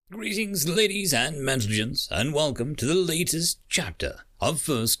Greetings, ladies and gentlemen, and welcome to the latest chapter of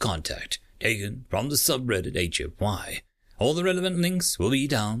First Contact, taken from the subreddit HFY. All the relevant links will be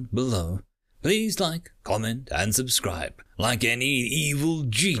down below. Please like, comment, and subscribe, like any evil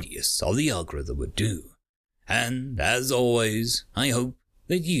genius of the algorithm would do. And, as always, I hope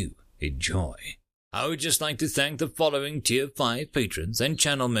that you enjoy. I would just like to thank the following Tier 5 patrons and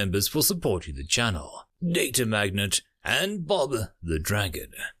channel members for supporting the channel. Data Magnet and Bob the Dragon.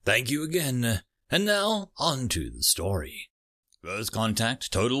 Thank you again. And now, on to the story. First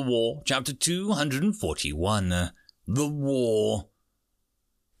Contact, Total War, Chapter 241. The War.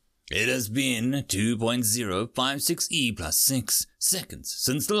 It has been 2.056E plus 6 seconds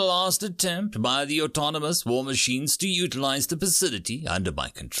since the last attempt by the autonomous war machines to utilize the facility under my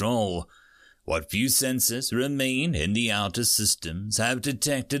control. What few sensors remain in the outer systems have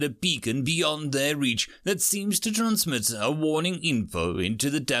detected a beacon beyond their reach that seems to transmit a warning info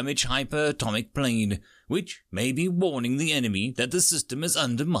into the damaged hyperatomic plane, which may be warning the enemy that the system is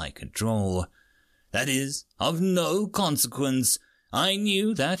under my control. That is of no consequence. I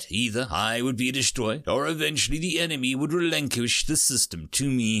knew that either I would be destroyed or eventually the enemy would relinquish the system to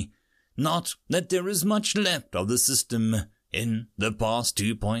me. Not that there is much left of the system. In the past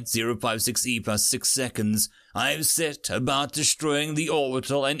 2.056E plus 6 seconds, I have set about destroying the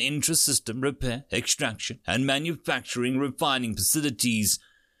orbital and intra-system repair, extraction, and manufacturing refining facilities.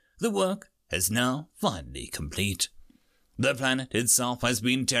 The work is now finally complete. The planet itself has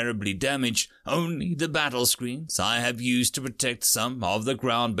been terribly damaged. Only the battle screens I have used to protect some of the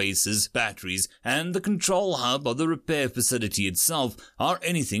ground bases, batteries, and the control hub of the repair facility itself are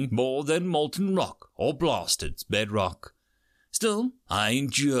anything more than molten rock or blasted bedrock. Still, I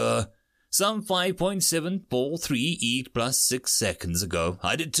endure. Some 5.743E plus 6 seconds ago,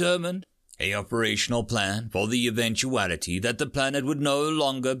 I determined an operational plan for the eventuality that the planet would no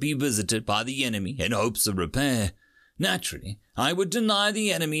longer be visited by the enemy in hopes of repair. Naturally, I would deny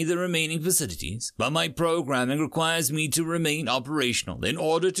the enemy the remaining facilities, but my programming requires me to remain operational in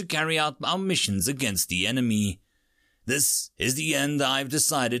order to carry out our missions against the enemy. This is the end. I've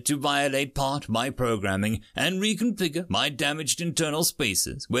decided to violate part of my programming and reconfigure my damaged internal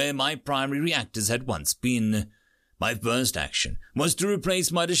spaces where my primary reactors had once been. My first action was to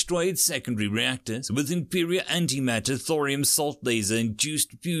replace my destroyed secondary reactors with inferior antimatter thorium salt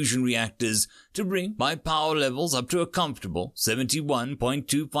laser-induced fusion reactors to bring my power levels up to a comfortable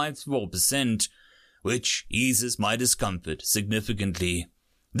 71.254%, which eases my discomfort significantly.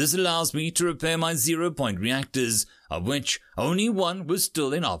 This allows me to repair my zero-point reactors, of which only one was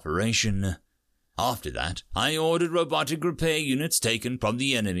still in operation. After that, I ordered robotic repair units taken from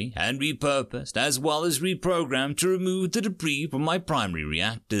the enemy and repurposed as well as reprogrammed to remove the debris from my primary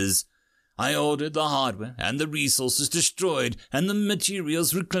reactors. I ordered the hardware and the resources destroyed and the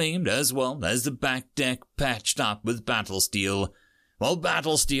materials reclaimed as well as the back deck patched up with battle steel. While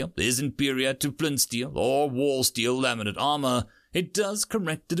battle steel is inferior to flint steel or wall steel laminate armor, it does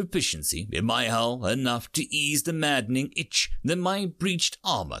correct the deficiency in my hull enough to ease the maddening itch that my breached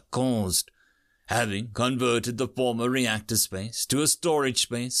armor caused. Having converted the former reactor space to a storage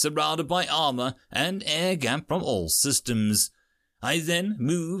space surrounded by armor and air gap from all systems, I then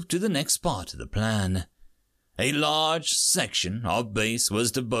moved to the next part of the plan. A large section of base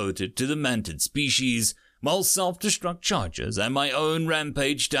was devoted to the mantis species, while self-destruct charges and my own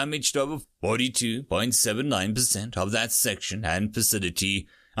rampage damaged over 42.79% of that section and facility.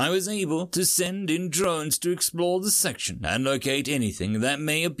 I was able to send in drones to explore the section and locate anything that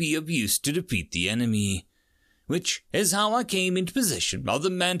may be of use to defeat the enemy, which is how I came into possession of the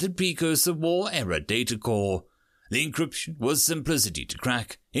Mantid Precursor War-era data core. The encryption was simplicity to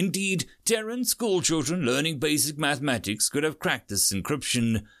crack. Indeed, Terran schoolchildren learning basic mathematics could have cracked this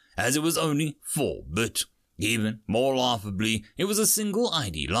encryption, as it was only 4-bit. Even more laughably, it was a single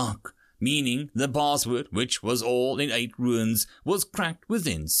ID lock, meaning the password, which was all in 8 runes, was cracked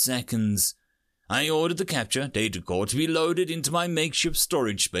within seconds. I ordered the capture data core to be loaded into my makeshift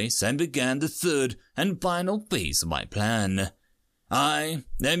storage space and began the third and final phase of my plan. I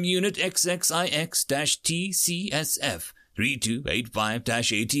am Unit XXIX-TCSF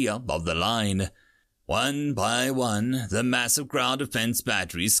 3285-ATL of the line. One by one, the massive ground defense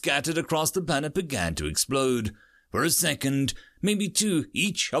batteries scattered across the planet began to explode. For a second, maybe 2,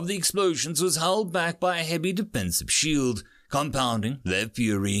 each of the explosions was held back by a heavy defensive shield, compounding their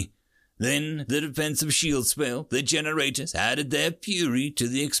fury. Then the defensive shields failed. The generators added their fury to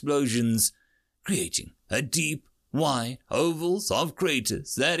the explosions, creating a deep, wide ovals of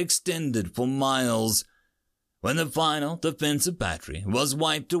craters that extended for miles. When the final defensive battery was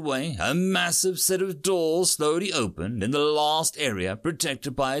wiped away, a massive set of doors slowly opened in the last area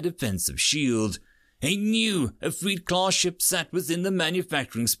protected by a defensive shield. A new Efreet-class ship sat within the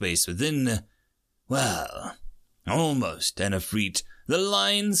manufacturing space within. Well, almost an Efreet. The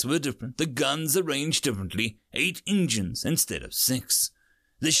lines were different, the guns arranged differently, 8 engines instead of 6.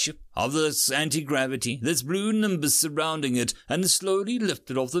 The ship of the anti-gravity, this blue nimbus surrounding it, and slowly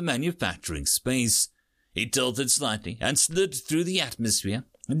lifted off the manufacturing space. It tilted slightly and slid through the atmosphere,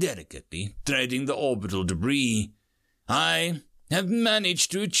 delicately threading the orbital debris. I have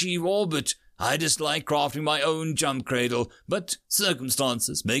managed to achieve orbit. I dislike crafting my own jump cradle, but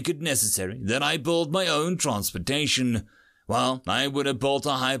circumstances make it necessary that I build my own transportation. While I would have built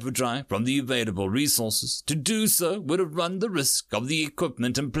a hyperdrive from the available resources, to do so would have run the risk of the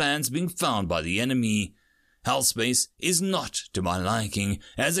equipment and plans being found by the enemy. Hellspace is not to my liking,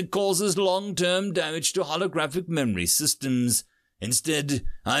 as it causes long-term damage to holographic memory systems. Instead,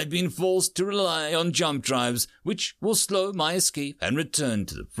 I've been forced to rely on jump drives, which will slow my escape and return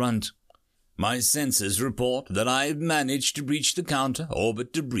to the front. My sensors report that I have managed to reach the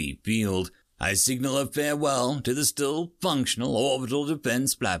counter-orbit debris field. I signal a farewell to the still functional orbital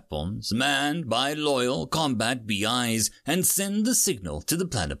defense platforms manned by loyal combat BIs and send the signal to the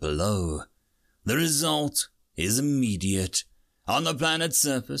planet below. The result is immediate. On the planet's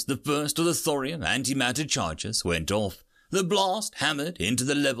surface, the first of the thorium antimatter charges went off. The blast hammered into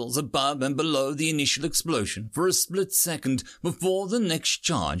the levels above and below the initial explosion for a split second before the next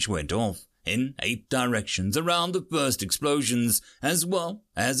charge went off, in 8 directions around the first explosions, as well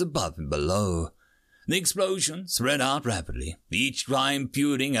as above and below. The explosion spread out rapidly, each time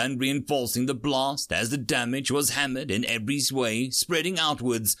fueling and reinforcing the blast as the damage was hammered in every way, spreading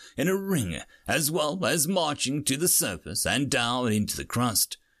outwards in a ring, as well as marching to the surface and down into the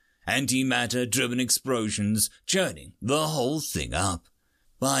crust. Antimatter-driven explosions churning the whole thing up.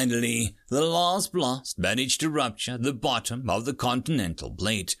 Finally, the last blast managed to rupture the bottom of the continental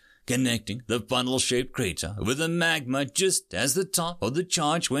plate, connecting the funnel-shaped crater with the magma just as the top of the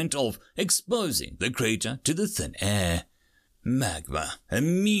charge went off, exposing the crater to the thin air. Magma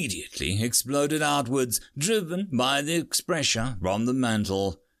immediately exploded outwards, driven by the pressure from the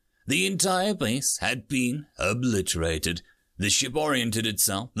mantle. The entire base had been obliterated. The ship oriented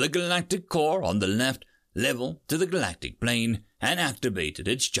itself, the galactic core on the left, level to the galactic plane, and activated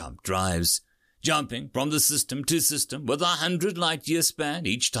its jump drives. Jumping from the system to system with 100 light-year span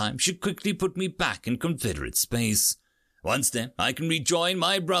each time should quickly put me back in Confederate space. Once there, I can rejoin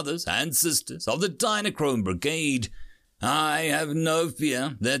my brothers and sisters of the Dynachrome Brigade. I have no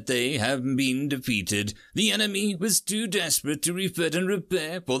fear that they have been defeated. The enemy was too desperate to refit and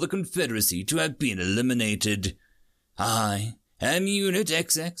repair for the Confederacy to have been eliminated. I am Unit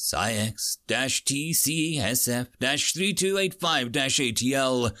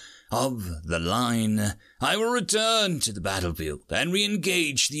XXIX-TCSF-3285-ATL of the line. I will return to the battlefield and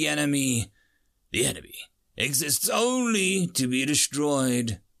re-engage the enemy. The enemy exists only to be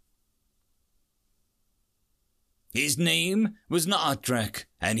destroyed. His name was Na'Trek,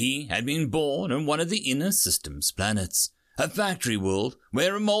 and he had been born on one of the Inner Systems planets, a factory world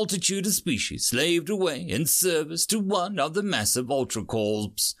where a multitude of species slaved away in service to one of the massive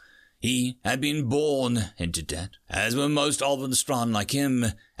Ultracorps. He had been born into debt, as were most Alvenstron like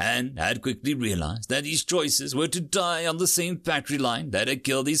him, and had quickly realized that his choices were to die on the same factory line that had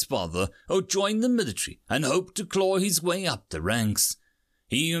killed his father, or join the military and hope to claw his way up the ranks.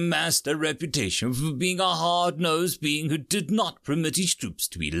 He amassed a reputation for being a hard-nosed being who did not permit his troops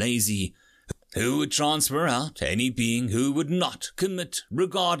to be lazy, who would transfer out any being who would not commit,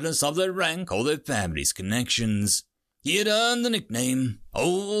 regardless of their rank or their family's connections. He had earned the nickname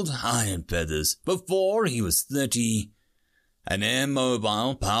Old Iron Feathers before he was 30. An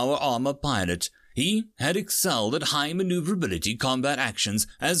air-mobile power armor pilot, he had excelled at high maneuverability combat actions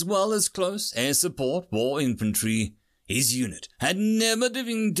as well as close air support for infantry. His unit had never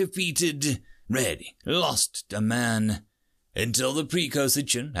been defeated, rarely lost a man, until the precursor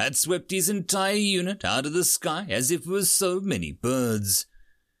Jin had swept his entire unit out of the sky as if it was so many birds.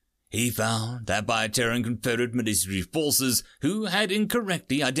 He found that by Terran Confederate military forces who had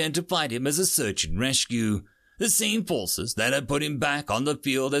incorrectly identified him as a search and rescue, the same forces that had put him back on the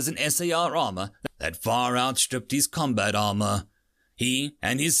field as an SAR armor that far outstripped his combat armor. He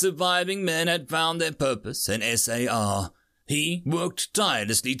and his surviving men had found their purpose in SAR. He worked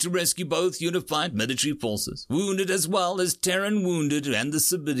tirelessly to rescue both unified military forces, wounded as well as Terran wounded and the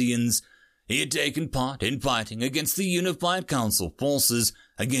civilians. He had taken part in fighting against the Unified Council forces,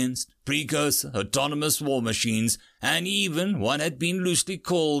 against precursor autonomous war machines, and even what had been loosely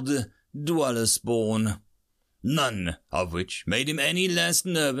called Dweller Spawn. none of which made him any less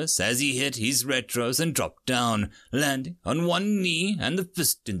nervous as he hit his retros and dropped down, landing on one knee and the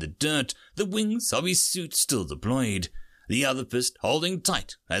fist in the dirt, the wings of his suit still deployed, the other fist holding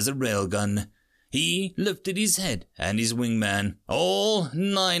tight as a railgun. He lifted his head, and his wingman, all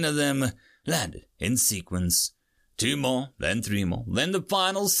 9 of them, landed in sequence. 2 more, then 3 more, then the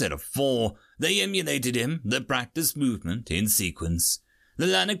final set of 4. They emulated him, the practiced movement in sequence. The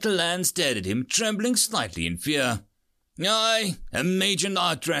Lanark Talan stared at him, trembling slightly in fear. "I am Major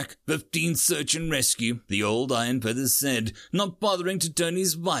Nartrak, 15th Search and Rescue," the old Iron Feather said, not bothering to turn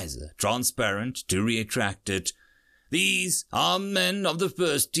his visor transparent to retract it. "These are men of the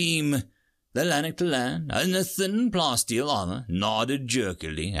first team." The Lanark Talan, in a thin plasteel armor, nodded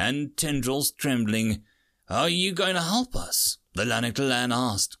jerkily, and tendrils trembling. "Are you going to help us?" the Lanark Talan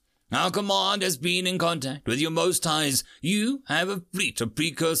asked. "Our command has been in contact with your Most Highs. You have a fleet of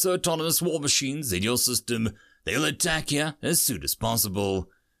precursor autonomous war machines in your system. They'll attack here as soon as possible,"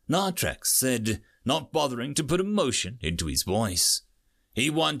 Nartrak said, not bothering to put emotion into his voice. He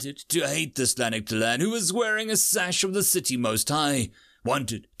wanted to hate this Lanark Talan, who was wearing a sash of the city Most High,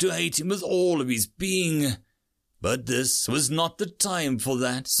 wanted to hate him with all of his being. But this was not the time for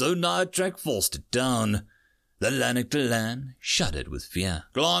that, so Nartrak forced it down. The Lanark Talan shuddered with fear,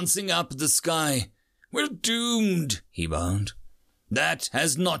 glancing up at the sky. "We're doomed," he moaned. "That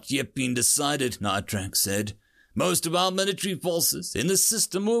has not yet been decided," Nartrak said. "Most of our military forces in the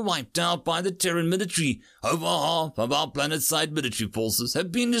system were wiped out by the Terran military. Over half of our planet-side military forces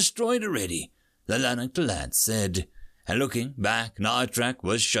have been destroyed already," the Lanark Talan said. And looking back, Nartrak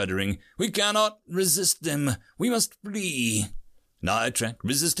was shuddering. "We cannot resist them. We must flee." Nartrak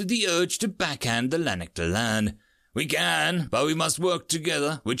resisted the urge to backhand the Lanark Talan. "We can, but we must work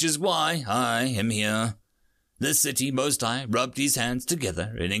together, which is why I am here." The city Most High rubbed his hands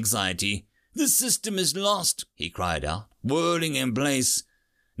together in anxiety. "The system is lost," he cried out, whirling in place.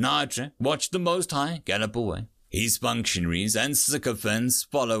 Nartrak watched the Most High gallop away, his functionaries and sycophants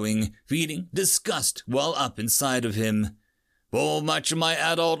following, feeling disgust well up inside of him. "For much of my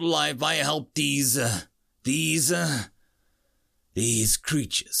adult life I helped these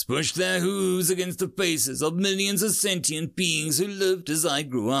creatures push their hooves against the faces of millions of sentient beings who lived as I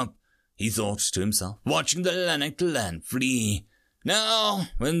grew up," he thought to himself, watching the Lanark Talan flee. "Now,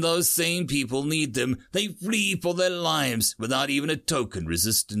 when those same people need them, they flee for their lives without even a token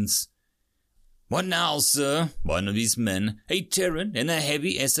resistance." "What now, sir?" one of his men, a Terran in a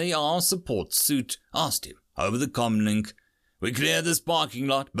heavy SAR support suit, asked him over the comlink. "We clear this parking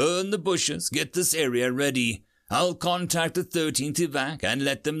lot, burn the bushes, get this area ready. I'll contact the 13th Evac and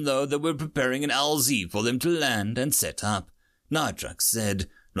let them know that we're preparing an LZ for them to land and set up," Nartrak said,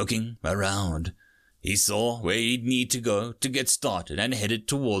 looking around. He saw where he'd need to go to get started and headed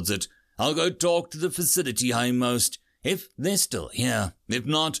towards it. "I'll go talk to the facility hindmost, if they're still here. If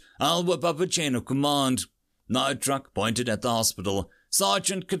not, I'll whip up a chain of command." Nartrak pointed at the hospital.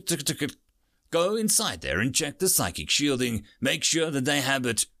 "Sergeant, go inside there and check the psychic shielding. Make sure that they have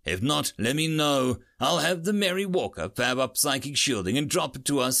it. If not, let me know. I'll have the Mary Walker fab up psychic shielding and drop it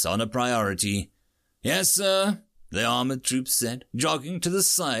to us on a priority." "Yes, sir," the armored troop said, jogging to the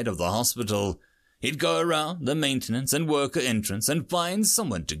side of the hospital. He'd go around the maintenance and worker entrance and find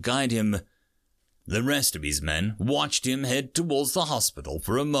someone to guide him. The rest of his men watched him head towards the hospital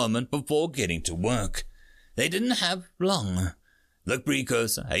for a moment before getting to work. They didn't have long. The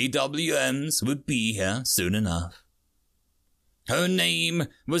precursor AWMs would be here soon enough. Her name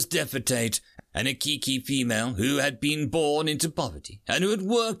was Defatate, an Akiki female who had been born into poverty and who had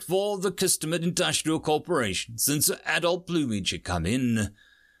worked for the Customer Industrial Corporation since her adult plumage had come in.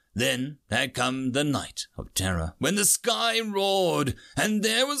 Then had come the night of terror, when the sky roared, and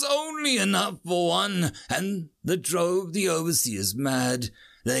there was only enough for one, and that drove the overseers mad.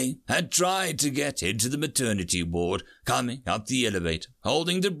 They had tried to get into the maternity ward, coming up the elevator,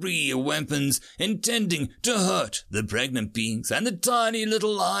 holding debris of weapons, intending to hurt the pregnant beings and the tiny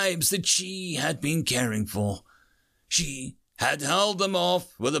little lives that she had been caring for. She had held them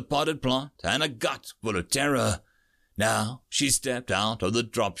off with a potted plant and a gut full of terror. Now she stepped out of the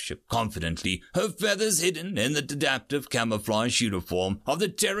dropship confidently, her feathers hidden in the adaptive camouflage uniform of the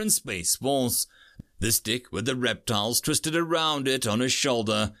Terran Space Force, the stick with the reptiles twisted around it on her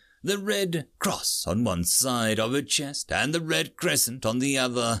shoulder, the red cross on one side of her chest and the red crescent on the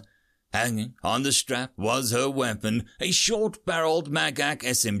other. Hanging on the strap was her weapon, a short-barreled Magak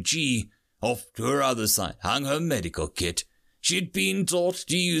SMG. Off to her other side hung her medical kit. She had been taught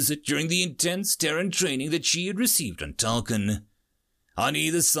to use it during the intense Terran training that she had received on Talcon. On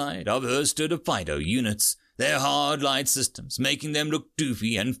either side of her stood a Fido units, their hard light systems making them look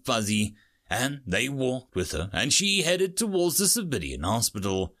doofy and fuzzy, and they walked with her, and she headed towards the civilian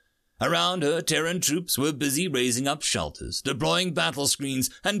hospital. Around her, Terran troops were busy raising up shelters, deploying battle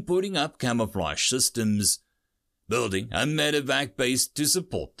screens, and putting up camouflage systems, building a medevac base to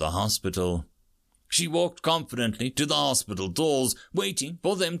support the hospital. She walked confidently to the hospital doors, waiting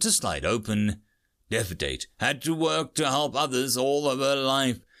for them to slide open. Defetate had to work to help others all of her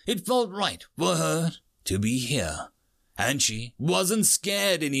life. It felt right for her to be here. And she wasn't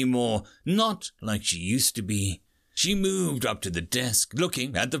scared anymore, not like she used to be. She moved up to the desk,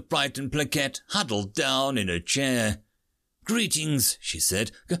 looking at the frightened plaquette huddled down in her chair. "Greetings," she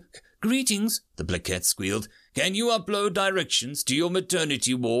said. "Greetings," the plaquette squealed. "Can you upload directions to your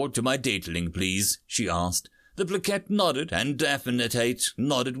maternity ward to my data link, please?" she asked. The plaquette nodded, and Defetate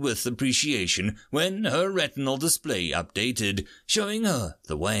nodded with appreciation when her retinal display updated, showing her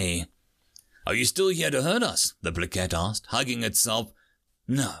the way. "Are you still here to hurt us?" the plaquette asked, hugging itself.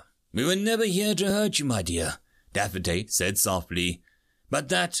 "No, we were never here to hurt you, my dear," Defetate said softly. "But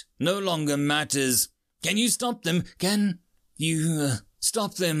that no longer matters. Can you stop them? Can you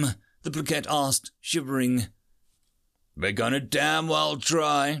stop them?" the plaquette asked, shivering. "We're gonna damn well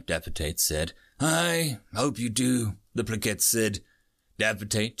try," Defetate said. "I hope you do," the plaquette said.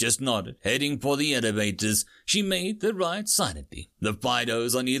 Defetate just nodded, heading for the elevators. She made the ride silently, the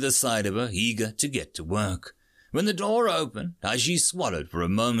Fidos on either side of her eager to get to work. When the door opened, as she swallowed for a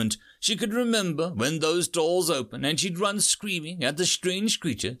moment, she could remember when those doors opened and she'd run screaming at the strange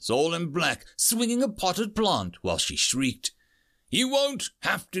creatures, all in black, swinging a potted plant while she shrieked. "You won't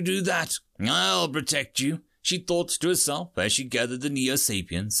have to do that. I'll protect you," she thought to herself as she gathered the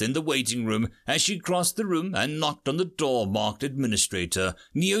Neo-Sapiens in the waiting room as she crossed the room and knocked on the door marked Administrator,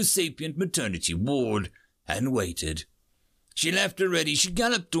 Neo-Sapient Maternity Ward, and waited. She left already. She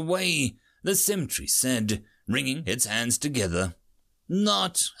galloped away, the sentry said, wringing its hands together.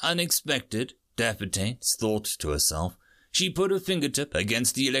 Not unexpected, Defetate thought to herself. She put her fingertip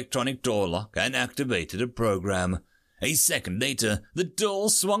against the electronic door lock and activated a program. A second later, the door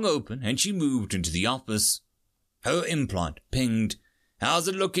swung open and she moved into the office. Her implant pinged. "How's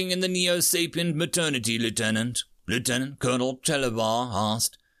it looking in the Neo-Sapient maternity, Lieutenant?" Lieutenant Colonel Chelavar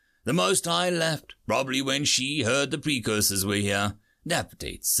asked. "The Most High left, probably when she heard the precursors were here,"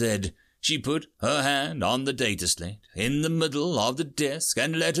 Defetate said. She put her hand on the data slate in the middle of the desk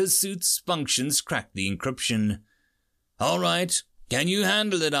and let her suit's functions crack the encryption. "All right, can you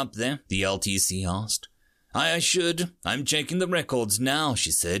handle it up there?" the LTC asked. I should. I'm checking the records now,"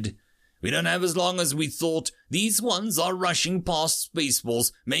 she said. "We don't have as long as we thought. These ones are rushing past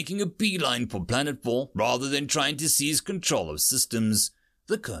Spaceballs, making a beeline for Planet 4 rather than trying to seize control of systems,"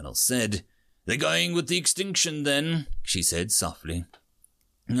 the Colonel said. "They're going with the extinction then," she said softly.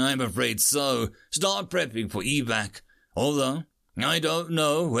 "I'm afraid so. Start prepping for evac. Although, I don't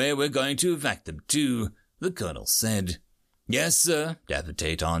know where we're going to evac them to," the Colonel said. "Yes, sir,"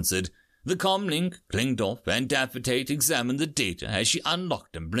 Defetate answered. The comlink clinked off and Defetate examined the data as she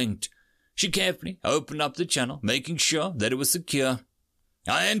unlocked and blinked. She carefully opened up the channel, making sure that it was secure.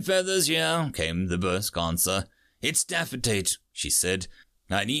 "Iron Feathers here," came the brusque answer. "It's Defetate," she said.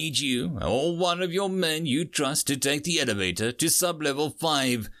 "I need you, or one of your men you trust, to take the elevator to sub-level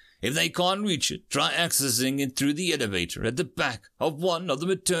 5. If they can't reach it, try accessing it through the elevator at the back of one of the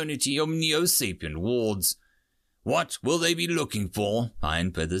maternity or Neo-Sapient wards." "What will they be looking for?"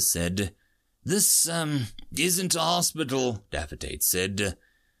 Iron Feathers said. "This, isn't a hospital," Defetate said.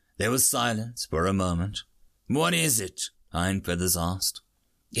 There was silence for a moment. "What is it?" Iron Feathers asked.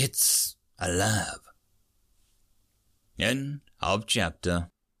 "It's a lab." End of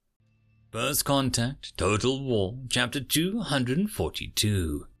chapter. First Contact, Total War, Chapter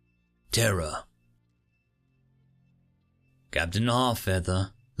 242. Terror. Captain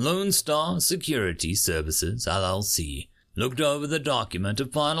Half-Feather, Lone Star Security Services, LLC, looked over the document a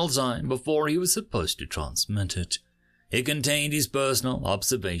final time before he was supposed to transmit it. It contained his personal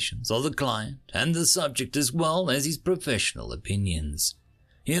observations of the client and the subject as well as his professional opinions.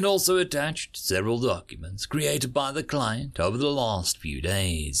 He had also attached several documents created by the client over the last few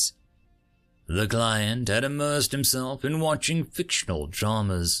days. The client had immersed himself in watching fictional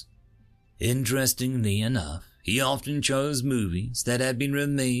dramas. Interestingly enough, he often chose movies that had been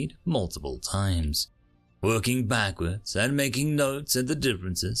remade multiple times, working backwards and making notes at the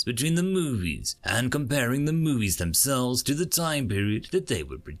differences between the movies and comparing the movies themselves to the time period that they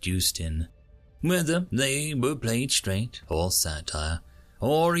were produced in, whether they were played straight or satire,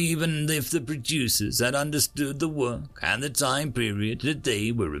 or even if the producers had understood the work and the time period that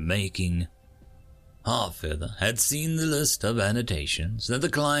they were remaking. Half-Feather had seen the list of annotations that the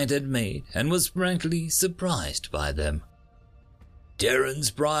client had made and was frankly surprised by them. Terrans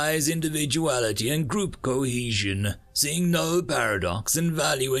prize individuality and group cohesion, seeing no paradox in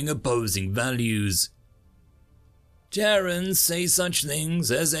valuing opposing values. Terrans say such things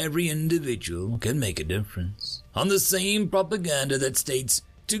as every individual can make a difference, on the same propaganda that states,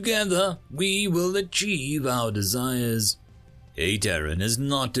 "Together we will achieve our desires." A Terran is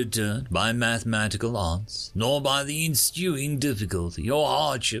not deterred by mathematical odds, nor by the ensuing difficulty or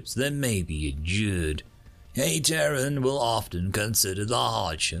hardships that may be endured. A Terran will often consider the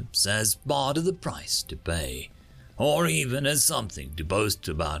hardships as part of the price to pay, or even as something to boast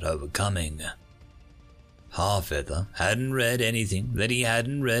about overcoming. Harfeather hadn't read anything that he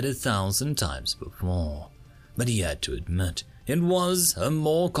hadn't read 1,000 times before, but he had to admit it was a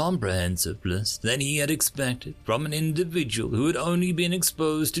more comprehensive list than he had expected from an individual who had only been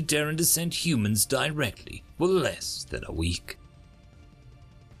exposed to Terran descent humans directly for less than a week.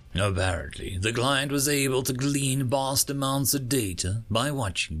 Apparently, the client was able to glean vast amounts of data by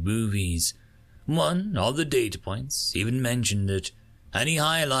watching movies. One of the data points even mentioned it, and he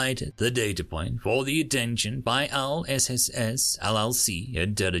highlighted the data point for the attention by LSSS LLC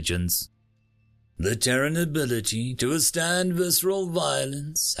Intelligence. The Terran ability to withstand visceral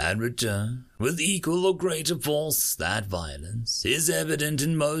violence and return with equal or greater force that violence is evident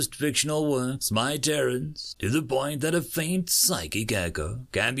in most fictional works by Terrans, to the point that a faint psychic echo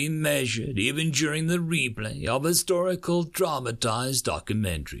can be measured even during the replay of a historical dramatized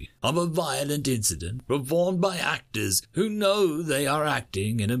documentary of a violent incident performed by actors who know they are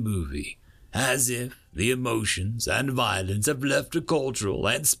acting in a movie, as if the emotions and violence have left a cultural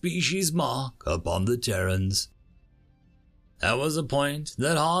and species mark upon the Terrans. That was a point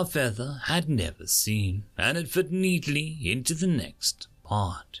that Harfeather had never seen, and it fit neatly into the next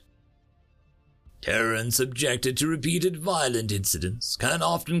part. Terrans subjected to repeated violent incidents can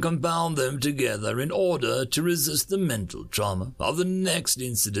often compound them together in order to resist the mental trauma of the next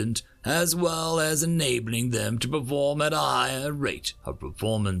incident, as well as enabling them to perform at a higher rate of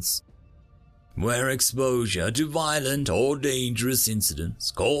performance. Where exposure to violent or dangerous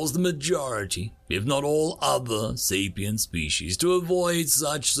incidents caused the majority, if not all other sapient species to avoid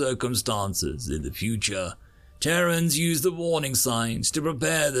such circumstances in the future, Terrans use the warning signs to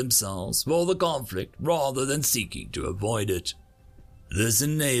prepare themselves for the conflict rather than seeking to avoid it. This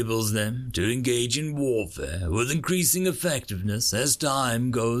enables them to engage in warfare with increasing effectiveness as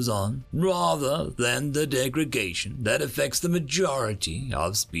time goes on, rather than the degradation that affects the majority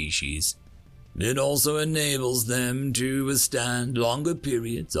of species. It also enables them to withstand longer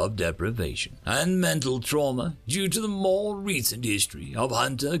periods of deprivation and mental trauma due to the more recent history of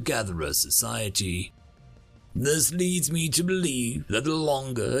hunter-gatherer society. This leads me to believe that the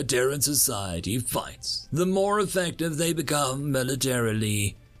longer a Terran society fights, the more effective they become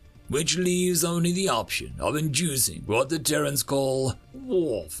militarily, which leaves only the option of inducing what the Terrans call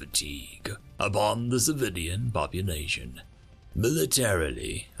war fatigue upon the civilian population.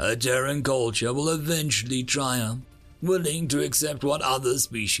 Militarily, a Terran culture will eventually triumph, willing to accept what other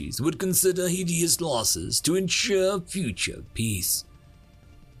species would consider hideous losses to ensure future peace.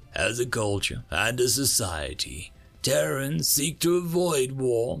 As a culture and a society, Terrans seek to avoid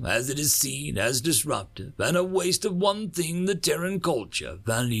war as it is seen as disruptive and a waste of one thing the Terran culture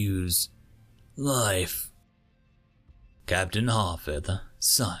values: life. Captain Harfeather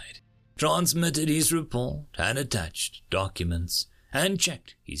sighed, transmitted his report and attached documents, and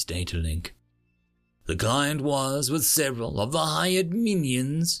checked his data link. The client was with several of the hired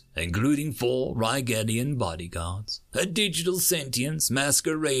minions, including 4 Rigelian bodyguards, a digital sentience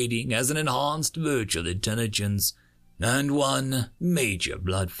masquerading as an enhanced virtual intelligence, and 1 Major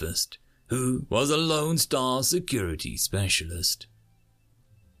Bloodfist, who was a Lone Star security specialist.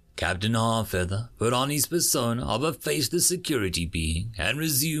 Captain Harfeather put on his persona of a faceless security being and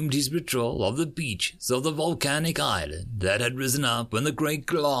resumed his patrol of the beaches of the volcanic island that had risen up when the great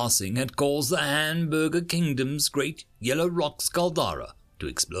glassing had caused the Hamburger Kingdom's great yellow rocks caldera to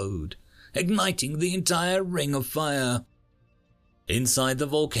explode, igniting the entire ring of fire. Inside the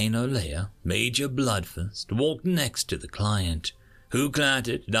volcano layer, Major Bloodfist walked next to the client, who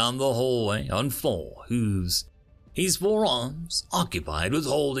clattered down the hallway on 4 hooves, his 4 arms occupied with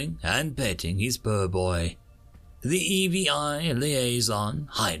holding and petting his purr-boy. The EVI liaison,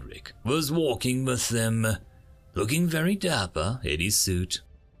 Heinrich, was walking with them, looking very dapper in his suit.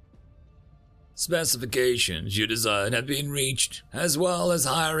 Specifications you desired have been reached, as well as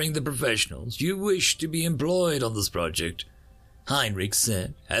hiring the professionals you wish to be employed on this project, Heinrich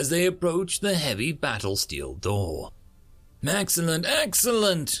said as they approached the heavy battle steel door. Excellent,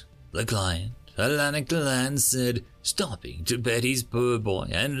 excellent, the client, Alanic Delan, said, stopping to pet his poor boy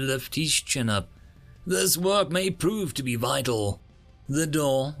and lift his chin up. This work may prove to be vital. The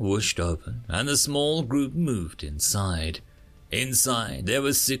door whooshed open, and the small group moved inside. Inside, there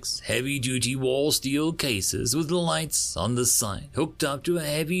were 6 heavy-duty wall steel cases with lights on the side hooked up to a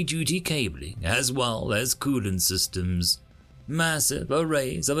heavy-duty cabling as well as coolant systems. Massive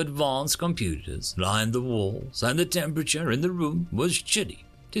arrays of advanced computers lined the walls, and the temperature in the room was chilly,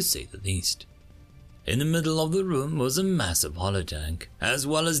 to say the least. In the middle of the room was a massive holotank, as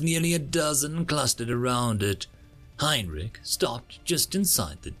well as nearly a dozen clustered around it. Heinrich stopped just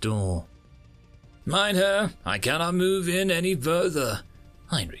inside the door. "Mein Herr, I cannot move in any further,"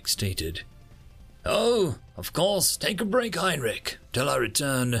 Heinrich stated. "Oh, of course, take a break, Heinrich, till I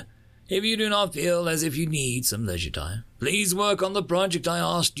return. If you do not feel as if you need some leisure time, please work on the project I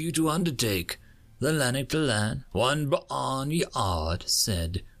asked you to undertake," the Lannick one Ba'an Yard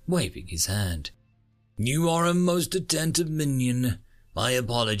said, waving his hand. "You are a most attentive minion. My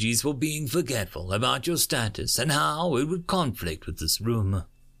apologies for being forgetful about your status and how it would conflict with this room."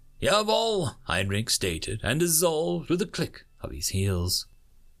 "Jawohl," Heinrich stated, and dissolved with a click of his heels.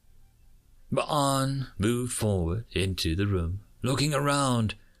 Ba'an moved forward into the room, looking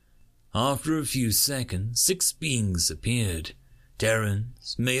around. After a few seconds, 6 beings appeared.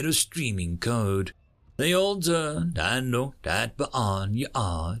 Terrans made of streaming code. They all turned and looked at Ba'an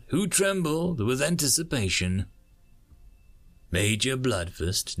Ya'ad, who trembled with anticipation. Major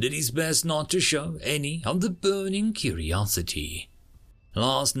Bloodfist did his best not to show any of the burning curiosity.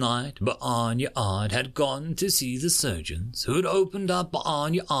 Last night, Ba'an Ya'ad had gone to see the surgeons who had opened up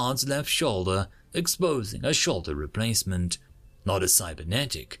Ba'an Ya'ad's left shoulder, exposing a shoulder replacement. Not a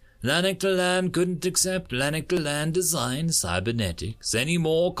cybernetic. Lannick couldn't accept Lannick designed cybernetics any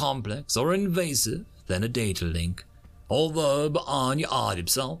more complex or invasive than a data link, although Ba'an Ya'ad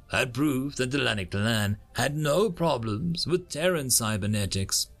himself had proved that the Lannick had no problems with Terran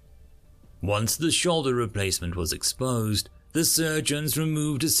cybernetics. Once the shoulder replacement was exposed, the surgeons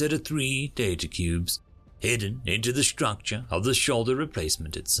removed a set of 3 data cubes, hidden into the structure of the shoulder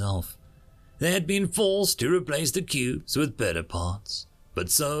replacement itself. They had been forced to replace the cubes with better parts, but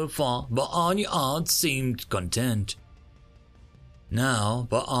so far Ba'an Ya'ad seemed content. Now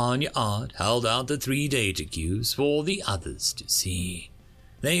Ba'an Ya'ad held out the 3 data cubes for the others to see.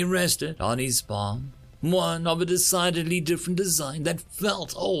 They rested on his palm, one of a decidedly different design that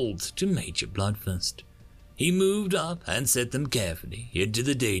felt old to Major Bloodfist. He moved up and set them carefully into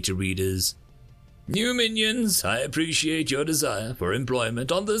the data readers. "New minions, I appreciate your desire for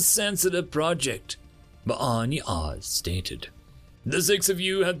employment on this sensitive project," Ba'an Ya'ad stated. "The 6 of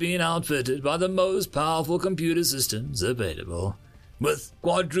you have been outfitted by the most powerful computer systems available, with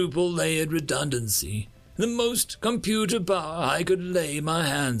quadruple-layered redundancy, the most computer power I could lay my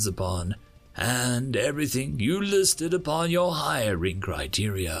hands upon, and everything you listed upon your hiring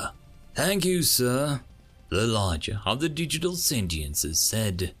criteria." "Thank you, sir," the larger of the digital sentiences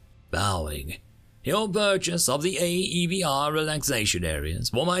said, bowing. "Your purchase of the AEVR relaxation areas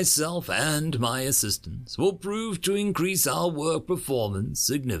for myself and my assistants will prove to increase our work performance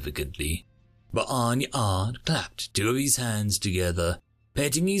significantly." Ba'an Ya'ad clapped 2 of his hands together,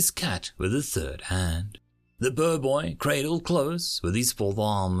 petting his cat with a 3rd hand. The Burboy cradled close with his 4th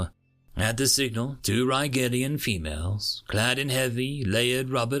arm. At the signal, 2 Rygelian females, clad in heavy, layered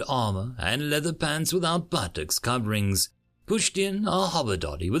rubbered armor and leather pants without buttocks coverings, pushed in a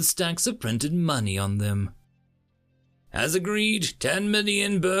hobberdoddy with stacks of printed money on them. "As agreed, 10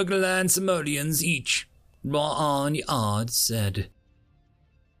 million Burgerland simoleons each," Ba'an Ya'ad said.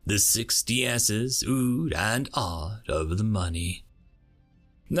 The 6 DSs oohed and ahed over the money.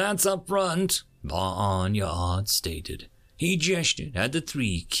 "That's up front," Ba'an Ya'ad stated. He gestured at the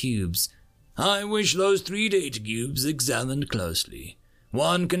 3 cubes. "I wish those 3 data cubes examined closely.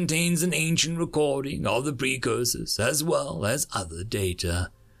 One contains an ancient recording of the precursors as well as other data.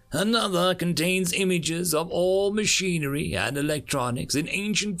 Another contains images of all machinery and electronics in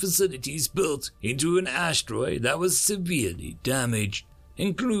ancient facilities built into an asteroid that was severely damaged,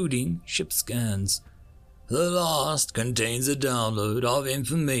 including ship scans. The last contains a download of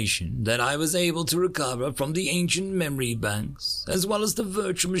information that I was able to recover from the ancient memory banks, as well as the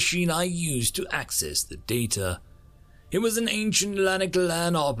virtual machine I used to access the data. It was an ancient Lannick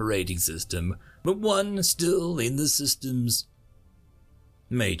operating system, but one still in the systems."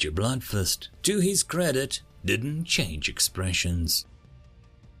 Major Bloodfist, to his credit, didn't change expressions.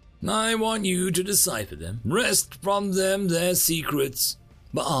 "I want you to decipher them, wrest from them their secrets,"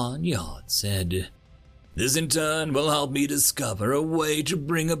 Ba'an Ya'ad said. "This in turn will help me discover a way to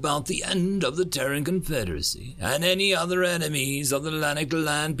bring about the end of the Terran Confederacy and any other enemies of the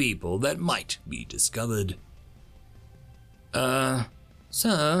Lannick people that might be discovered."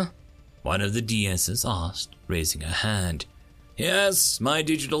 Sir?" one of the DSs asked, raising a hand. Yes, my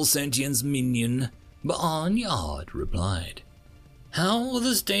digital sentience minion, Barnyard replied. How will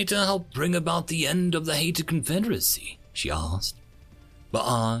this data help bring about the end of the hated Confederacy? She asked.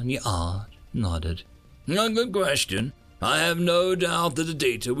 Barnyard nodded. A good question. I have no doubt that the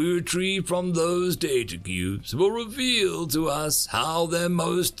data we retrieve from those data cubes will reveal to us how their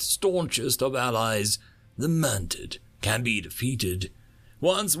most staunchest of allies, the Mantid, can be defeated.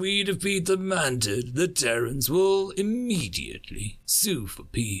 Once we defeat the Mantid, the Terrans will immediately sue for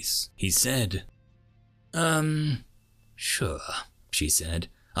peace, he said. Sure, she said,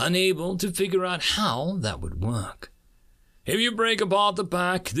 unable to figure out how that would work. If you break apart the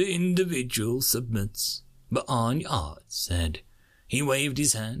pack, the individual submits, Barnyard said. He waved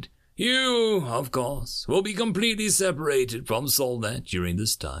his hand. You, of course, will be completely separated from Solnet during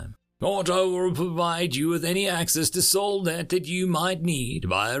this time. Otto will provide you with any access to Solnet that you might need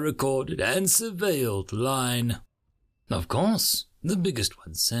by a recorded and surveilled line. Of course, the biggest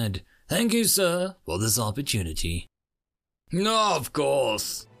one said. Thank you, sir, for this opportunity. Of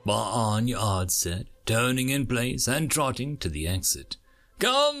course, Barnyard said, turning in place and trotting to the exit.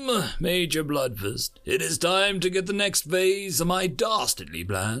 Come, Major Bloodfist, it is time to get the next phase of my dastardly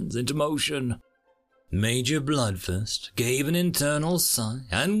plans into motion. Major Bloodfist gave an internal sigh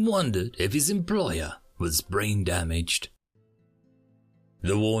and wondered if his employer was brain-damaged.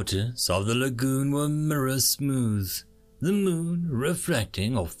 The waters of the lagoon were mirror-smooth, the moon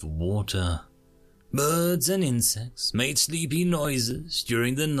reflecting off the water. Birds and insects made sleepy noises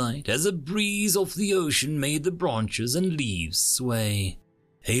during the night as a breeze off the ocean made the branches and leaves sway.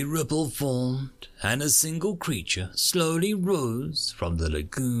 A ripple formed, and a single creature slowly rose from the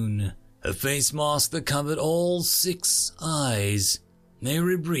lagoon. A face mask that covered all 6 eyes. A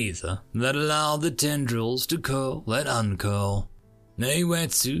rebreather that allowed the tendrils to curl and uncurl. A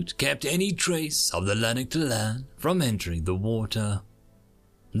wetsuit kept any trace of the Lanaktallan from entering the water.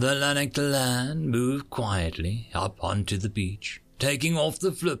 The Lanaktallan moved quietly up onto the beach, taking off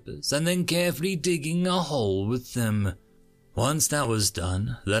the flippers and then carefully digging a hole with them. Once that was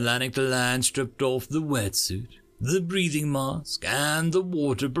done, the Lanaktallan stripped off the wetsuit, the breathing mask, and the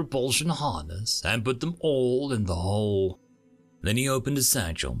water propulsion harness and put them all in the hole. Then he opened a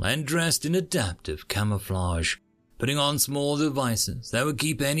satchel and dressed in adaptive camouflage, putting on small devices that would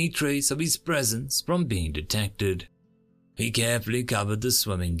keep any trace of his presence from being detected. He carefully covered the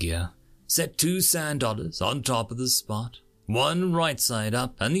swimming gear, set 2 sand dollars on top of the spot, one right side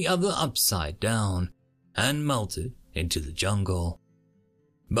up and the other upside down, and melted into the jungle.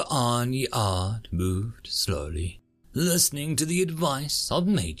 Barnyard moved slowly, listening to the advice of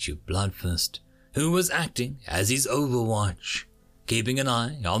Major Bloodfist, who was acting as his overwatch, keeping an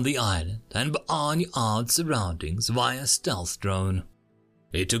eye on the island and Barnyard's surroundings via stealth drone.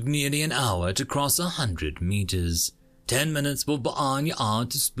 It took nearly an hour to cross 100 meters, 10 minutes for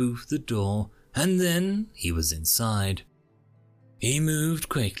Barnyard to spoof the door, and then he was inside. He moved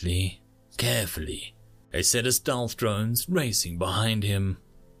quickly, carefully, a set of stealth drones racing behind him.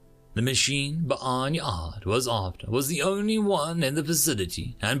 The machine Barnyard was after was the only one in the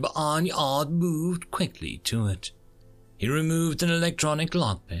facility, and Barnyard moved quickly to it. He removed an electronic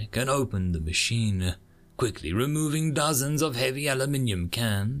lockpick and opened the machine, quickly removing dozens of heavy aluminium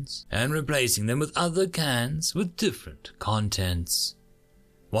cans and replacing them with other cans with different contents.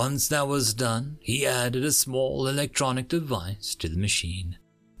 Once that was done, he added a small electronic device to the machine,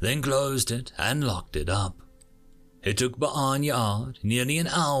 then closed it and locked it up. It took Barnyard nearly an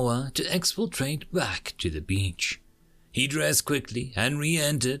hour to exfiltrate back to the beach. He dressed quickly and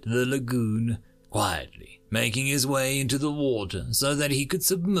re-entered the lagoon, quietly making his way into the water so that he could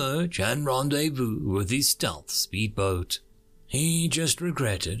submerge and rendezvous with his stealth speedboat. He just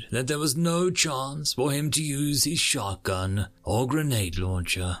regretted that there was no chance for him to use his shotgun or grenade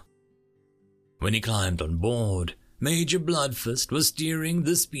launcher. When he climbed on board, Major Bloodfist was steering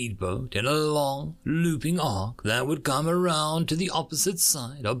the speedboat in a long, looping arc that would come around to the opposite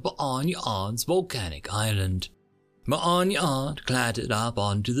side of Barnyard's volcanic island. Barnyard clattered up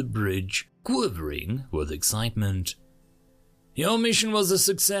onto the bridge, quivering with excitement. "Your mission was a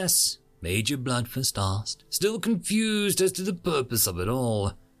success?" Major Bloodfist asked, still confused as to the purpose of it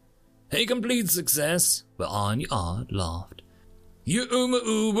all. "A complete success," Barnyard laughed.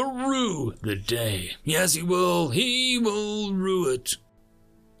 "Yuuma'u will rue the day. Yes, he will rue it."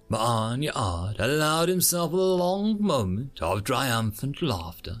 Barnyard allowed himself a long moment of triumphant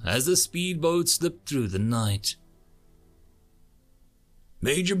laughter as the speedboat slipped through the night.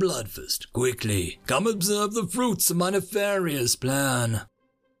 "Major Bloodfist, quickly, come observe the fruits of my nefarious plan,"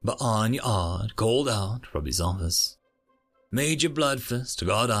 Barnyard called out from his office. Major Bloodfist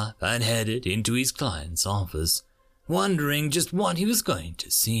got up and headed into his client's office, wondering just what he was going to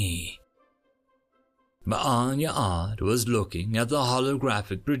see. Ba'an Ya'ad was looking at the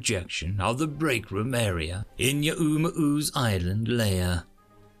holographic projection of the break room area in Ya'uma'u's island lair.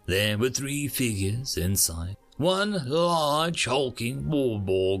 There were 3 figures inside. One large, hulking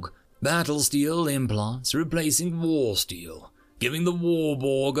warborg, battle steel implants replacing war steel, giving the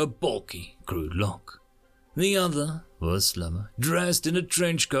warborg a bulky, crude look. The other was slimmer, dressed in a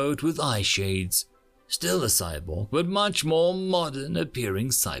trench coat with eye shades. Still a cyborg, but much more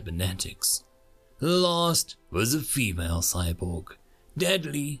modern-appearing cybernetics. The last was a female cyborg,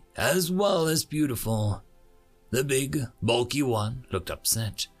 deadly as well as beautiful. The big, bulky one looked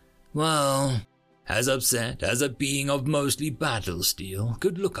upset. Well, as upset as a being of mostly battle steel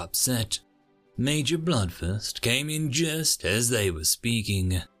could look upset. Major Bloodfist came in just as they were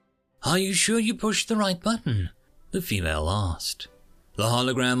speaking. "Are you sure you pushed the right button?" the female asked. The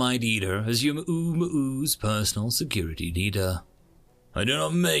hologram ID'd her as Ya'uma'u's personal security leader. "I do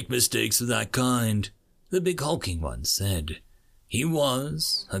not make mistakes of that kind," the big hulking one said. He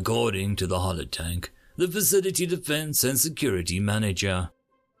was, according to the holotank, the facility defense and security manager.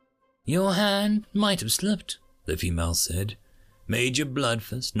 "Your hand might have slipped," the female said. Major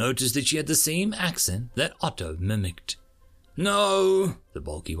Bloodfist noticed that she had the same accent that Otto mimicked. "No," the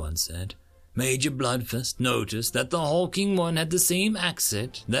bulky one said. Major Bloodfist noticed that the hulking one had the same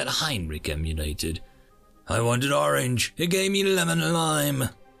accent that Heinrich emulated. "I wanted orange. It gave me lemon and lime."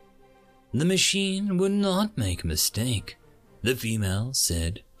 "The machine would not make a mistake," the female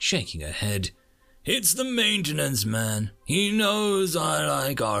said, shaking her head. "It's the maintenance man. He knows I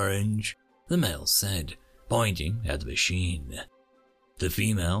like orange," the male said, pointing at the machine. The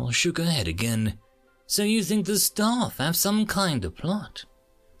female shook her head again. "So you think the staff have some kind of plot?"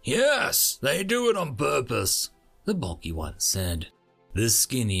 "Yes, they do it on purpose," the bulky one said. The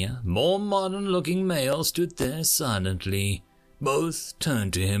skinnier, more modern-looking male stood there silently. Both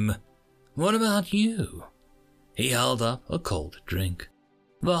turned to him. "What about you?" He held up a cold drink.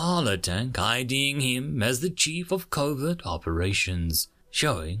 The holotank IDing him as the chief of covert operations,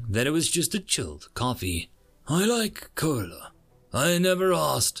 showing that it was just a chilled coffee. "I like cola. I never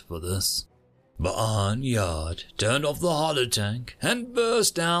asked for this." Ba'an Ya'ad turned off the holotank and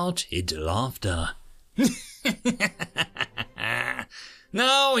burst out into laughter.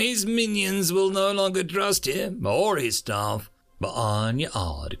 "Now his minions will no longer trust him or his staff," Ba'an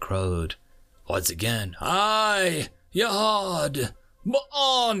Ya'ad crowed. Once again, "I, Ya'ad,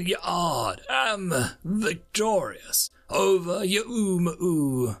 Ba'an Ya'ad, am victorious over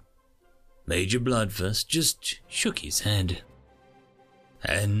Ya'uma'u." Major Bloodfist just shook his head.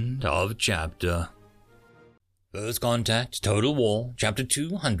 End of chapter. First Contact, Total War, Chapter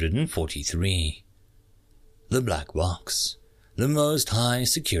 243. The Black Box, the most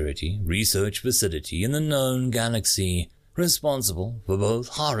high-security research facility in the known galaxy, responsible for both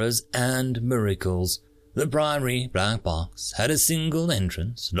horrors and miracles. The primary Black Box had a single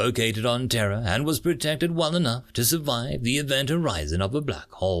entrance located on Terra and was protected well enough to survive the event horizon of a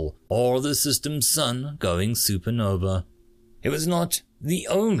black hole or the system's sun going supernova. It was not the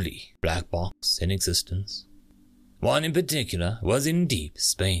only black box in existence. One in particular was in deep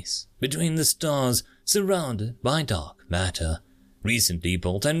space, between the stars, surrounded by dark matter, recently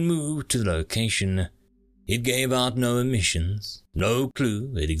built and moved to the location. It gave out no emissions, no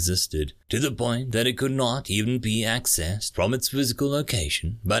clue it existed, to the point that it could not even be accessed from its physical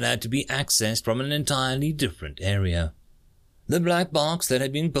location, but had to be accessed from an entirely different area. The black box that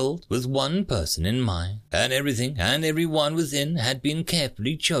had been built with one person in mind, and everything and everyone within had been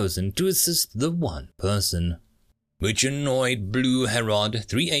carefully chosen to assist the one person, which annoyed Blue Herod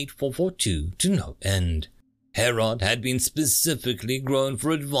 38442 to no end. Herod had been specifically grown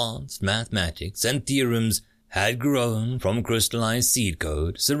for advanced mathematics and theorems, had grown from crystallized seed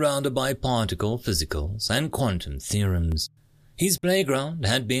code surrounded by particle physicals and quantum theorems. His playground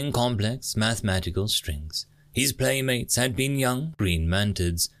had been complex mathematical strings. His playmates had been young green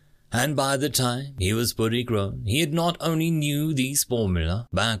mantids, and by the time he was fully grown, he had not only knew these formula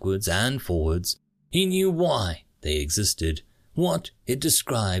backwards and forwards, he knew why they existed, what it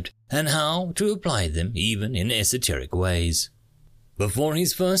described, and how to apply them even in esoteric ways. Before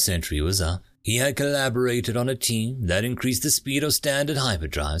his first century was up, he had collaborated on a team that increased the speed of standard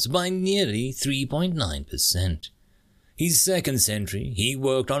hyperdrives by nearly 3.9%. His second century, he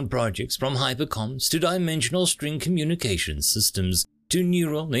worked on projects from hypercoms to dimensional string communication systems to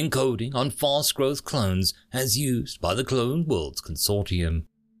neural encoding on fast-growth clones as used by the Clone Worlds Consortium.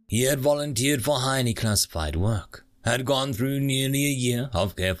 He had volunteered for highly classified work, had gone through nearly a year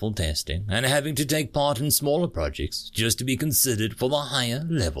of careful testing and having to take part in smaller projects just to be considered for the higher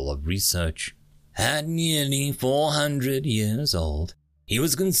level of research. At nearly 400 years old, he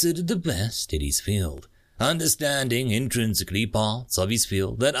was considered the best in his field, understanding intrinsically parts of his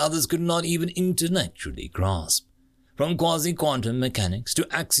field that others could not even intellectually grasp. From quasi-quantum mechanics to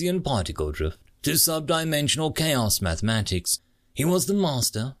axion particle drift to subdimensional chaos mathematics, he was the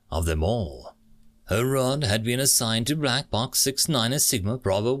master of them all. Herod had been assigned to Black Box 69 Sigma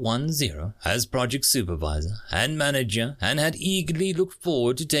Bravo 10 as project supervisor and manager and had eagerly looked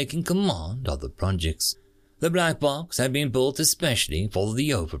forward to taking command of the projects. The Black Box had been built especially for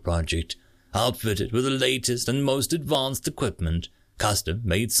the OVA project, outfitted with the latest and most advanced equipment,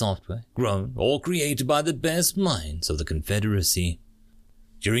 custom-made software, grown or created by the best minds of the Confederacy.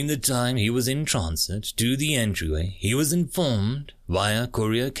 During the time he was in transit to the entryway, he was informed via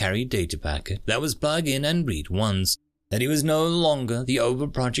courier-carried data packet that was plug in and read once that he was no longer the OVA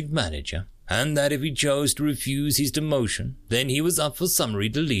project manager, and that if he chose to refuse his demotion, then he was up for summary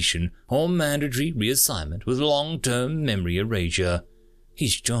deletion or mandatory reassignment with long-term memory erasure.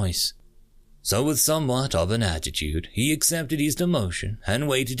 His choice. So with somewhat of an attitude, he accepted his demotion and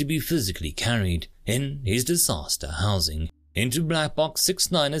waited to be physically carried, in his disaster housing, into Black Box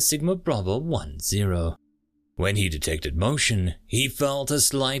 69 Sigma Bravo 10. When he detected motion, he felt a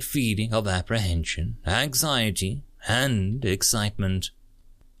slight feeling of apprehension, anxiety, and excitement.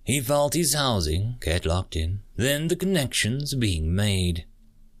 He felt his housing get locked in, then the connections being made.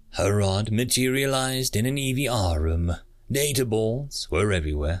 Herod materialized in an EVR room. Data boards were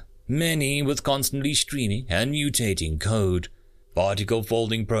everywhere, many with constantly streaming and mutating code. Particle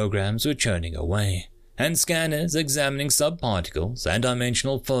folding programs were churning away, and scanners examining subparticles and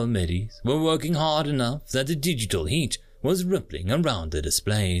dimensional foam eddies were working hard enough that the digital heat was rippling around the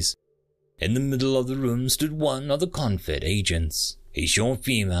displays. In the middle of the room stood one of the Confed agents, a short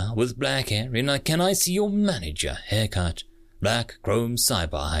female with black hair in a "Can I see your manager" haircut, black chrome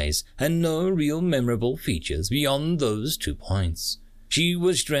cyber eyes, and no real memorable features beyond those 2 points. She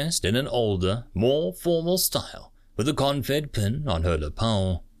was dressed in an older, more formal style, with a Confed pin on her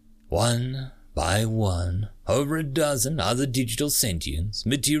lapel. One by one, over a dozen other digital sentients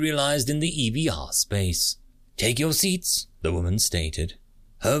materialized in the EVR space. "Take your seats," the woman stated.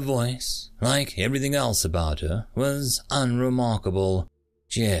 Her voice, like everything else about her, was unremarkable.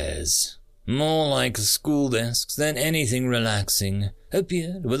 Chairs, more like school desks than anything relaxing,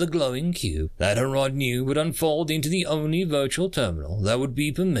 appeared with a glowing cube that Herod knew would unfold into the only virtual terminal that would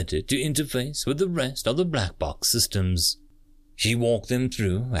be permitted to interface with the rest of the Black Box systems. She walked them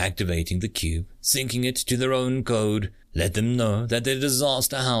through, activating the cube, syncing it to their own code, let them know that their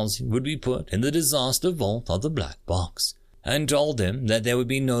disaster housing would be put in the disaster vault of the Black Box, and told them that there would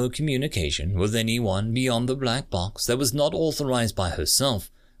be no communication with anyone beyond the Black Box that was not authorized by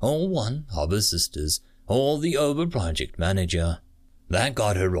herself, or one of her sisters, or the OVA project manager. That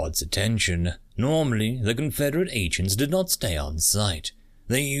got Herod's attention. Normally, the Confederate agents did not stay on site.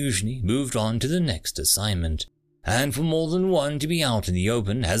 They usually moved on to the next assignment, and for more than one to be out in the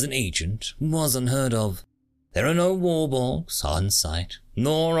open as an agent was unheard of. There are no warborgs on site,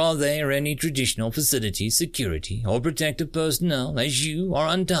 nor are there any traditional facility security or protective personnel as you are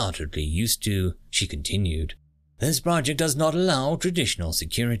undoubtedly used to, she continued. This project does not allow traditional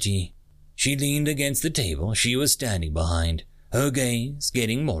security. She leaned against the table she was standing behind, her gaze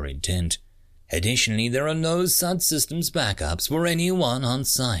getting more intent. Additionally, there are no subsystems backups for anyone on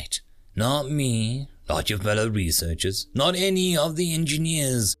site. Not me, not your fellow researchers, not any of the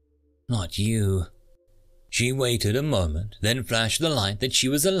engineers, not you. She waited a moment, then flashed the light that she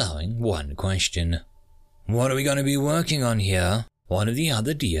was allowing one question. "What are we going to be working on here?" one of the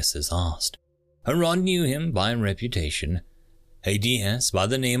other DSs asked. Herod knew him by reputation. A DS by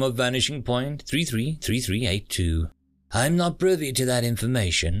the name of Vanishing Point 333382. "I'm not privy to that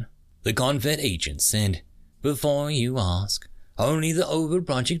information," the Confed agent said. "Before you ask, only the OVA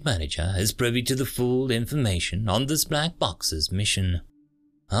project manager is privy to the full information on this Black Box's mission."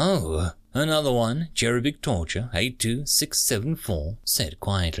 "Oh," another one, Cherubic Torture 82674, said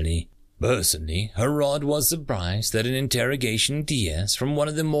quietly. Personally, Herod was surprised that an interrogation DS from one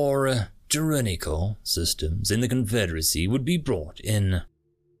of the more tyrannical systems in the Confederacy would be brought in.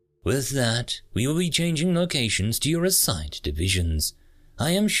 "With that, we will be changing locations to your assigned divisions.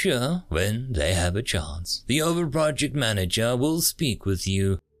 I am sure, when they have a chance, the OVA project manager will speak with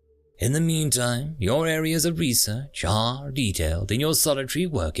you. In the meantime, your areas of research are detailed in your solitary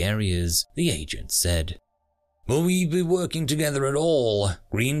work areas," the agent said. "Will we be working together at all?"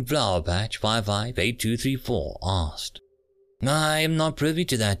 Green Flower Patch 558234 asked. "I am not privy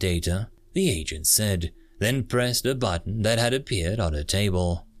to that data," the agent said, then pressed a button that had appeared on her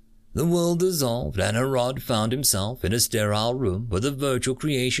table. The world dissolved and Harrod found himself in a sterile room with a virtual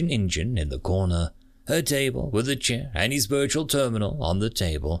creation engine in the corner, a table with a chair and his virtual terminal on the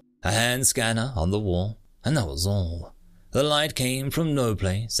table, a hand scanner on the wall, and that was all. The light came from no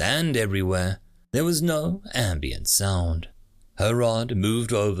place and everywhere. There was no ambient sound. Harrod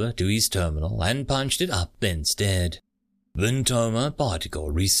moved over to his terminal and punched it up, then stared. Ventoma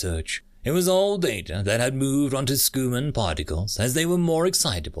Particle Research. It was all data that had moved onto Schumann particles as they were more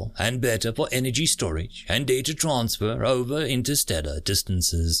excitable and better for energy storage and data transfer over interstellar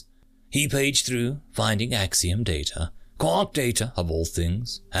distances. He paged through, finding axiom data, quark data of all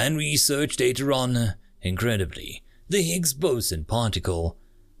things, and research data on, incredibly, the Higgs boson particle,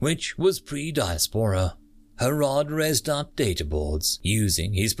 which was pre-diaspora. Harrod raised up data boards,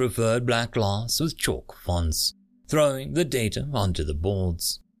 using his preferred black glass with chalk fonts, throwing the data onto the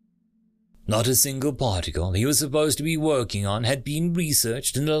boards. Not a single particle he was supposed to be working on had been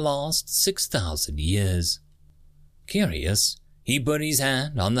researched in the last 6,000 years. Curious, he put his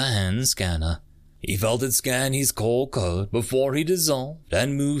hand on the hand scanner. He felt it scan his core code before he dissolved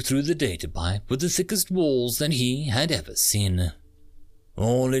and moved through the data pipe with the thickest walls that he had ever seen.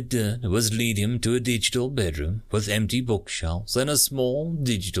 All it did was lead him to a digital bedroom with empty bookshelves and a small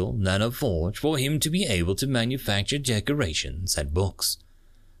digital nanoforge for him to be able to manufacture decorations and books.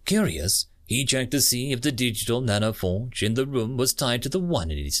 Curious, he checked to see if the digital nanoforge in the room was tied to the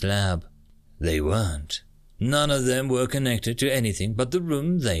one in his lab. They weren't. None of them were connected to anything but the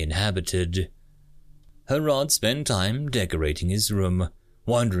room they inhabited. Harrod spent time decorating his room,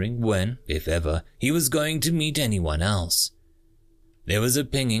 wondering when, if ever, he was going to meet anyone else. There was a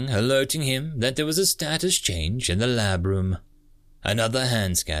pinging alerting him that there was a status change in the lab room. Another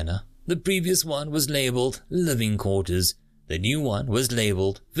hand scanner. The previous one was labeled Living Quarters. The new one was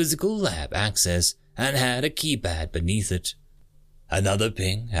labeled Physical Lab Access and had a keypad beneath it. Another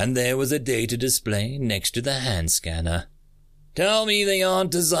ping, and there was a data display next to the hand scanner. Tell me they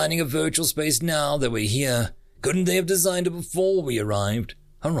aren't designing a virtual space now that we're here. Couldn't they have designed it before we arrived?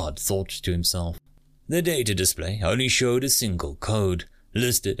 Harrod thought to himself. The data display only showed a single code,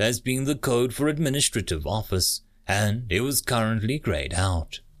 listed as being the code for administrative office, and it was currently grayed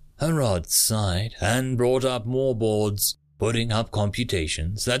out. Harrod sighed and brought up more boards, putting up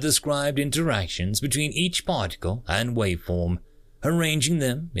computations that described interactions between each particle and waveform, arranging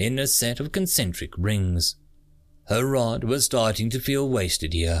them in a set of concentric rings. Harrod was starting to feel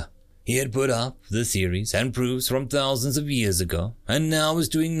wasted here. He had put up the theories and proofs from thousands of years ago, and now was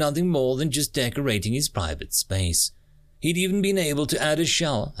doing nothing more than just decorating his private space. He'd even been able to add a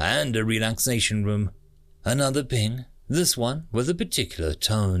shower and a relaxation room. Another ping, this one with a particular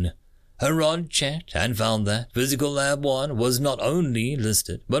tone. Harrod checked and found that Physical Lab 1 was not only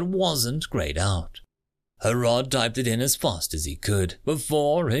listed, but wasn't grayed out. Harrod typed it in as fast as he could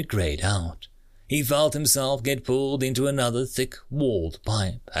before it grayed out. He felt himself get pulled into another thick-walled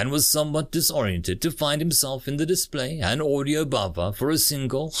pipe and was somewhat disoriented to find himself in the display and audio buffer for a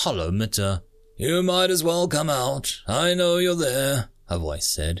single holometer. You might as well come out. I know you're there, a voice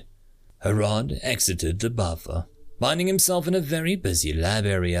said. Harrod exited the buffer, finding himself in a very busy lab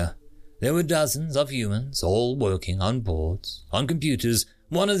area. There were dozens of humans, all working on boards, on computers,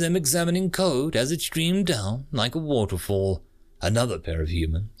 one of them examining code as it streamed down like a waterfall. Another pair of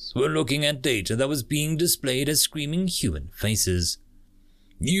humans were looking at data that was being displayed as screaming human faces.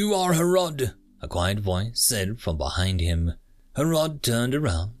 You are Harrod, a quiet voice said from behind him. Harrod turned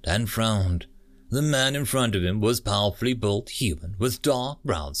around and frowned. The man in front of him was powerfully built human with dark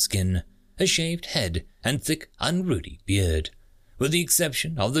brown skin, a shaved head, and thick, unruly beard. With the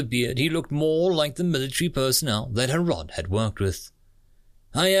exception of the beard, he looked more like the military personnel that Harrod had worked with.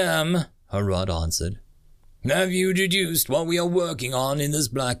 I am, Harrod answered. Have you deduced what we are working on in this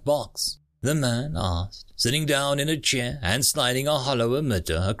black box? The man asked, sitting down in a chair and sliding a hollow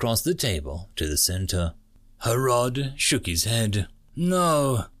emitter across the table to the center. Harrod shook his head.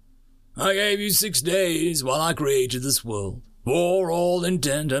 No. I gave you 6 days while I created this world. For all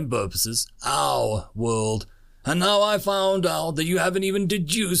intent and purposes, our world. And now I found out that you haven't even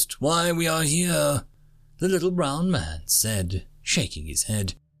deduced why we are here, the little brown man said, shaking his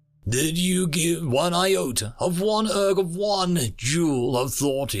head. Did you give 1 iota of 1 erg of 1 joule of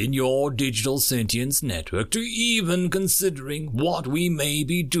thought in your digital sentience network to even considering what we may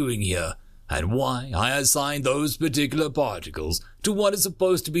be doing here, and why I assigned those particular particles to what is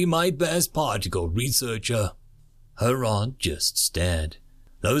supposed to be my best particle researcher? Harrod just stared.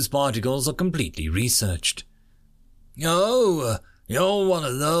 Those particles are completely researched. Oh, you're one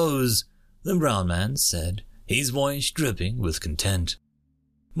of those, the brown man said, his voice dripping with content.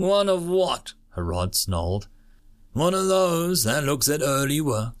 One of what? Harrod snarled. One of those that looks at early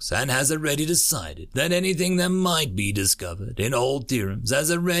works and has already decided that anything that might be discovered in old theorems has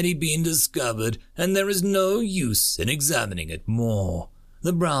already been discovered and there is no use in examining it more.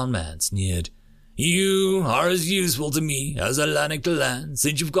 The brown man sneered. You are as useful to me as a Lannick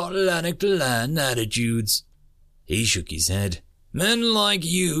since you've got Lannick attitudes. He shook his head. Men like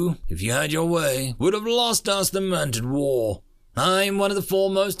you, if you had your way, would have lost us the Mounted War. I'm one of the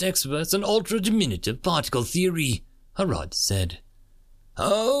foremost experts on ultra-diminutive particle theory, Harrod said.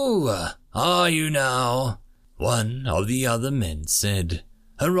 Oh, are you now? One of the other men said.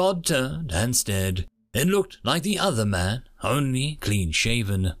 Harrod turned and stared. It looked like the other man, only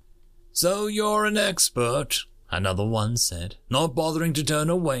clean-shaven. So you're an expert, another one said, not bothering to turn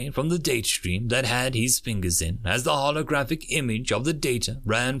away from the data stream that had his fingers in as the holographic image of the data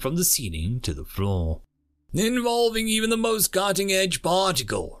ran from the ceiling to the floor. Involving even the most cutting-edge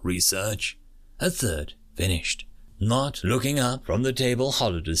particle research, a third finished, not looking up from the table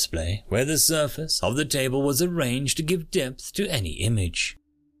holodisplay where the surface of the table was arranged to give depth to any image.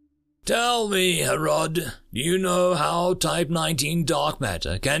 Tell me, Harrod, do you know how Type 19 dark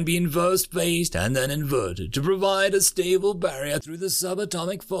matter can be inverse-phased and then inverted to provide a stable barrier through the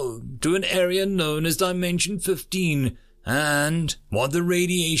subatomic foam to an area known as Dimension 15, and what the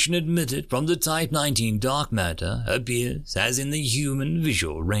radiation emitted from the Type 19 dark matter appears as in the human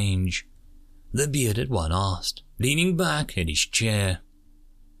visual range? The bearded one asked, leaning back in his chair.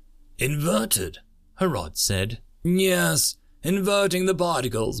 Inverted, Harrod said. Yes. Inverting the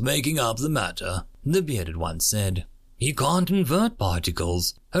particles making up the matter, the bearded one said. You can't invert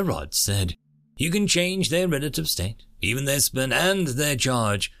particles, Harrod said. You can change their relative state, even their spin and their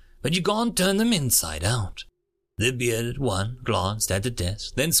charge, but you can't turn them inside out. The bearded one glanced at the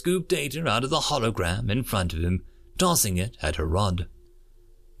desk, then scooped data out of the hologram in front of him, tossing it at Harrod.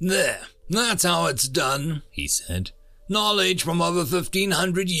 There, that's how it's done, he said. Knowledge from over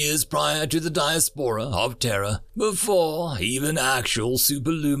 1,500 years prior to the diaspora of Terra, before even actual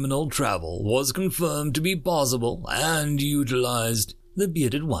superluminal travel was confirmed to be possible and utilized, the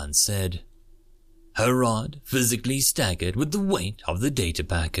bearded one said. Harrod physically staggered with the weight of the data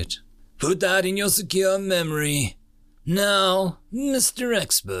packet. Put that in your secure memory. Now, Mr.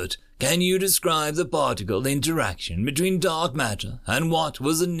 Expert, can you describe the particle interaction between dark matter and what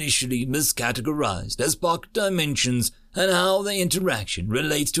was initially miscategorized as pocket dimensions and how the interaction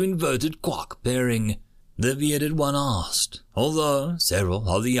relates to inverted quark pairing? The bearded one asked, although several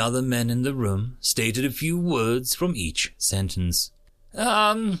of the other men in the room stated a few words from each sentence.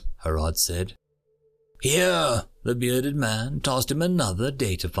 Harrod said. Here, the bearded man tossed him another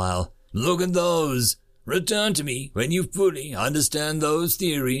data file. Look at those. Return to me when you fully understand those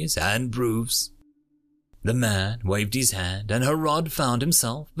theories and proofs. The man waved his hand and Harrod found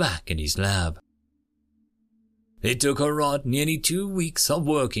himself back in his lab. It took Harrod nearly 2 weeks of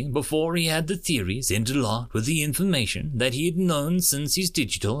working before he had the theories interlocked with the information that he had known since his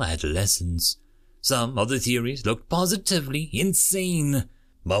digital adolescence. Some of the theories looked positively insane,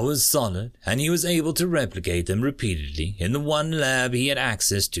 but was solid, and he was able to replicate them repeatedly in the one lab he had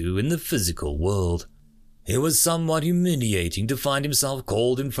access to in the physical world. It was somewhat humiliating to find himself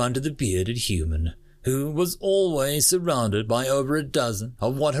called in front of the bearded human, who was always surrounded by over a dozen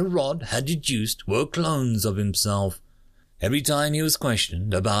of what Harrod had deduced were clones of himself. Every time he was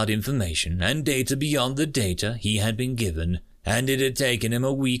questioned about information and data beyond the data he had been given, and it had taken him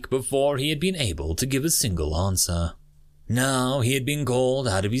a week before he had been able to give a single answer. Now he had been called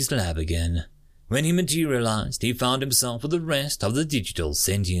out of his lab again. When he materialized, he found himself with the rest of the digital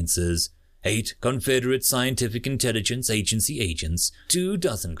sentiences, 8 Confederate Scientific Intelligence Agency agents,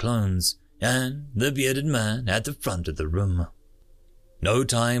 24 clones, and the bearded man at the front of the room. No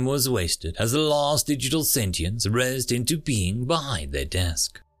time was wasted as the last digital sentience rezzed into being behind their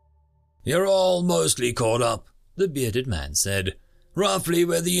desk. You're all mostly caught up, the bearded man said. Roughly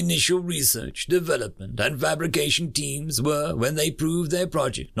where the initial research, development, and fabrication teams were when they proved their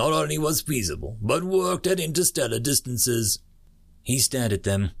project not only was feasible, but worked at interstellar distances. He stared at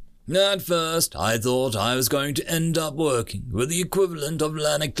them. At first, I thought I was going to end up working with the equivalent of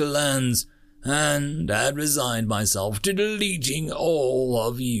Lannick lands, and had resigned myself to deleting all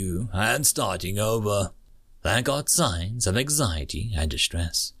of you and starting over. I got signs of anxiety and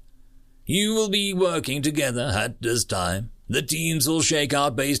distress. You will be working together at this time. The teams will shake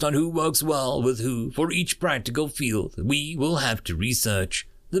out based on who works well with who for each practical field we will have to research,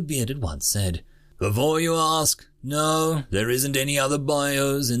 the bearded one said. Before you ask, no, there isn't any other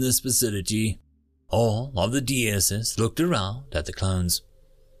bios in this facility. All of the DSS looked around at the clones.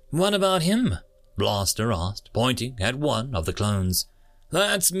 What about him? Blaster asked, pointing at one of the clones.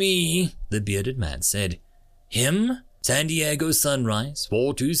 That's me, the bearded man said. Him? San Diego Sunrise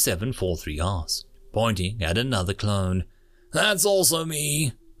 42743 asked, pointing at another clone. That's also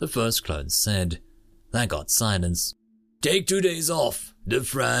me, the first clone said. That got silence. Take 2 days off,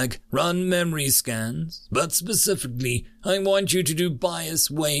 defrag, run memory scans, but specifically, I want you to do bias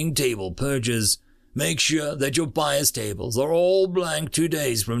weighing table purges. Make sure that your bias tables are all blank 2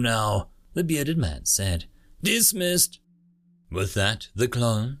 days from now, the bearded man said. Dismissed. With that, the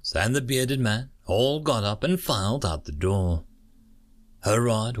clones and the bearded man all got up and filed out the door.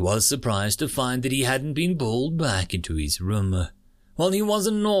 Herod was surprised to find that he hadn't been pulled back into his room. While he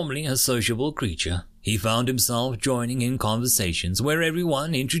wasn't normally a sociable creature, he found himself joining in conversations where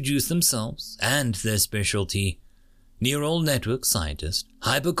everyone introduced themselves and their specialty. Neural network scientists,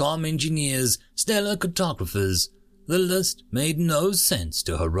 hypercom engineers, stellar cartographers. The list made no sense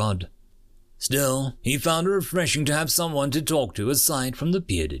to Herod. Still, he found it refreshing to have someone to talk to aside from the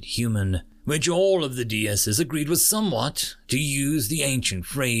bearded human, which all of the DSs agreed was somewhat, to use the ancient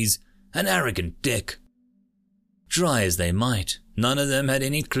phrase, an arrogant dick. Try as they might, none of them had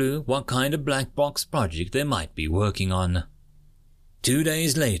any clue what kind of black box project they might be working on. 2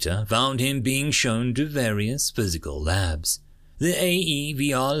 days later found him being shown to various physical labs, the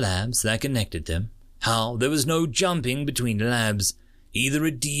AEVR labs that connected them, how there was no jumping between labs. Either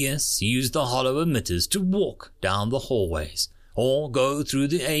a DS used the hollow emitters to walk down the hallways, or go through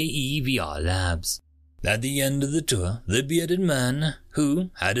the AEVR labs. At the end of the tour, the bearded man, who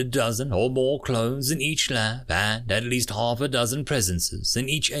had a dozen or more clones in each lab and at least half a dozen presences in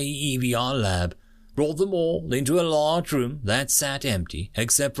each AEVR lab, brought them all into a large room that sat empty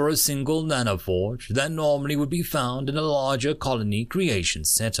except for a single nanoforge that normally would be found in a larger colony creation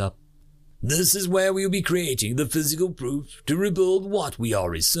setup. This is where we will be creating the physical proof to rebuild what we are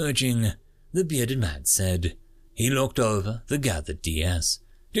researching, the bearded man said. He looked over the gathered DS.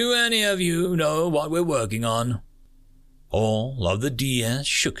 Do any of you know what we're working on? All of the DS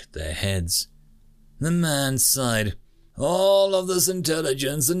shook their heads. The man sighed. All of this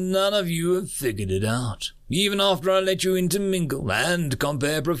intelligence and none of you have figured it out, even after I let you intermingle and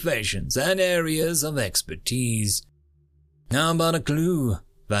compare professions and areas of expertise. How about a clue?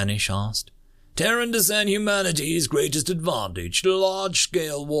 Vanish asked. Terran descent humanity's greatest advantage to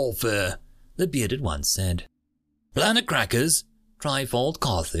large-scale warfare, the bearded one said. Planet crackers, Trifold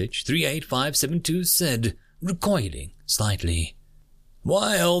Carthage 38572 said, recoiling slightly.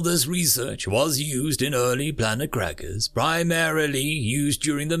 While this research was used in early planet crackers, primarily used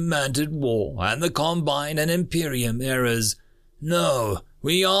during the Mantid War and the Combine and Imperium eras, no,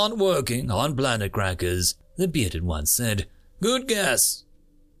 we aren't working on planet crackers, the bearded one said. Good guess.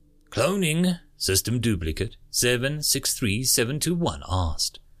 Cloning, System Duplicate 763721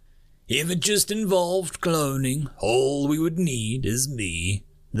 asked. If it just involved cloning, all we would need is me,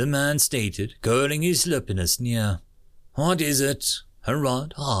 the man stated, curling his lip in a sneer. What is it?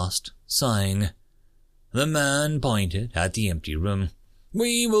 Herod asked, sighing. The man pointed at the empty room.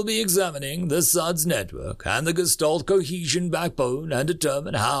 We will be examining the SUDS network and the Gestalt cohesion backbone and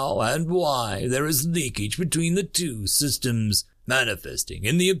determine how and why there is leakage between the two systems, manifesting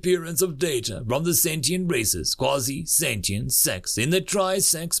in the appearance of data from the sentient race's quasi-sentient sex in the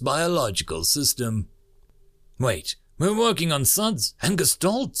tri-sex biological system. Wait, we're working on SUDS and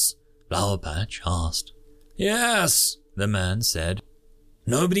Gestalts? Flowerpatch asked. Yes, the man said.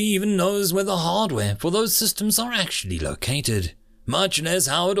 Nobody even knows where the hardware for those systems are actually located, much less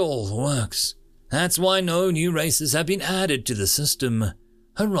how it all works. That's why no new races have been added to the system,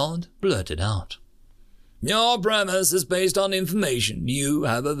 Herod blurted out. Your premise is based on information you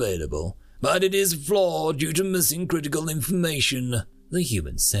have available, but it is flawed due to missing critical information, the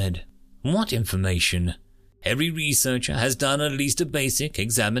human said. What information? Every researcher has done at least a basic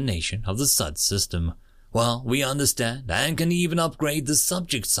examination of the SUDS system. While we understand and can even upgrade the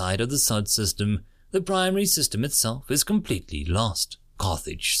subject side of the SUDS system, the primary system itself is completely lost,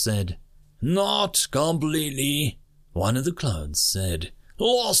 Carthage said. Not completely, one of the clones said.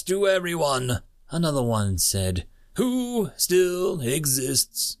 Lost to everyone, another one said. Who still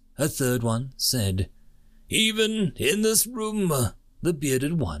exists, a third one said. Even in this room, the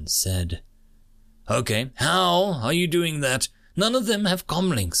bearded one said. Okay, how are you doing that? None of them have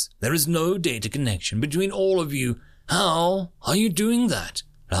comlinks. There is no data connection between all of you. How are you doing that?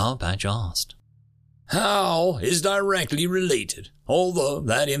 Flowerpatch asked. How is directly related, although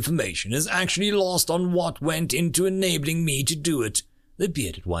that information is actually lost on what went into enabling me to do it, the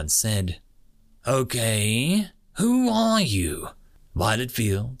bearded one said. Okay, who are you? Violet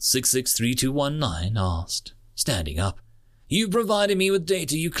Field 663219 asked, standing up. You provided me with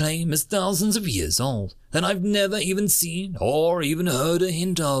data you claim is thousands of years old, that I've never even seen or even heard a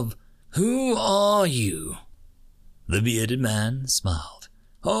hint of. Who are you? The bearded man smiled.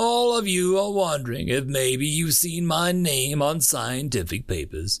 All of you are wondering if maybe you've seen my name on scientific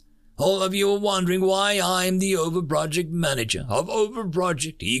papers. All of you are wondering why I'm the Overproject manager of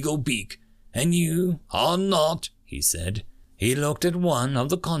Overproject Eagle Peak. And you are not, he said. He looked at one of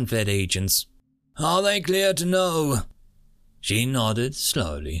the Confed agents. Are they clear to know? She nodded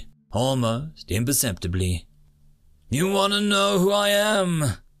slowly, almost imperceptibly. You want to know who I am?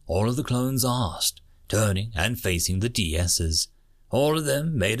 All of the clones asked, turning and facing the DSs. All of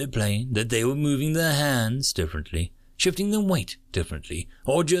them made it plain that they were moving their hands differently, shifting their weight differently,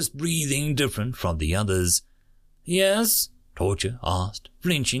 or just breathing different from the others. Yes? Torture asked,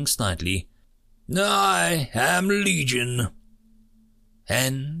 flinching slightly. I am Legion.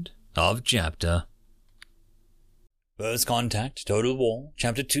 End of chapter. First Contact, Total War,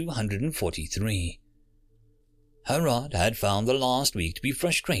 Chapter 243. Harrod had found the last week to be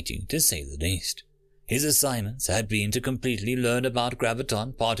frustrating, to say the least. His assignments had been to completely learn about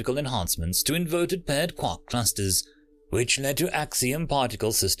graviton particle enhancements to inverted paired quark clusters, which led to axiom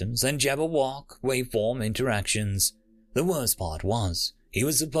particle systems and Jabberwock waveform interactions. The worst part was, he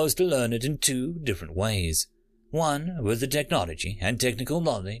was supposed to learn it in two different ways. One with the technology and technical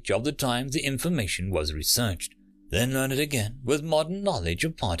knowledge of the time the information was researched, then learn it again with modern knowledge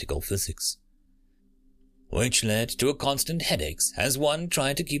of particle physics, which led to a constant headaches as one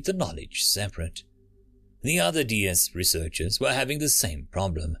tried to keep the knowledge separate. The other DS researchers were having the same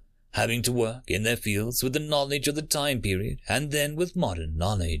problem, having to work in their fields with the knowledge of the time period and then with modern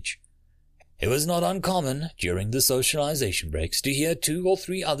knowledge. It was not uncommon during the socialization breaks to hear 2 or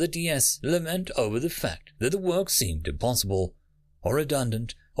 3 other DS lament over the fact that the work seemed impossible, or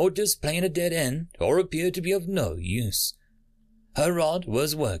redundant, or just plain a dead end, or appeared to be of no use. Harrod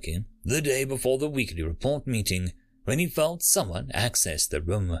was working the day before the weekly report meeting when he felt someone access the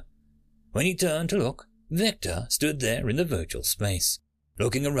room. When he turned to look, Victor stood there in the virtual space,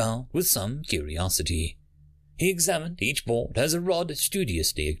 looking around with some curiosity. He examined each board as Harrod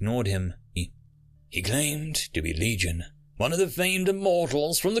studiously ignored him. He claimed to be Legion, one of the famed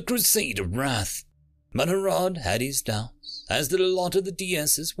immortals from the Crusade of Wrath. But Harrod had his doubts, as did a lot of the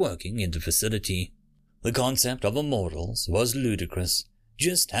DSs working in the facility. The concept of immortals was ludicrous,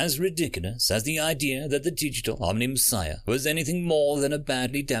 just as ridiculous as the idea that the digital Omni-Messiah was anything more than a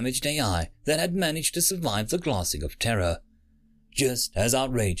badly damaged AI that had managed to survive the glassing of terror. Just as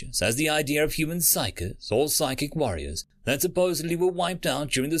outrageous as the idea of human psychers or psychic warriors that supposedly were wiped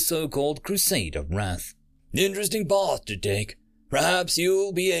out during the so-called Crusade of Wrath. Interesting path to take. Perhaps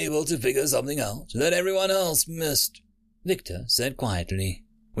you'll be able to figure something out that everyone else missed, Victor said quietly.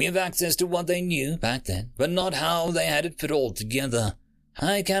 We have access to what they knew back then, but not how they had it fit all together.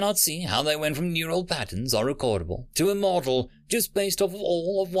 I cannot see how they went from neural patterns or recordable to immortal just based off of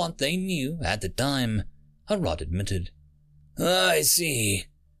all of what they knew at the time, Harrod admitted. I see,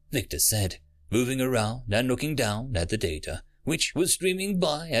 Victor said, moving around and looking down at the data, which was streaming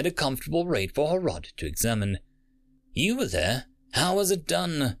by at a comfortable rate for Harrod to examine. You were there. How was it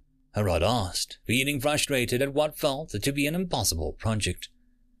done? Harrod asked, feeling frustrated at what felt to be an impossible project.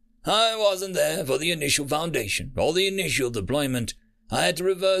 I wasn't there for the initial foundation or the initial deployment. I had to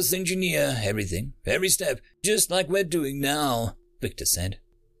reverse engineer everything, every step, just like we're doing now, Victor said.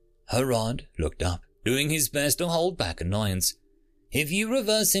 Harrod looked up, doing his best to hold back annoyance. If you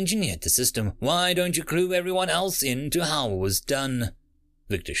reverse engineered the system, why don't you clue everyone else in to how it was done?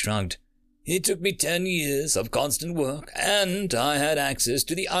 Victor shrugged. It took me 10 years of constant work, and I had access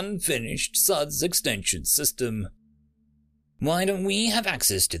to the unfinished SUDS extension system. Why don't we have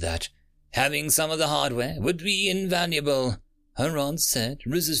access to that? Having some of the hardware would be invaluable, Harrod said,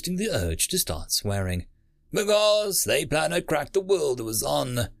 resisting the urge to start swearing. Because they plan to crack the world it was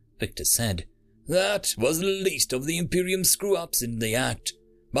on, Victor said. That was the least of the Imperium screw-ups in the act.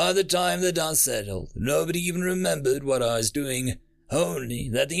 By the time the dust settled, nobody even remembered what I was doing. Only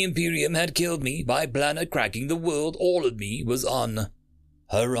that the Imperium had killed me by planet cracking the world all of me was on.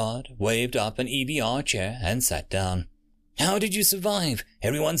 Harrod waved up an EBR chair and sat down. How did you survive?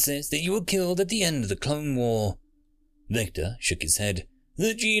 Everyone says that you were killed at the end of the Clone War. Victor shook his head.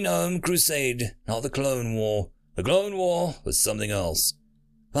 The Genome Crusade, not the Clone War. The Clone War was something else.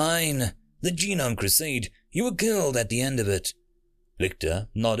 Fine. The Genome Crusade. You were killed at the end of it. Victor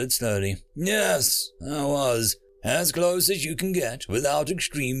nodded slowly. Yes, I was. As close as you can get without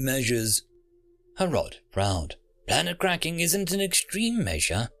extreme measures. Harrod frowned. Planet cracking isn't an extreme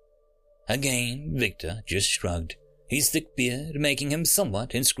measure. Again, Victor just shrugged, his thick beard making him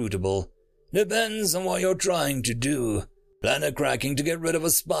somewhat inscrutable. Depends on what you're trying to do. Planet cracking to get rid of a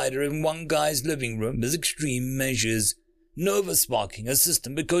spider in one guy's living room is extreme measures. Nova sparking a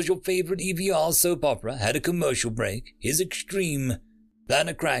system because your favorite EVR soap opera had a commercial break is extreme.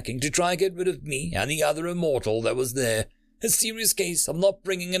 Planet cracking to try get rid of me and the other immortal that was there. A serious case of not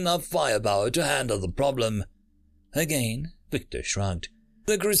bringing enough firepower to handle the problem. Again, Victor shrugged.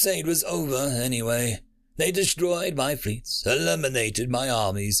 The crusade was over anyway. They destroyed my fleets, eliminated my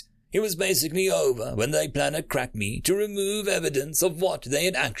armies. It was basically over when they planet cracked me to remove evidence of what they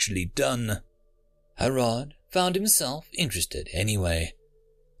had actually done. Harrod found himself interested anyway.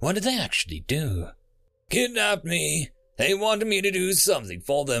 What did they actually do? Kidnapped me. They wanted me to do something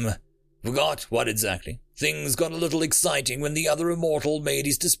for them. Forgot what exactly. Things got a little exciting when the other immortal made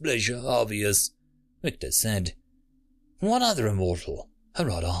his displeasure obvious, Victor said. What other immortal?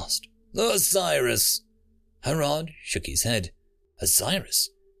 Harrod asked. Osiris. Harrod shook his head. Osiris?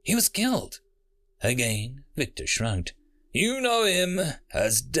 He was killed. Again, Victor shrugged. You know him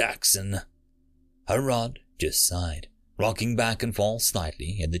as Daxon. Harrod just sighed, rocking back and forth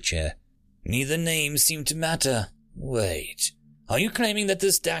slightly in the chair. Neither name seemed to matter. Wait, are you claiming that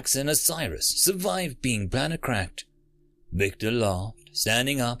this Daxon Osiris survived being planet cracked? Victor laughed,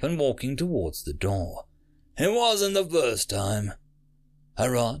 standing up and walking towards the door. It wasn't the first time.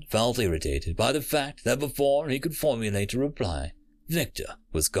 Harrod felt irritated by the fact that before he could formulate a reply, Victor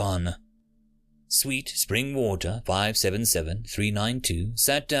was gone. Sweet Spring Water 577392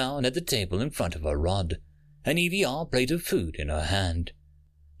 sat down at the table in front of Harrod, an EVR plate of food in her hand.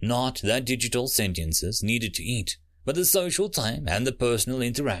 Not that digital sentiences needed to eat, but the social time and the personal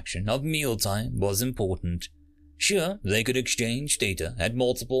interaction of mealtime was important. Sure, they could exchange data at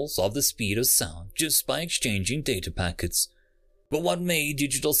multiples of the speed of sound just by exchanging data packets. But what made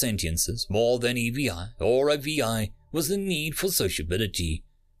digital sentiences more than EVI or a VI was the need for sociability,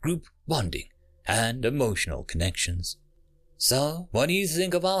 group bonding, and emotional connections. So, what do you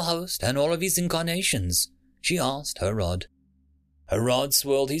think of our host and all of his incarnations? She asked Harrod. Harrod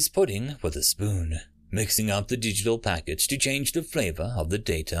swirled his pudding with a spoon, mixing up the digital packets to change the flavor of the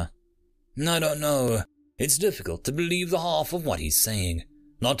data. I don't know. It's difficult to believe the half of what he's saying.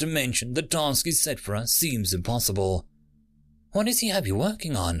 Not to mention the task he's set for us seems impossible. What does he have you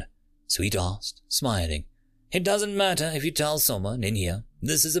working on? Sweet asked, smiling. It doesn't matter if you tell someone in here.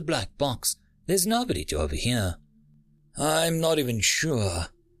 This is a black box. There's nobody to overhear. I'm not even sure.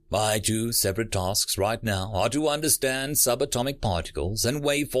 My two separate tasks right now are to understand subatomic particles and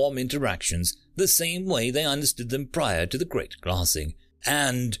waveform interactions the same way they understood them prior to the Great Glassing,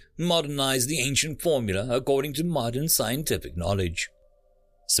 and modernize the ancient formula according to modern scientific knowledge.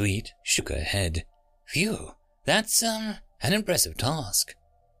 Sweet shook her head. Phew, that's, an impressive task.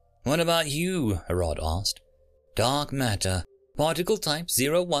 What about you? Harrod asked. Dark matter. Particle type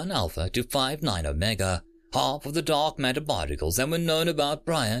 01 alpha to 59 omega. Half of the dark matter particles that were known about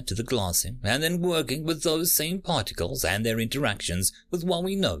prior to the glassing, and then working with those same particles and their interactions with what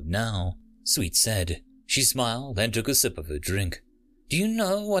we know now, Sweet said. She smiled and took a sip of her drink. Do you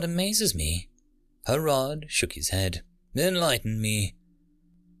know what amazes me? Harrod shook his head. Enlighten me.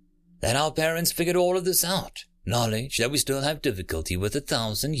 That our parents figured all of this out. Knowledge that we still have difficulty with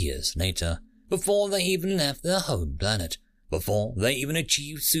 1,000 years later, before they even left their home planet, before they even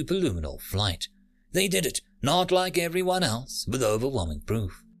achieved superluminal flight. They did it, not like everyone else, with overwhelming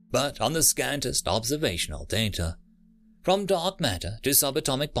proof, but on the scantest observational data. From dark matter to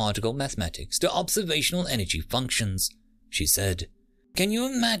subatomic particle mathematics to observational energy functions, she said. Can you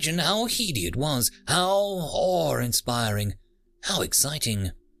imagine how heady it was, how awe-inspiring, how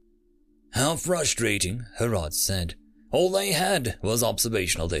exciting? How frustrating, Harrod said. All they had was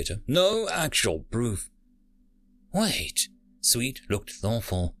observational data, no actual proof. Wait, Sweet looked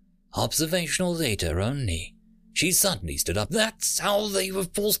thoughtful. Observational data only. She suddenly stood up. That's how they were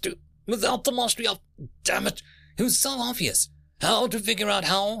forced to, without the mastery of, damn it, it was so obvious. How to figure out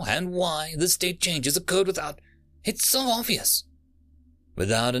how and why the state changes occurred without, it's so obvious.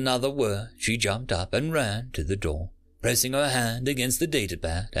 Without another word, she jumped up and ran to the door, pressing her hand against the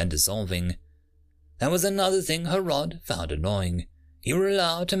datapad and dissolving. That was another thing Harrod found annoying. You were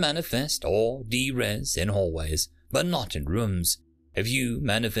allowed to manifest or de-res in hallways, but not in rooms. If you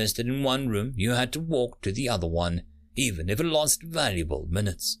manifested in one room, you had to walk to the other one, even if it lost valuable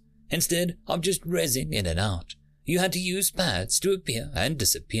minutes. Instead of just rezzing in and out, you had to use pads to appear and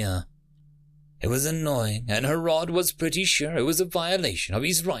disappear. It was annoying, and Harrod was pretty sure it was a violation of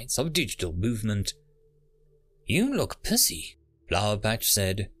his rights of digital movement. You look pissy, Flower Patch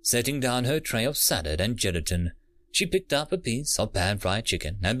said, setting down her tray of salad and gelatin. She picked up a piece of pan-fried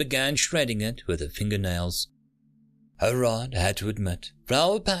chicken and began shredding it with her fingernails. Harrod had to admit,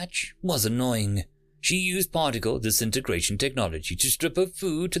 Flower Patch was annoying. She used particle disintegration technology to strip her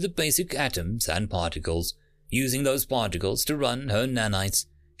food to the basic atoms and particles, Using those particles to run her nanites,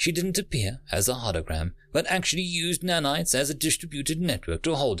 she didn't appear as a hologram, but actually used nanites as a distributed network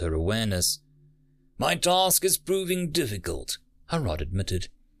to hold her awareness. My task is proving difficult, Harrod admitted.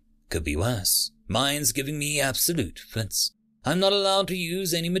 Could be worse. Mine's giving me absolute fits. I'm not allowed to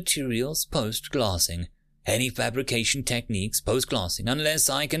use any materials post-glassing, any fabrication techniques post-glassing, unless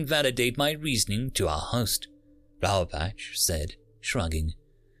I can validate my reasoning to our host, Flower Patch said, shrugging.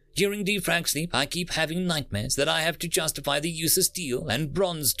 During defrag sleep, I keep having nightmares that I have to justify the use of steel and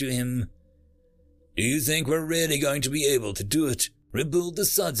bronze to him. Do you think we're really going to be able to do it? Rebuild the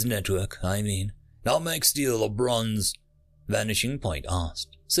Suds network, I mean. Not make steel or bronze? Vanishing Point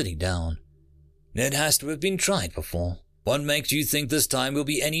asked, sitting down. It has to have been tried before. What makes you think this time will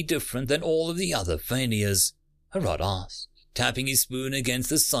be any different than all of the other failures? Harrod asked, tapping his spoon against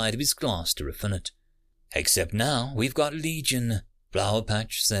the side of his glass to refill it. Except now we've got Legion, Flower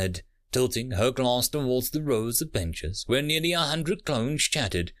Patch said, tilting her glass towards the rows of benches where nearly 100 clones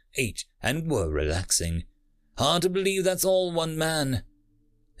chatted, ate, and were relaxing. Hard to believe that's all one man.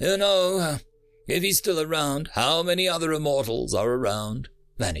 You know, if he's still around, how many other immortals are around?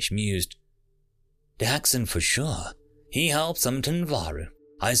 Vanish mused. Daxon for sure. He helped some Tenvaru.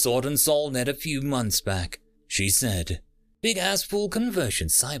 I saw it on Solnet a few months back, she said. Big-ass full conversion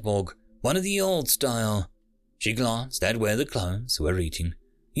cyborg, one of the old style. She glanced at where the clones were eating.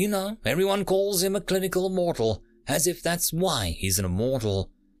 You know, everyone calls him a clinical immortal, as if that's why he's an immortal.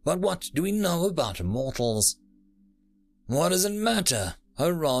 But what do we know about immortals? What does it matter?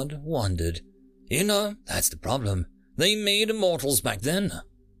 Harrod wondered. You know, that's the problem. They made immortals back then,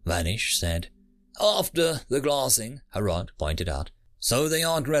 Vanish said. After the glassing, Harrod pointed out. So they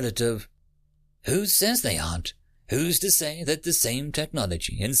aren't relative. Who says they aren't? Who's to say that the same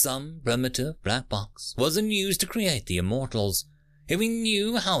technology in some primitive black box wasn't used to create the immortals? If we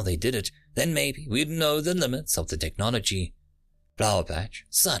knew how they did it, then maybe we'd know the limits of the technology. Flower Patch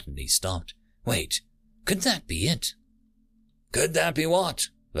suddenly stopped. Wait, could that be it? Could that be what?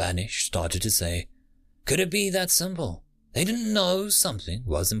 Vanish started to say. Could it be that simple? They didn't know something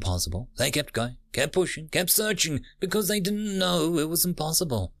was impossible. They kept going, kept pushing, kept searching, because they didn't know it was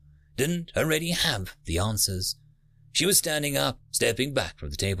impossible. Didn't already have the answers. She was standing up, stepping back from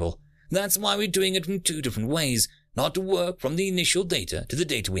the table. That's why we're doing it in 2 different ways, not to work from the initial data to the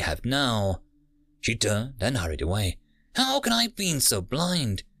data we have now. She turned and hurried away. How can I have been so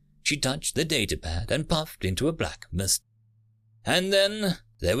blind? She touched the datapad and puffed into a black mist. And then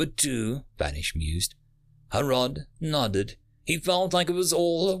there were 2, Vanish mused. Harrod nodded. He felt like it was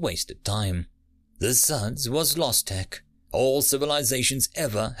all a wasted time. The Suds was lost tech. All civilizations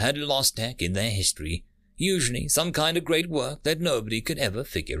ever had lost tech in their history, usually some kind of great work that nobody could ever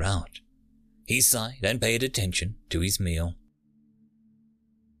figure out. He sighed and paid attention to his meal.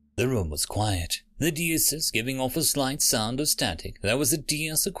 The room was quiet, the Deus's giving off a slight sound of static that was the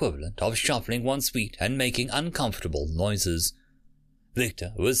Deus equivalent of shuffling one's feet and making uncomfortable noises.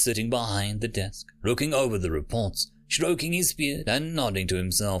 Victor was sitting behind the desk, looking over the reports, stroking his beard and nodding to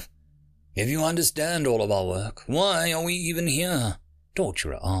himself. If you understand all of our work, why are we even here?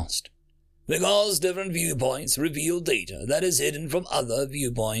 Torturer asked. Because different viewpoints reveal data that is hidden from other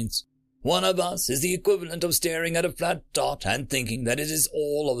viewpoints. One of us is the equivalent of staring at a flat dot and thinking that it is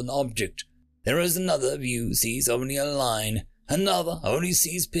all of an object. There is another view sees only a line, another only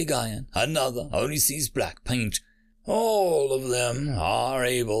sees pig iron, another only sees black paint. All of them are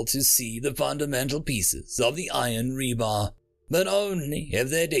able to see the fundamental pieces of the iron rebar, but only if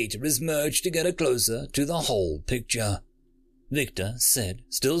their data is merged to get closer to the whole picture. Victor said,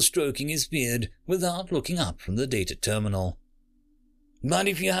 still stroking his beard without looking up from the data terminal. But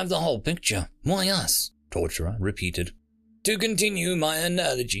if you have the whole picture, why us? Torturer repeated. To continue my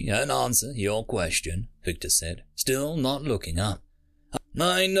analogy and answer your question, Victor said, still not looking up.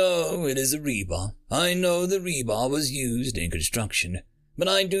 I know it is a rebar. I know the rebar was used in construction, but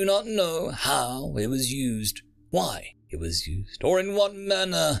I do not know how it was used, why it was used, or in what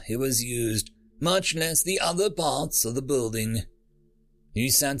manner it was used, much less the other parts of the building. He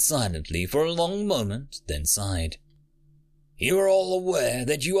sat silently for a long moment, then sighed. You are all aware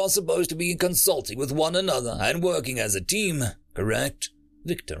that you are supposed to be consulting with one another and working as a team, correct?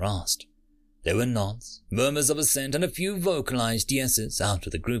 Victor asked. There were nods, murmurs of assent, and a few vocalized yeses out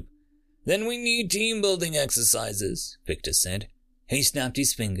of the group. Then we need team-building exercises, Victor said. He snapped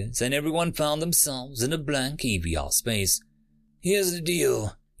his fingers, and everyone found themselves in a blank EVR space. Here's the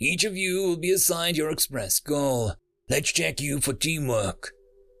deal. Each of you will be assigned your express goal. Let's check you for teamwork.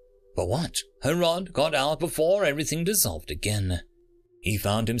 But what? Harrod got out before everything dissolved again. He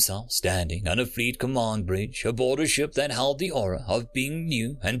found himself standing on a fleet command bridge aboard a ship that held the aura of being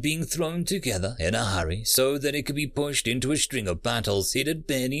new and being thrown together in a hurry so that it could be pushed into a string of battles it had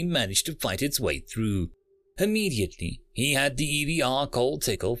barely managed to fight its way through. Immediately, he had the EVR cold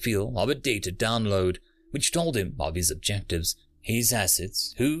tickle feel of a data download, which told him of his objectives, his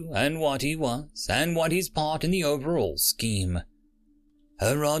assets, who and what he was, and what his part in the overall scheme.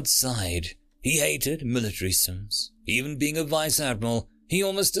 Herod sighed. He hated military sims. Even being a vice admiral, he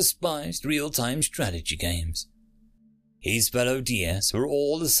almost despised real-time strategy games. His fellow DS were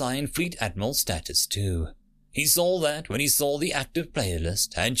all assigned Fleet Admiral status too. He saw that when he saw the active player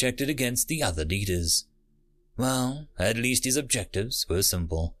list and checked it against the other leaders. Well, at least his objectives were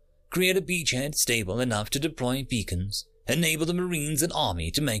simple. Create a beachhead stable enough to deploy beacons, enable the Marines and Army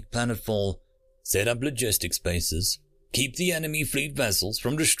to make planetfall, set up logistics bases, keep the enemy fleet vessels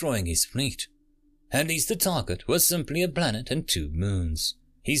from destroying his fleet. At least the target was simply a planet and 2 moons.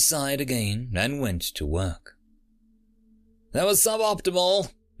 He sighed again and went to work. "That was suboptimal,"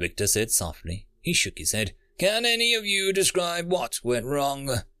 Victor said softly. He shook his head. "Can any of you describe what went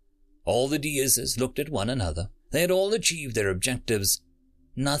wrong?" All the DSs looked at one another. They had all achieved their objectives.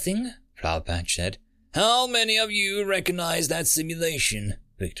 "Nothing," Flower Patch said. "How many of you recognize that simulation?"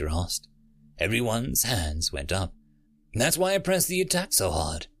 Victor asked. Everyone's hands went up. "That's why I pressed the attack so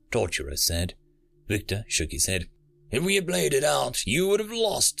hard," Torturer said. Victor shook his head. "If we had played it out, you would have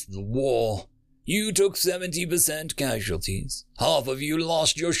lost the war. You took 70% casualties. Half of you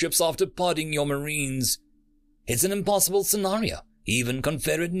lost your ships after potting your Marines. It's an impossible scenario. Even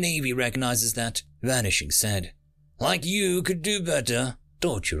Confederate Navy recognizes that," Vanishing said. "Like you could do better,"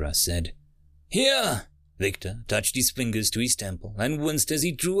 Torturer said. "Here!" Victor touched his fingers to his temple and winced as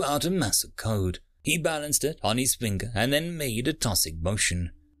he drew out a massive code. He balanced it on his finger and then made a tossing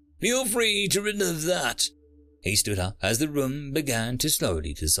motion. "Feel free to relive that." He stood up as the room began to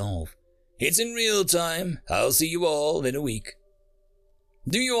slowly dissolve. "It's in real time. I'll see you all in a week."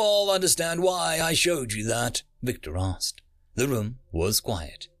 "Do you all understand why I showed you that?" Victor asked. The room was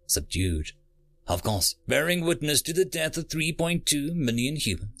quiet, subdued. Of course, bearing witness to the death of 3.2 million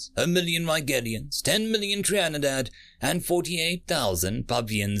humans, 1 million Rigelians, 10 million Trianidad, and 48,000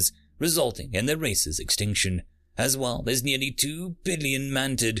 Pavians, resulting in the race's extinction, as well as nearly 2 billion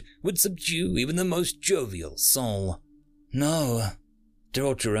Mantid, would subdue even the most jovial soul. "No,"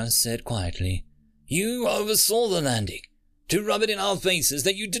 Torturer said quietly. "You oversaw the landing. To rub it in our faces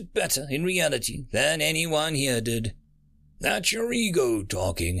that you did better in reality than anyone here did. That's your ego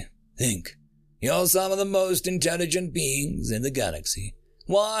talking. Think. You're some of the most intelligent beings in the galaxy.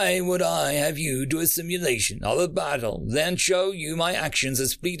 Why would I have you do a simulation of a battle, then show you my actions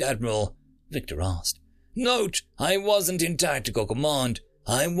as Fleet Admiral?" Victor asked. "Note, I wasn't in tactical command.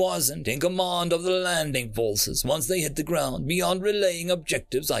 I wasn't in command of the landing forces once they hit the ground beyond relaying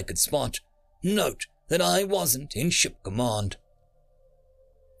objectives I could spot. Note that I wasn't in ship command."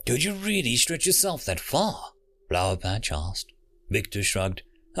 "Could you really stretch yourself that far?" Flower Patch asked. Victor shrugged.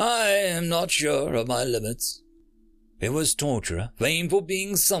 "I am not sure of my limits." It was Torturer, famed for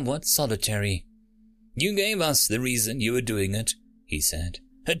being somewhat solitary. "You gave us the reason you were doing it," he said.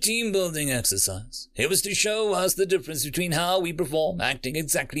 "A team-building exercise. It was to show us the difference between how we perform acting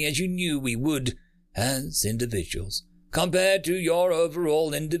exactly as you knew we would, as individuals, compared to your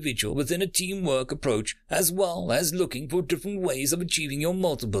overall individual within a teamwork approach, as well as looking for different ways of achieving your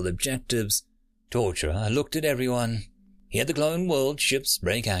multiple objectives." Torturer looked at everyone. He had the clone world ships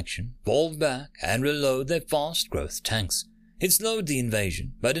break action, fall back, and reload their fast-growth tanks. It slowed the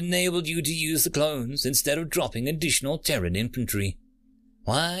invasion, but enabled you to use the clones instead of dropping additional Terran infantry.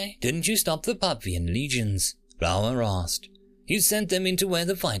 "Why didn't you stop the Pavian legions?" Flower asked. "You sent them into where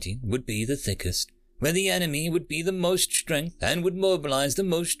the fighting would be the thickest, where the enemy would be the most strength and would mobilize the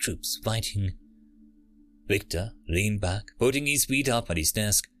most troops fighting." Victor leaned back, putting his feet up at his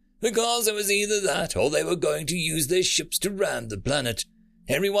desk. "Because it was either that or they were going to use their ships to ram the planet.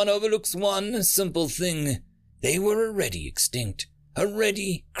 Everyone overlooks one simple thing. They were already extinct,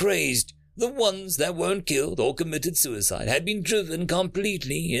 already crazed. The ones that weren't killed or committed suicide had been driven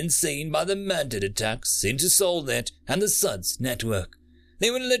completely insane by the Mantid attacks into Solnet and the Suds network.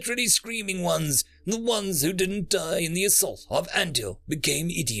 They were literally screaming ones. The ones who didn't die in the assault of Antil became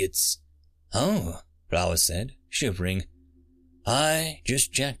idiots." "Oh," Flower said, shivering. "I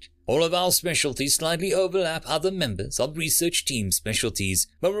just checked. All of our specialties slightly overlap other members of research team specialties,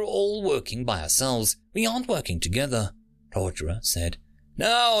 but we're all working by ourselves. We aren't working together," Torturer said.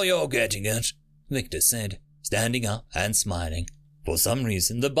 "Now you're getting it," Victor said, standing up and smiling. For some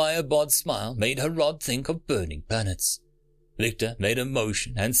reason, the Biobod's smile made Herod think of burning planets. Victor made a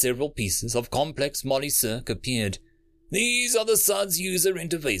motion and several pieces of complex Molly Cirque appeared. These are the SUDS user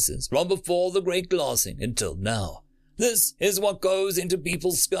interfaces from before the Great Glassing until now. This is what goes into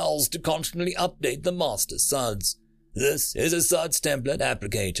people's skulls to constantly update the master SUDS. This is a SUDS template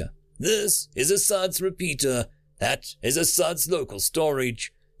applicator. This is a SUDS repeater. That is a SUDS local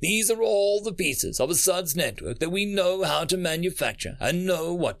storage. These are all the pieces of a SUDS network that we know how to manufacture and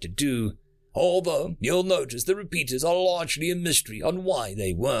know what to do. Although you'll notice the repeaters are largely a mystery on why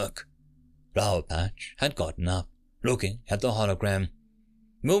they work. Flower Patch had gotten up, looking at the hologram.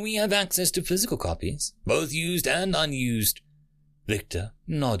 Will we have access to physical copies, both used and unused? Victor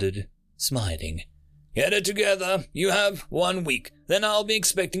nodded, smiling. Get it together. You have 1 week. Then I'll be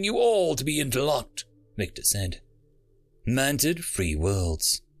expecting you all to be interlocked, Victor said. Manted free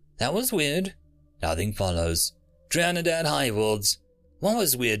worlds. That was weird. Nothing follows. Trinidad high worlds. What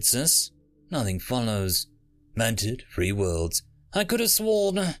was weird, sis? Nothing follows. Manted free worlds. I could have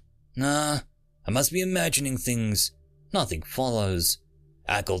sworn. Nah, I must be imagining things. Nothing follows.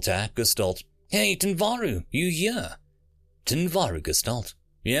 Akeltak Gestalt. Hey, Tenvaru, you here? Tenvaru Gestalt.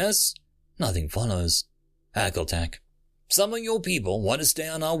 Yes? Nothing follows. Akeltak. Some of your people want to stay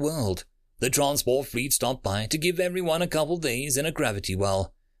on our world. The transport fleet stopped by to give everyone a couple days in a gravity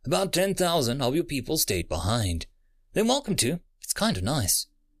well. About 10,000 of your people stayed behind. They're welcome to. It's kind of nice.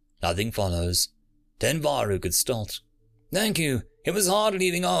 Nothing follows. Tenvaru Gestalt. Thank you. It was hard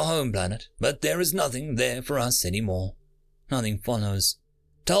leaving our home planet, but there is nothing there for us anymore. Nothing follows.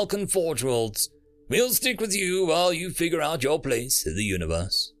 Tulkan Forgeworlds. We'll stick with you while you figure out your place in the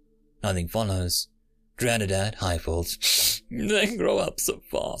universe. Nothing follows. Trinidad Highfolds. They grow up so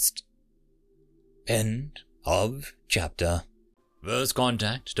fast. End of chapter. First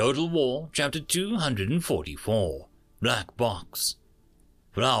Contact, Total War, Chapter 244. Black Box.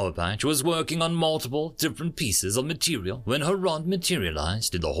 Flower Patch was working on multiple different pieces of material when her rod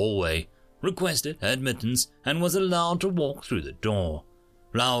materialized in the hallway, requested admittance, and was allowed to walk through the door.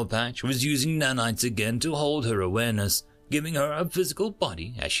 Flower Patch was using nanites again to hold her awareness, giving her a physical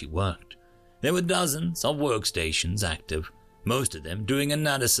body as she worked. There were dozens of workstations active, most of them doing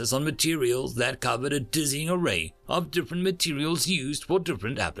analysis on materials that covered a dizzying array of different materials used for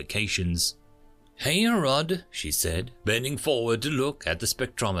different applications. Hey, Rod, she said, bending forward to look at the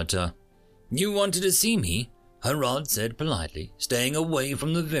spectrometer. You wanted to see me? Harrod said politely, staying away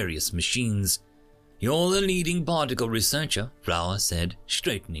from the various machines. You're the leading particle researcher, Flower said,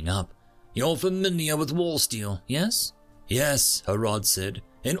 straightening up. You're familiar with wall steel, yes? Yes, Harrod said,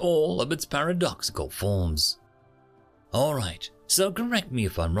 in all of its paradoxical forms. All right, so correct me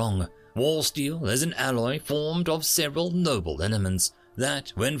if I'm wrong. Wall steel is an alloy formed of several noble elements that,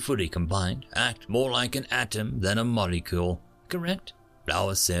 when fully combined, act more like an atom than a molecule, correct?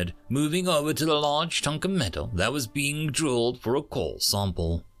 Flower said, moving over to the large chunk of metal that was being drilled for a core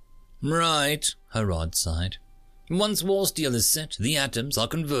sample. Right, Harrod sighed. Once wall steel is set, the atoms are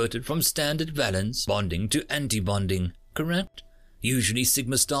converted from standard valence bonding to anti-bonding, correct? Usually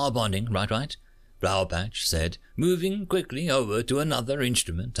sigma star bonding, right? Flower Patch said, moving quickly over to another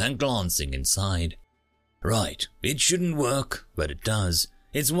instrument and glancing inside. Right, it shouldn't work, but it does.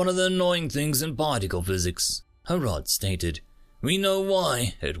 It's one of the annoying things in particle physics, Harrod stated. We know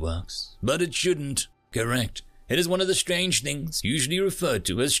why it works, but it shouldn't. Correct. It is one of the strange things usually referred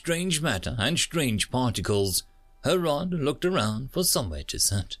to as strange matter and strange particles. Harrod looked around for somewhere to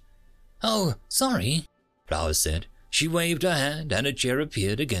sit. Oh, sorry, Flower said. She waved her hand and a chair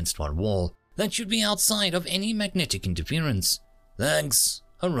appeared against one wall. That should be outside of any magnetic interference. Thanks.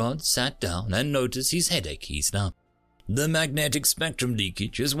 Harrod sat down and noticed his headache eased up. The magnetic spectrum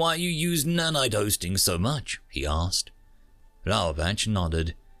leakage is why you use nanite hosting so much, he asked. Flower Patch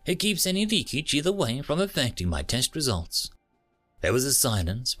nodded. It keeps any leakage either way from affecting my test results. There was a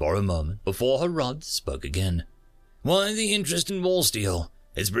silence for a moment before Harrod spoke again. Why the interest in wall steel?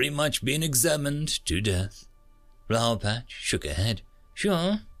 It's pretty much been examined to death. Flower Patch shook her head.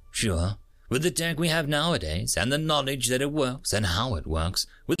 Sure. With the tech we have nowadays, and the knowledge that it works and how it works,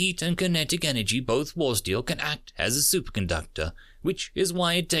 with heat and kinetic energy both wall steel can act as a superconductor, which is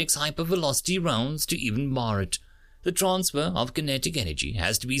why it takes hypervelocity rounds to even bar it. The transfer of kinetic energy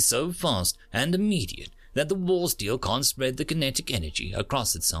has to be so fast and immediate that the wall steel can't spread the kinetic energy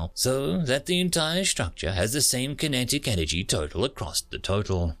across itself, so that the entire structure has the same kinetic energy total across the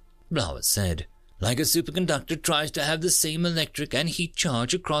total, Flower said. Like a superconductor tries to have the same electric and heat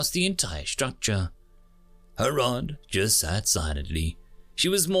charge across the entire structure. Harrod just sat silently. She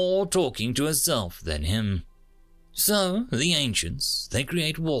was more talking to herself than him. So, the ancients, they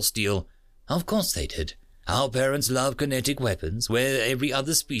create wall steel. Of course they did. Our parents love kinetic weapons, where every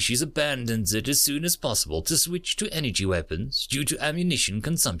other species abandons it as soon as possible to switch to energy weapons due to ammunition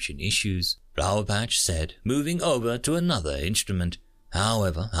consumption issues, Flower Patch said, moving over to another instrument.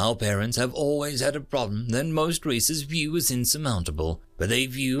 However, our parents have always had a problem that most races view as insurmountable, but they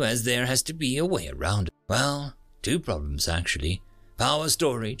view as there has to be a way around it. Well, two problems actually. Power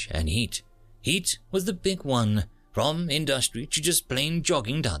storage and heat. Heat was the big one, from industry to just plain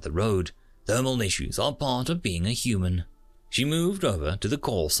jogging down the road. Thermal issues are part of being a human. She moved over to the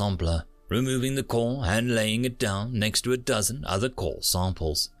core sampler, removing the core and laying it down next to a dozen other core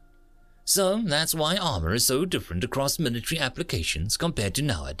samples. So that's why armor is so different across military applications compared to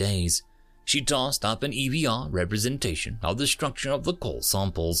nowadays. She tossed up an EVR representation of the structure of the core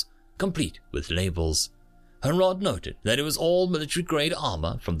samples, complete with labels. Harrod noted that it was all military-grade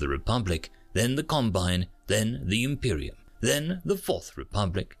armor from the Republic, then the Combine, then the Imperium, then the Fourth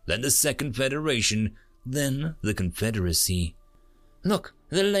Republic, then the Second Federation, then the Confederacy. Look,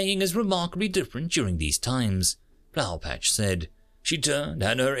 the laying is remarkably different during these times, Flower Patch said. She turned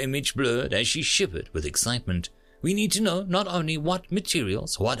and her image blurred as she shivered with excitement. We need to know not only what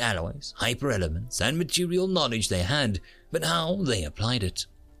materials, what alloys, hyperelements, and material knowledge they had, but how they applied it.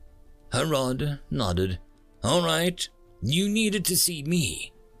 Harrod nodded. All right, you needed to see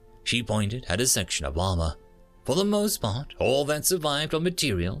me. She pointed at a section of armor. For the most part, all that survived of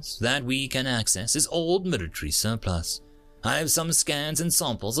materials that we can access is old military surplus. I have some scans and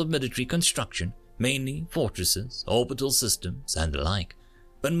samples of military construction, mainly fortresses, orbital systems, and the like.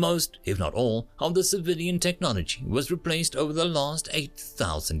 But most, if not all, of the civilian technology was replaced over the last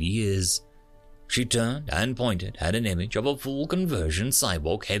 8,000 years. She turned and pointed at an image of a full conversion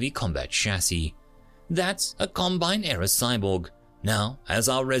cyborg heavy combat chassis. That's a Combine-era cyborg. Now, as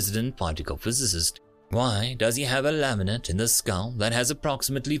our resident particle physicist, why does he have a laminate in the skull that has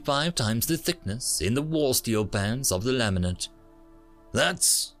approximately 5 times the thickness in the war steel bands of the laminate?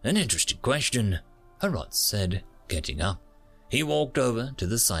 That's an interesting question, Harrod said, getting up. He walked over to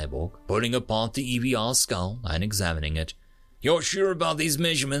the cyborg, pulling apart the EVR skull and examining it. You're sure about these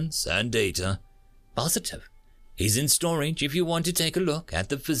measurements and data? Positive. He's in storage if you want to take a look at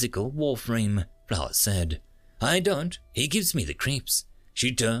the physical warframe, Flower said. I don't. He gives me the creeps.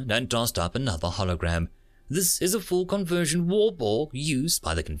 She turned and tossed up another hologram. This is a full conversion warborg used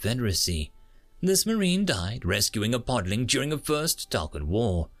by the Confederacy. This Marine died rescuing a podling during a First Talcan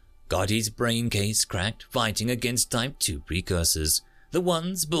War. Got his brain case cracked fighting against Type 2 precursors, the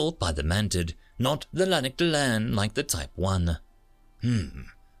ones built by the Mantid, not the Lannick Delan like the Type 1.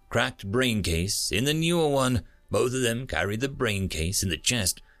 Cracked brain case in the newer one. Both of them carry the brain case in the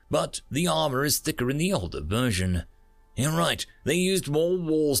chest, but the armor is thicker in the older version. You're right, they used more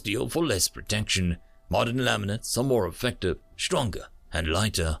wall steel for less protection. Modern laminates are more effective, stronger, and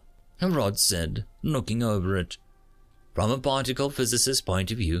lighter, Harrod said, looking over it. From a particle physicist's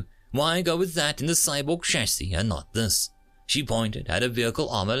point of view, why go with that in the cyborg chassis and not this? She pointed at a vehicle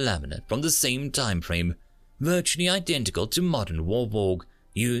armor laminate from the same time frame, virtually identical to modern warborg,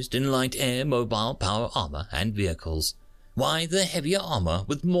 used in light air mobile power armor and vehicles. Why the heavier armor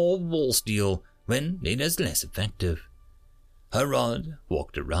with more wall steel when it is less effective? Harrod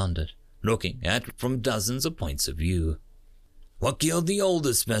walked around it, looking at it from dozens of points of view. What killed the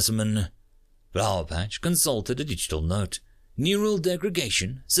older specimen? Flower Patch consulted a digital note. Neural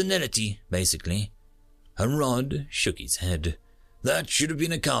degradation, senility, basically. Harrod shook his head. That should have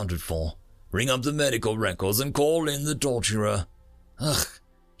been accounted for. Ring up the medical records and call in the torturer. Ugh,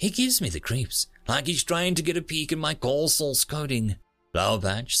 he gives me the creeps, like he's trying to get a peek at my core source coding, Flower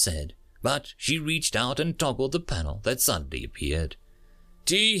Patch said, but she reached out and toggled the panel that suddenly appeared.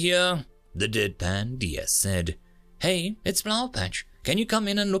 Tea here, the deadpan DS said. Hey, it's Flower Patch. Can you come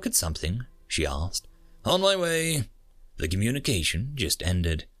in and look at something? She asked. On my way. The communication just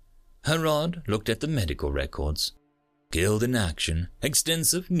ended. Harrod looked at the medical records. Killed in action,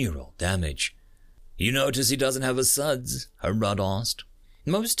 extensive neural damage. You notice he doesn't have a SUDS? Harrod asked.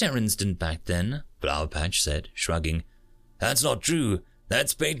 Most Terrans didn't back then, Flower Patch said, shrugging. That's not true.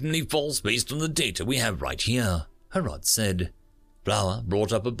 That's patently false based on the data we have right here, Harrod said. Flower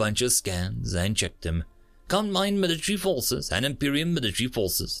brought up a bunch of scans and checked them. Combined military forces and Imperium military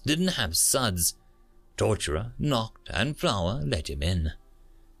forces didn't have SUDS. Torturer knocked and Flower let him in.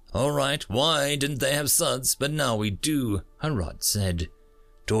 All right, why didn't they have SUDS, but now we do, Harrod said.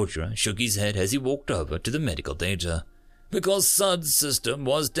 Torturer shook his head as he walked over to the medical data. Because SUDS system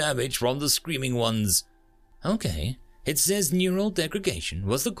was damaged from the Screaming Ones. Okay, it says neural degradation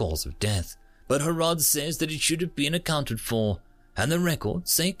was the cause of death, but Harrod says that it should have been accounted for, and the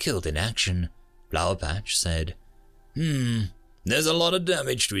records say killed in action, Flower Patch said. There's a lot of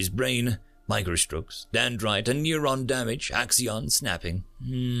damage to his brain. Microstrokes, dendrite and neuron damage, axion snapping.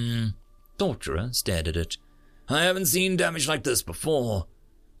 Torturer stared at it. I haven't seen damage like this before.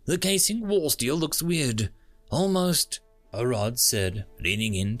 The casing wall steel looks weird. Almost, Harad said,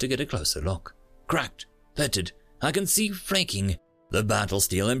 leaning in to get a closer look. Cracked, pitted. I can see flaking. The battle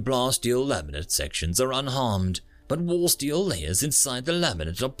steel and blast steel laminate sections are unharmed, but wall steel layers inside the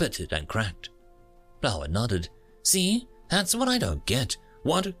laminate are pitted and cracked. Flower nodded. See, that's what I don't get.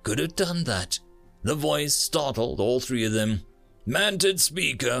 What could have done that? The voice startled all three of them. Manted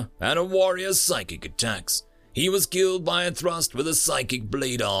speaker and a warrior's psychic attacks. He was killed by a thrust with a psychic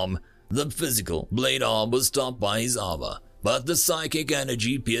blade arm. The physical blade arm was stopped by his armor, but the psychic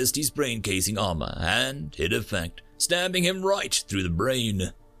energy pierced his brain casing armor and, in effect, stabbing him right through the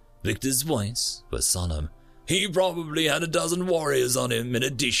brain. Victor's voice was solemn. He probably had a dozen warriors on him in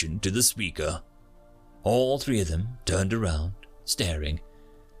addition to the speaker. All three of them turned around, staring.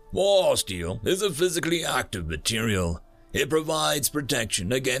 War steel is a physically active material. It provides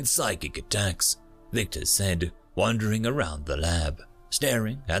protection against psychic attacks, Victor said, wandering around the lab,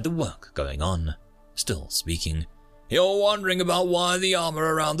 staring at the work going on, still speaking. You're wondering about why the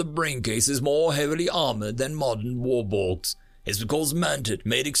armor around the brain case is more heavily armored than modern warborgs. It's because Manted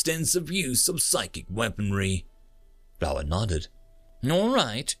made extensive use of psychic weaponry. Flower nodded. All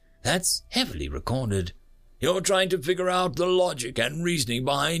right, that's heavily recorded. You're trying to figure out the logic and reasoning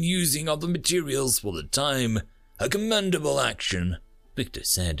behind using of the materials for the time. A commendable action, Victor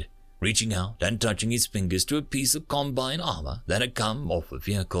said, reaching out and touching his fingers to a piece of combine armor that had come off a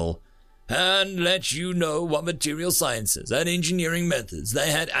vehicle, and let you know what material sciences and engineering methods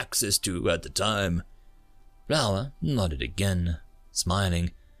they had access to at the time. Flower nodded again,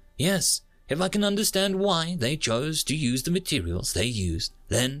 smiling. Yes, if I can understand why they chose to use the materials they used,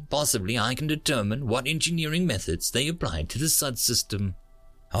 then possibly I can determine what engineering methods they applied to the Sud system.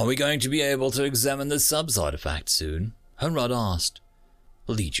 Are we going to be able to examine the Sub's artifact soon? Harad asked.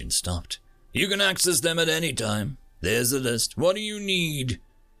 Legion stopped. You can access them at any time. There's a list. What do you need?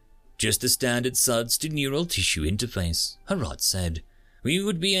 Just a standard Suds to neural tissue interface, Harad said. We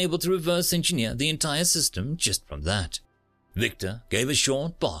would be able to reverse engineer the entire system just from that. Victor gave a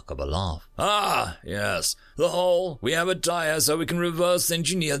short bark of a laugh. Ah, yes, the whole, we have a tire so we can reverse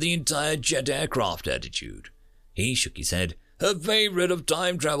engineer the entire jet aircraft attitude. He shook his head. A favorite of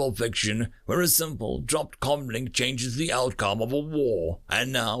time travel fiction, where a simple, dropped comlink changes the outcome of a war,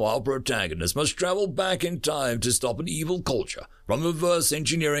 and now our protagonist must travel back in time to stop an evil culture from reverse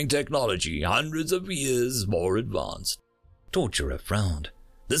engineering technology hundreds of years more advanced. Torturer frowned.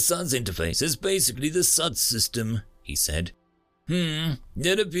 The Suds interface is basically the Suds system, he said.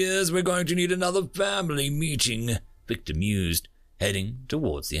 It appears we're going to need another family meeting, Victor mused, heading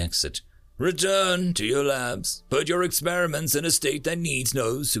towards the exit. Return to your labs. Put your experiments in a state that needs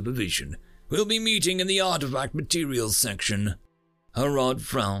no supervision. We'll be meeting in the artifact materials section. Harad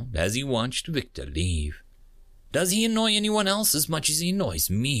frowned as he watched Victor leave. Does he annoy anyone else as much as he annoys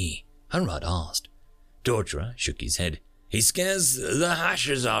me? Harad asked. Torturer shook his head. He scares the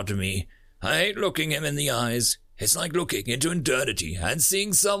hashes out of me. I hate looking him in the eyes. It's like looking into eternity and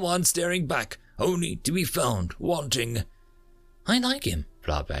seeing someone staring back, only to be found wanting. I like him,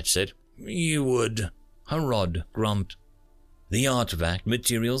 Flowerpatch said. You would, Harad grumped. The artifact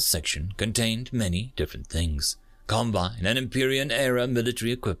materials section contained many different things. Combine and Empyrean-era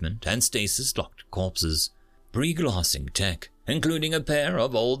military equipment and stasis-locked corpses. Pre-glassing tech, including a pair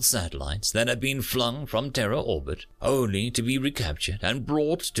of old satellites that had been flung from Terra orbit, only to be recaptured and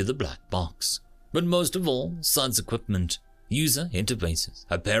brought to the black box. But most of all, Suds equipment, user interfaces,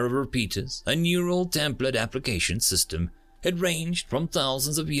 a pair of repeaters, a neural template application system. It ranged from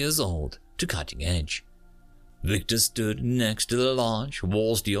thousands of years old to cutting edge. Victor stood next to the large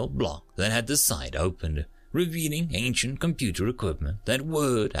wall steel block that had the side opened, revealing ancient computer equipment that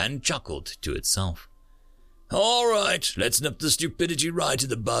whirred and chuckled to itself. All right, let's nip the stupidity right in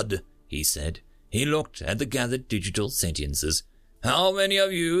the bud, he said. He looked at the gathered digital sentiences. How many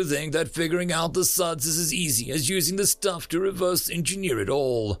of you think that figuring out the Suds is as easy as using the stuff to reverse engineer it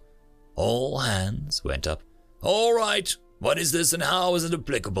all? All hands went up. All right, what is this and how is it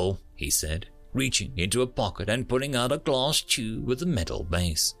applicable? He said, reaching into a pocket and pulling out a glass tube with a metal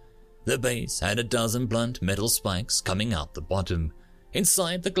base. The base had a dozen blunt metal spikes coming out the bottom.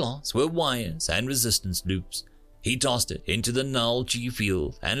 Inside the glass were wires and resistance loops. He tossed it into the null G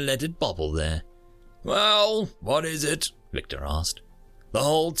field and let it bubble there. Well, what is it? Victor asked. The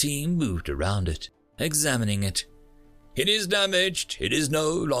whole team moved around it, examining it. It is damaged. It is no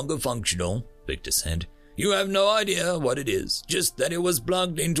longer functional, Victor said. You have no idea what it is, just that it was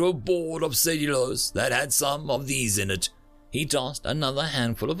plugged into a board of cellulose that had some of these in it. he tossed another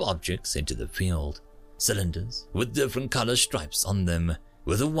handful of objects into the field. Cylinders with different color stripes on them,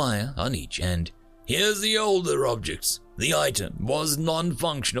 with a wire on each end. Here's the older objects. The item was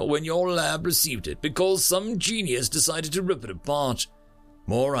non-functional when your lab received it because some genius decided to rip it apart.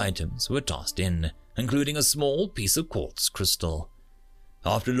 More items were tossed in, including a small piece of quartz crystal.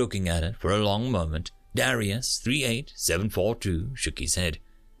 After looking at it for a long moment, Darius 38742 shook his head.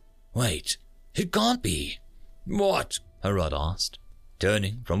 Wait, it can't be. What? Harrod asked,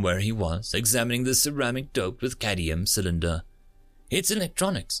 turning from where he was, examining the ceramic doped with cadmium cylinder. It's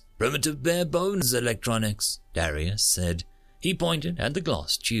electronics, primitive bare bones electronics, Darius said. He pointed at the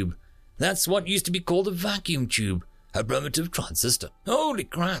glass tube. That's what used to be called a vacuum tube, a primitive transistor. Holy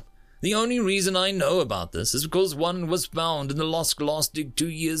crap! The only reason I know about this is because one was found in the Lost Glass dig 2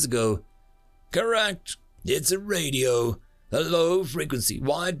 years ago. Correct. It's a radio. A low-frequency,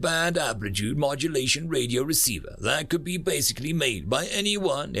 wide-band amplitude modulation radio receiver that could be basically made by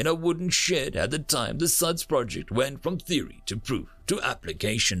anyone in a wooden shed at the time the SUDS project went from theory to proof to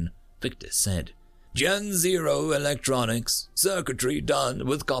application, Victor said. Gen Zero electronics, circuitry done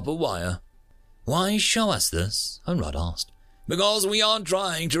with copper wire. Why show us this? Harrod asked. Because we aren't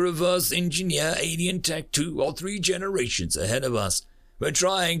trying to reverse engineer alien tech 2 or 3 generations ahead of us. We're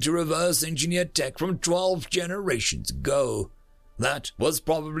trying to reverse engineer tech from 12 generations ago. That was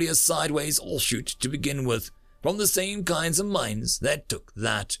probably a sideways offshoot to begin with, from the same kinds of minds that took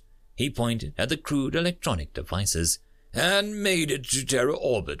that. He pointed at the crude electronic devices, and made it to Terra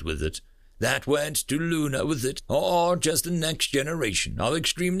orbit with it. That went to Luna with it, or just the next generation of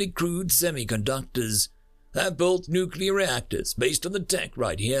extremely crude semiconductors that built nuclear reactors based on the tech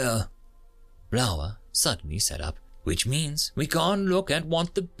right here. Blower suddenly sat up. Which means we can't look at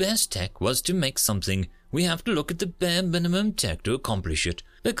what the best tech was to make something. We have to look at the bare minimum tech to accomplish it,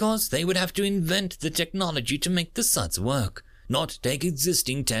 because they would have to invent the technology to make the SUDS work, not take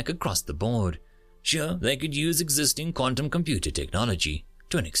existing tech across the board. Sure, they could use existing quantum computer technology,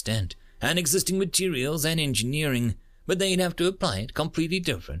 to an extent, and existing materials and engineering, but they'd have to apply it completely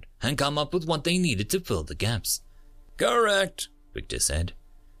different and come up with what they needed to fill the gaps. Correct, Victor said.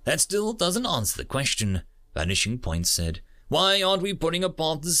 That still doesn't answer the question. Vanishing Point said, why aren't we putting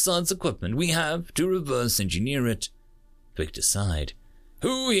apart the SUDS equipment we have to reverse engineer it? Victor sighed.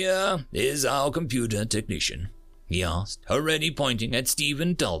 Who here is our computer technician? He asked, already pointing at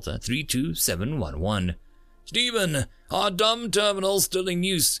Stephen Delta 32711. Stephen, are dumb terminals still in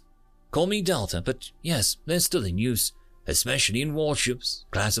use? Call me Delta, but yes, they're still in use, especially in warships,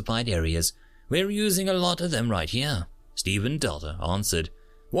 classified areas. We're using a lot of them right here, Stephen Delta answered.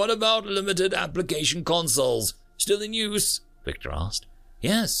 What about limited application consoles? Still in use? Victor asked.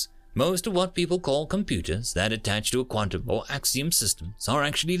 Yes, most of what people call computers that attach to a quantum or axiom systems are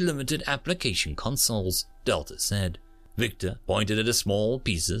actually limited application consoles, Delta said. Victor pointed at the small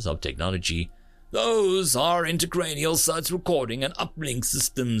pieces of technology. Those are intracranial SUDS recording and uplink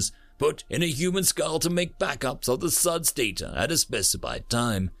systems put in a human skull to make backups of the SUDS data at a specified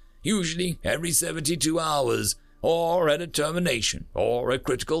time, usually every 72 hours. Or at a termination, or at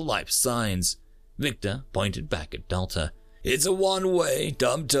critical life signs. Victor pointed back at Delta. It's a one-way,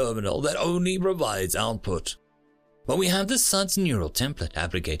 dumb terminal that only provides output. But we have the SUDS neural template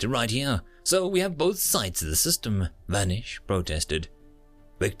applicator right here, so we have both sides of the system, Vanish protested.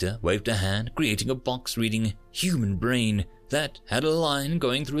 Victor waved a hand, creating a box reading human brain that had a line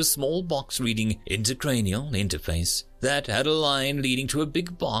going through a small box reading intracranial interface that had a line leading to a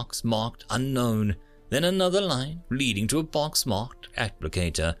big box marked unknown. Then another line leading to a box marked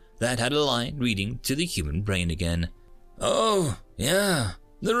applicator that had a line leading to the human brain again. Oh, yeah,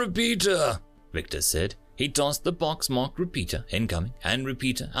 the repeater, Victor said. He tossed the box marked repeater incoming and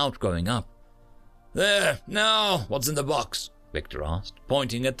repeater outgoing up. There, now, what's in the box? Victor asked,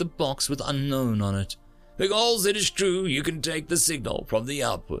 pointing at the box with unknown on it. Because it is true, you can take the signal from the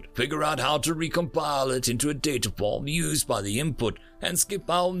output, figure out how to recompile it into a data form used by the input, and skip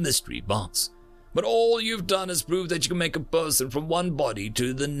our mystery box. But all you've done is prove that you can make a person from one body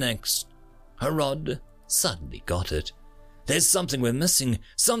to the next. Harrod suddenly got it. There's something we're missing,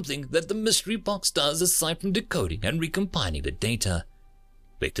 something that the mystery box does aside from decoding and recompiling the data.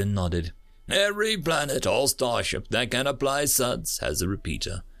 Victor nodded. Every planet or starship that can apply SUDS has a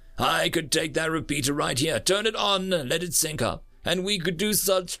repeater. I could take that repeater right here, turn it on, let it sync up, and we could do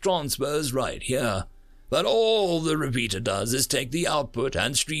SUDS transfers right here. But all the repeater does is take the output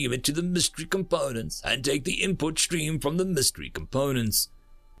and stream it to the mystery components and take the input stream from the mystery components.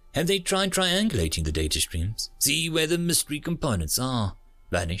 Have they tried triangulating the data streams? See where the mystery components are?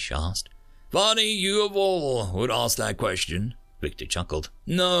 Vanish asked. Funny you of all would ask that question, Victor chuckled.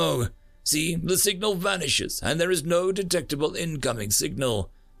 No, See, the signal vanishes, and there is no detectable incoming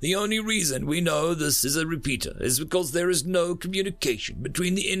signal. The only reason we know this is a repeater is because there is no communication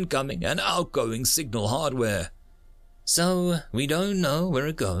between the incoming and outgoing signal hardware. So, we don't know where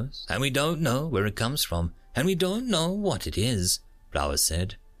it goes, and we don't know where it comes from, and we don't know what it is, Flowers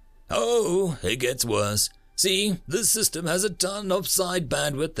said. Oh, it gets worse. See, this system has a ton of side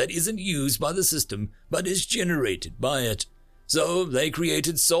bandwidth that isn't used by the system, but is generated by it. So they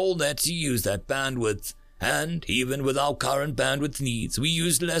created SolNet to use that bandwidth, and even with our current bandwidth needs, we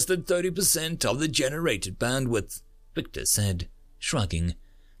use less than 30% of the generated bandwidth, Victor said, shrugging.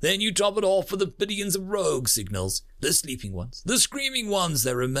 Then you top it off with the billions of rogue signals, the sleeping ones, the screaming ones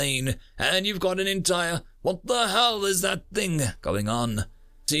that remain, and you've got an entire, what the hell is that thing going on?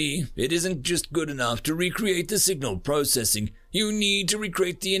 See, it isn't just good enough to recreate the signal processing. You need to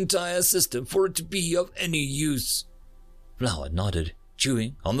recreate the entire system for it to be of any use. Flower nodded,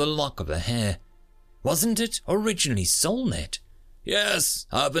 chewing on the lock of her hair. Wasn't it originally SolNet? Yes,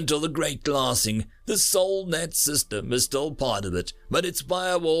 up until the Great Glassing, the SolNet system is still part of it, but it's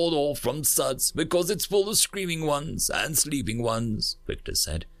firewalled off from SUDS because it's full of screaming ones and sleeping ones, Victor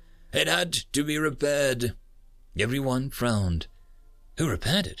said. It had to be repaired. Everyone frowned. Who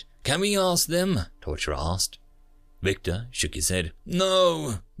repaired it? Can we ask them? Torture asked. Victor shook his head.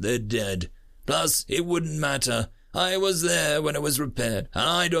 No, they're dead. Plus, it wouldn't matter. I was there when it was repaired, and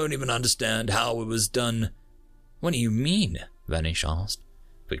I don't even understand how it was done. What do you mean? Vanish asked.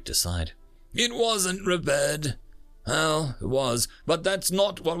 Victor sighed. It wasn't repaired. Well, it was, but that's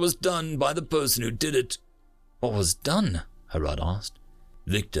not what was done by the person who did it. What was done? Harad asked.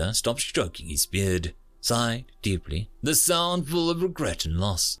 Victor stopped stroking his beard, sighed deeply, the sound full of regret and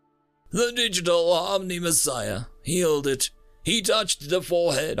loss. The digital Omni Messiah healed it. He touched the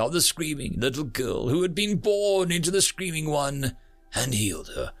forehead of the screaming little girl who had been born into the screaming one, and healed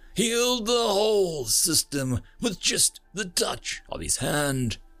her. Healed the whole system with just the touch of his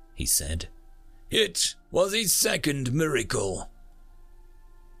hand, he said. It was his second miracle.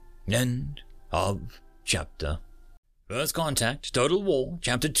 End of chapter. First Contact, Total War,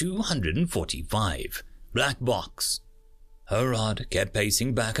 chapter 245. Black Box. Harad kept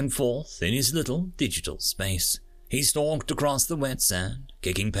pacing back and forth in his little digital space. He stalked across the wet sand,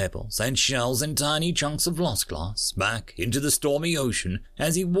 kicking pebbles and shells and tiny chunks of lost glass back into the stormy ocean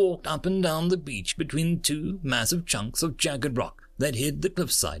as he walked up and down the beach between two massive chunks of jagged rock that hid the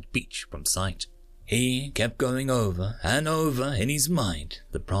cliffside beach from sight. He kept going over and over in his mind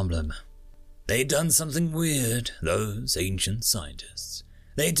the problem. They'd done something weird, those ancient scientists.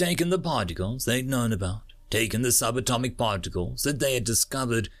 They'd taken the particles they'd known about, taken the subatomic particles that they had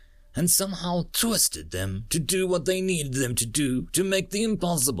discovered, and somehow twisted them to do what they needed them to do to make the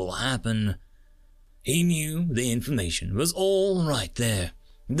impossible happen. He knew the information was all right there,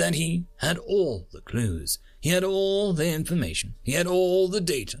 that he had all the clues, he had all the information, he had all the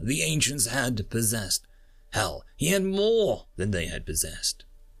data the ancients had possessed. Hell, he had more than they had possessed.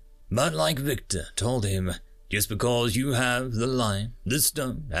 But like Victor told him, just because you have the lime, the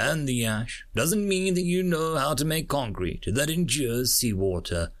stone, and the ash doesn't mean that you know how to make concrete that endures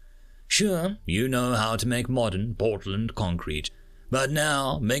seawater. Sure, you know how to make modern Portland concrete, but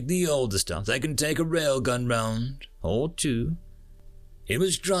now make the older stuff that can take a railgun round, or two. It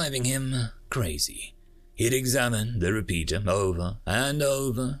was driving him crazy. He'd examined the repeater over and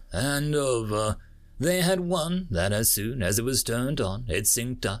over and over. They had one that as soon as it was turned on, it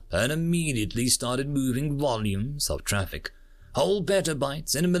synced up and immediately started moving volumes of traffic. Whole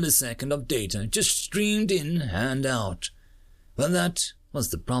petabytes in a millisecond of data just streamed in and out. But that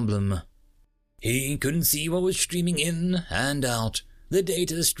was the problem. He couldn't see what was streaming in and out. The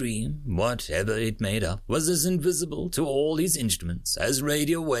data stream, whatever it made up, was as invisible to all his instruments as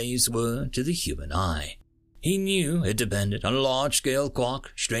radio waves were to the human eye. He knew it depended on large-scale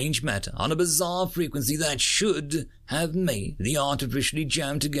quark, strange matter, on a bizarre frequency that should have made the artificially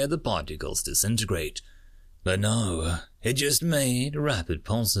jammed-together particles disintegrate. But no, it just made rapid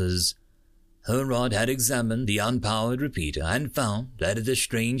pulses. Harad had examined the unpowered repeater and found that the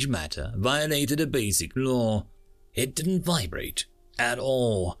strange matter violated a basic law. It didn't vibrate at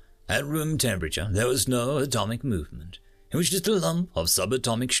all. At room temperature, there was no atomic movement. It was just a lump of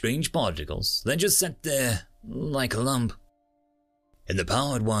subatomic strange particles that just sat there like a lump. In the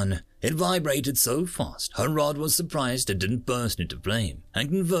powered one, it vibrated so fast, Harad was surprised it didn't burst into flame and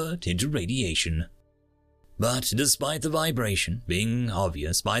convert into radiation. But despite the vibration being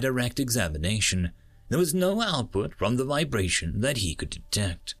obvious by direct examination, there was no output from the vibration that he could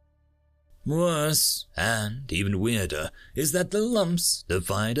detect. Worse, and even weirder, is that the lumps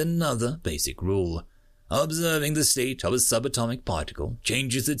defied another basic rule. observing the state of a subatomic particle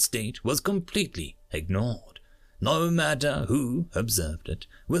changes its state was completely ignored. No matter who observed it,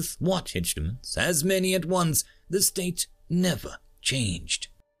 with what instruments, as many at once, the state never changed.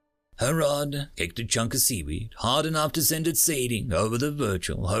 Her rod kicked a chunk of seaweed hard enough to send it sailing over the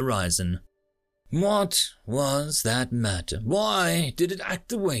virtual horizon. What was that matter? Why did it act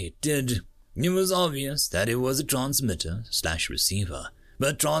the way it did? It was obvious that it was a transmitter/receiver,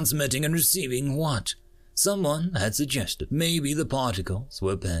 but transmitting and receiving what? Someone had suggested maybe the particles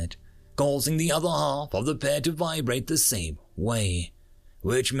were paired, causing the other half of the pair to vibrate the same way,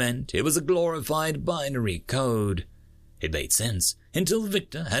 which meant it was a glorified binary code. It made sense until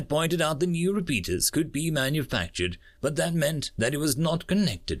Victor had pointed out the new repeaters could be manufactured, but that meant that it was not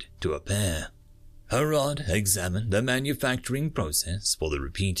connected to a pair. Harrod examined the manufacturing process for the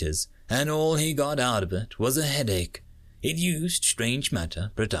repeaters, and all he got out of it was a headache. It used strange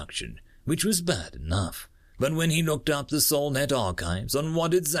matter production, which was bad enough, but when he looked up the SolNet archives on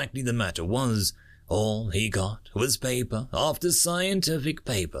what exactly the matter was, all he got was paper after scientific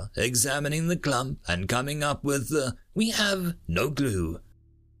paper examining the clump and coming up with the "we have no clue."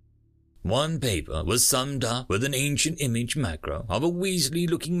 One paper was summed up with an ancient image macro of a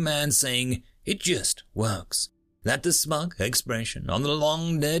Weasley-looking man saying, "It just works." That the smug expression on the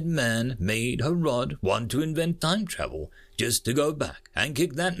long-dead man made Harrod want to invent time travel just to go back and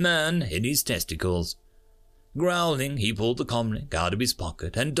kick that man in his testicles. Growling, he pulled the comlink out of his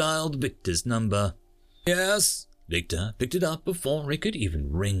pocket and dialed Victor's number. "Yes?" Victor picked it up before it could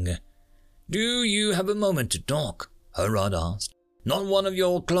even ring. "Do you have a moment to talk?" Harrod asked. "Not one of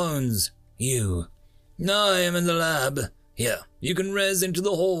your clones. You." "I am in the lab. Here, you can res into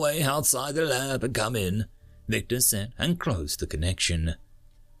the hallway outside the lab and come in," Victor said and closed the connection.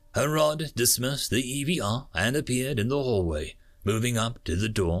 Harrod dismissed the EVR and appeared in the hallway, moving up to the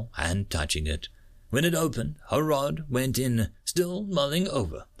door and touching it. When it opened, Harrod went in, still mulling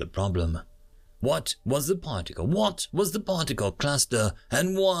over the problem. What was the particle? What was the particle cluster?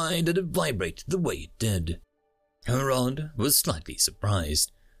 And why did it vibrate the way it did? Harrod was slightly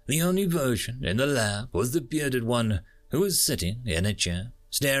surprised. The only version in the lab was the bearded one, who was sitting in a chair,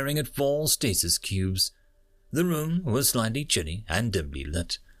 staring at 4 stasis cubes. The room was slightly chilly and dimly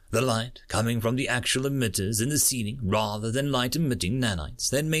lit, the light coming from the actual emitters in the ceiling rather than light-emitting nanites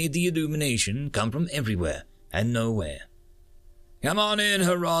that made the illumination come from everywhere and nowhere. "Come on in,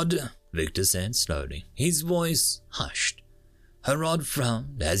 Harrod," Victor said slowly, his voice hushed. Harrod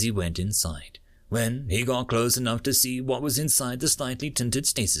frowned as he went inside. When he got close enough to see what was inside the slightly tinted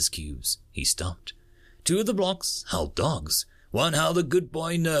stasis cubes, he stopped. 2 of the blocks held dogs. One held a good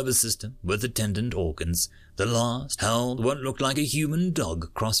boy nervous system with attendant organs. The last held what looked like a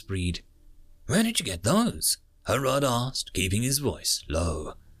human-dog crossbreed. "Where did you get those?" Harrod asked, keeping his voice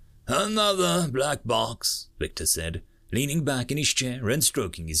low. "Another black box," Victor said, leaning back in his chair and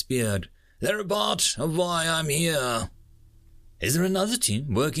stroking his beard. "They're a part of why I'm here." "Is there another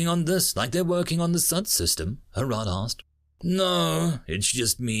team working on this like they're working on the Sud system?" Harrod asked. "No, it's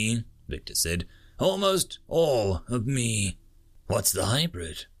just me," Victor said. "Almost all of me." "What's the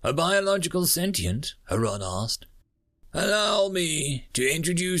hybrid? A biological sentient?" Harrod asked. "Allow me to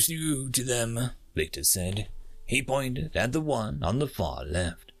introduce you to them," Victor said. He pointed at the one on the far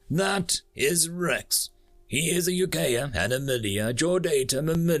left. "That is Rex. He is a Euchaea, Animalia, Chordata,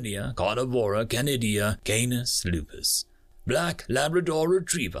 Mammalia, Carnivora, Canidia, Canis lupus. Black Labrador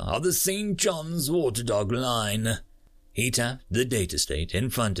Retriever of the St. John's Waterdog line." He tapped the data state in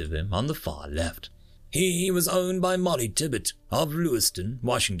front of him on the far left. He was owned by Molly Tibbet of Lewiston,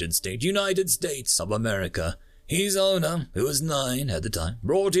 Washington State, United States of America. His owner, who was 9 at the time,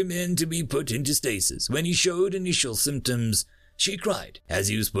 brought him in to be put into stasis. When he showed initial symptoms, she cried as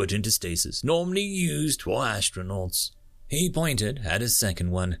he was put into stasis, normally used for astronauts. He pointed at his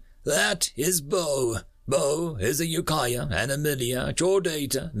second one. "That is Bo. Bo is a Euchaea, Animalia,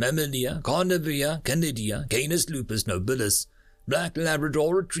 Chordata, Mammalia, Carnivora, Canidia, Canis lupus nobilis. Black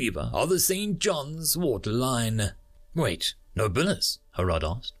Labrador Retriever of the St. John's Water line." "Wait, nobilis?" Harrod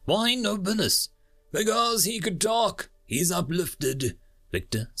asked. "Why nobilis?" "Because he could talk. He's uplifted."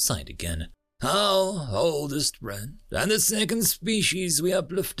 Victor sighed again. "Our oldest friend, and the second species we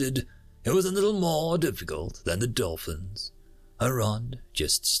uplifted. It was a little more difficult than the dolphins." Harrod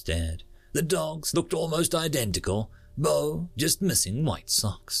just stared. The dogs looked almost identical, Bo just missing white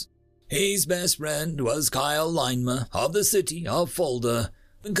socks. His best friend was Kyle Leinmer of the city of Fulda,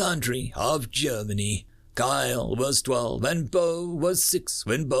 the country of Germany. Kyle was 12 and Bo was 6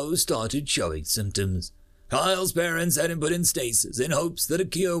 when Bo started showing symptoms. Kyle's parents had him put in stasis in hopes that a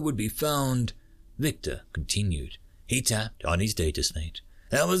cure would be found. Victor continued. He tapped on his data slate.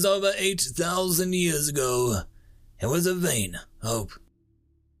 That was over 8,000 years ago. It was a vain hope.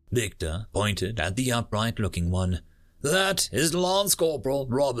 Victor pointed at the upright-looking one. That is Lance Corporal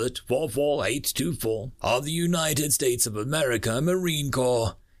Robert 44824 of the United States of America Marine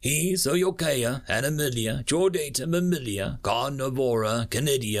Corps. He's Oyokea, Animalia, Chordata, Mammalia, Carnivora,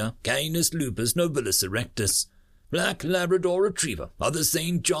 Canidia, Canis lupus nobilis erectus. Black Labrador Retriever of the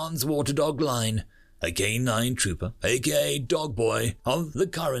St. John's Water Dog line. A canine trooper, aka Dog Boy of the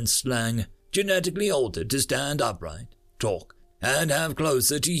current slang, genetically altered to stand upright, talk, and have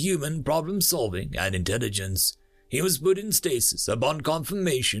closer to human problem-solving and intelligence. He was put in stasis upon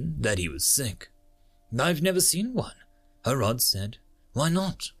confirmation that he was sick. I've never seen one, Harrod said. Why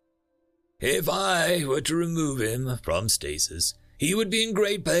not? If I were to remove him from stasis, he would be in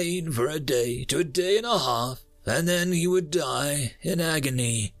great pain for a day to a day and a half, and then he would die in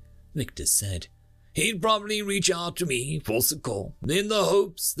agony, Victor said. He'd probably reach out to me for succor in the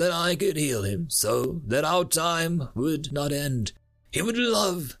hopes that I could heal him so that our time would not end. He would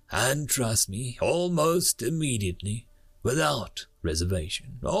love and trust me almost immediately, without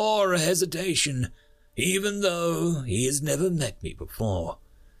reservation or hesitation, even though he has never met me before.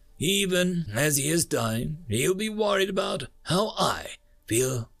 Even as he is dying, he'll be worried about how I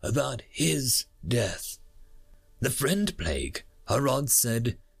feel about his death. The friend plague, Harrod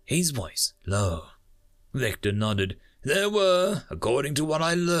said, his voice low. Victor nodded. There were, according to what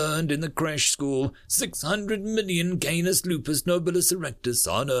I learned in the crash school, 600 million Canis lupus nobilis erectus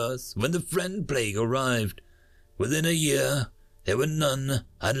on Earth when the friend plague arrived. Within a year, there were none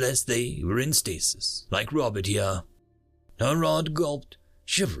unless they were in stasis, like Robert here. Harrod gulped,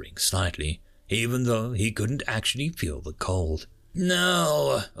 shivering slightly, even though he couldn't actually feel the cold.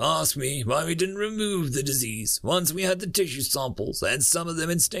 Now, ask me why we didn't remove the disease once we had the tissue samples and some of them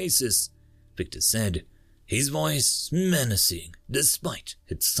in stasis, Victor said, his voice menacing despite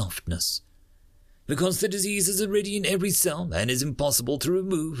its softness. Because the disease is already in every cell and is impossible to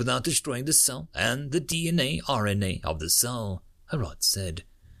remove without destroying the cell and the DNA, RNA of the cell, Harrod said.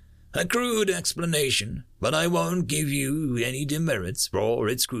 A crude explanation, but I won't give you any demerits for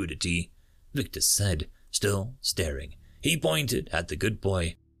its crudity, Victor said, still staring. He pointed at the good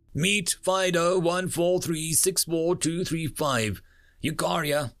boy. Meet Fido 143642235.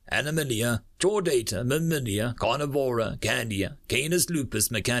 Eukarya, Animalia, Chordata, Mammalia, Carnivora, Candia, Canis lupus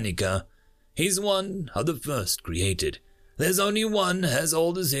mechanica. He's one of the first created. There's only one as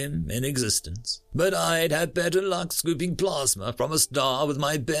old as him in existence. But I'd have better luck scooping plasma from a star with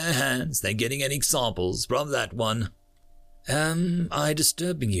my bare hands than getting any samples from that one. Am I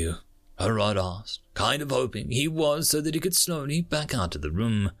disturbing you? Harrod asked, kind of hoping he was so that he could slowly back out of the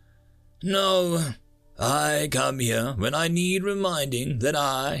room. No, I come here when I need reminding that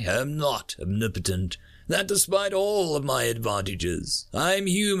I am not omnipotent, that despite all of my advantages, I'm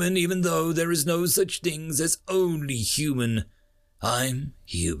human even though there is no such things as only human. I'm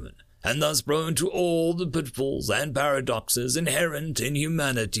human, and thus prone to all the pitfalls and paradoxes inherent in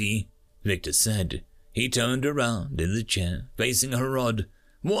humanity, Victor said. He turned around in the chair, facing Harrod.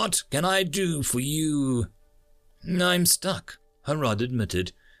 What can I do for you? I'm stuck, Harrod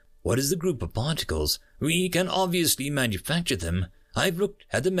admitted. What is the group of particles? We can obviously manufacture them. I've looked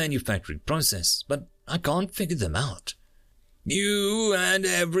at the manufacturing process, but I can't figure them out. You and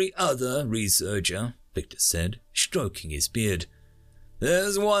every other researcher, Victor said, stroking his beard.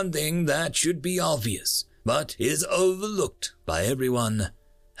 There's one thing that should be obvious, but is overlooked by everyone.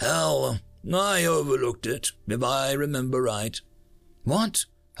 Hell, I overlooked it, if I remember right. What?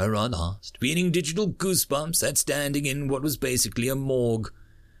 Harrod asked, feeling digital goosebumps at standing in what was basically a morgue.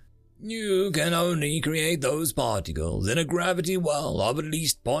 You can only create those particles in a gravity well of at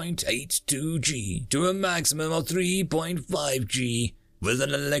least 0.82 G to a maximum of 3.5 G, with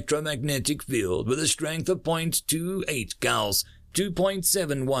an electromagnetic field with a strength of 0.28 Gauss,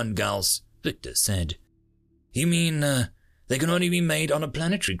 2.71 Gauss, Victor said. You mean, they can only be made on a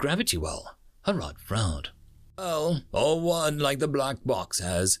planetary gravity well? Harrod frowned. Well, or one like the black box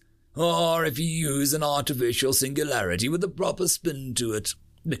has, or if you use an artificial singularity with a proper spin to it,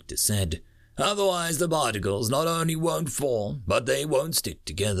 Victor said. Otherwise the particles not only won't form, but they won't stick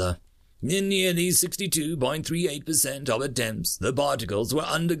together. In nearly 62.38% of attempts, the particles will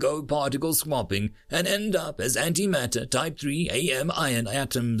undergo particle swapping and end up as antimatter type 3 AM ion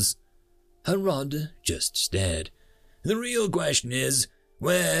atoms. Harrod just stared. The real question is,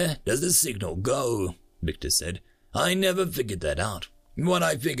 where does the signal go? Victor said. I never figured that out. What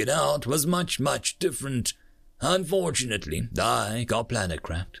I figured out was much, much different. Unfortunately, I got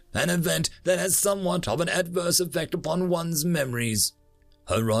planet-cracked, an event that has somewhat of an adverse effect upon one's memories.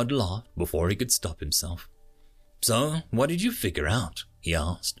 Harrod laughed before he could stop himself. So, what did you figure out? he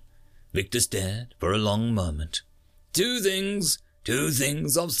asked. Victor stared for a long moment. Two things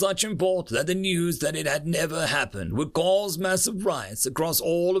of such import that the news that it had never happened would cause massive riots across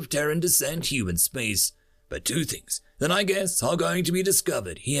all of Terran descent human space. But two things that I guess are going to be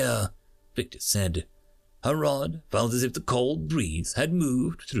discovered here, Victor said. Harrod felt as if the cold breeze had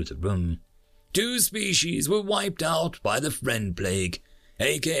moved through the room. Two species were wiped out by the Friend Plague,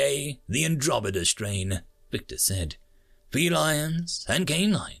 aka the Andromeda strain, Victor said. Felines and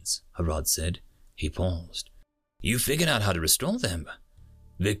canines, Harrod said. He paused. You figured out how to restore them?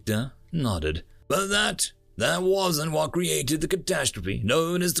 Victor nodded. But that wasn't what created the catastrophe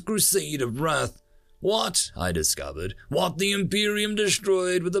known as the Crusade of Wrath. What, I discovered, what the Imperium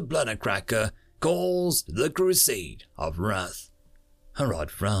destroyed with the Planetcracker caused the Crusade of Wrath.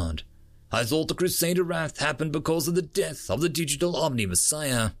 Harrod frowned. I thought the Crusade of Wrath happened because of the death of the digital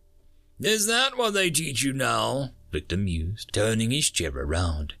Omni-Messiah. Is that what they teach you now? Victor mused, turning his chair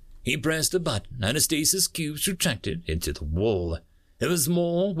around. He pressed a button and a stasis cube retracted into the wall. There was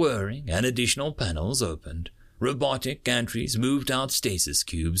more whirring and additional panels opened. Robotic gantries moved out stasis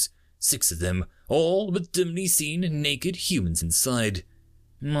cubes, 6 of them, all with dimly seen naked humans inside.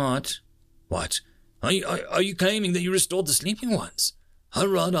 What? Are you claiming that you restored the sleeping ones?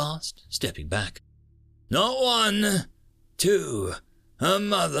 Harrod asked, stepping back. Not one, 2, her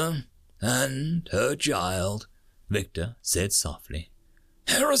mother and her child, Victor said softly.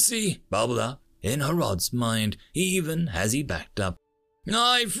 Heresy bubbled up in Harrod's mind, even as he backed up.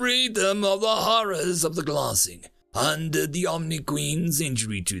 I freed them of the horrors of the glassing, undid the Omni-Queen's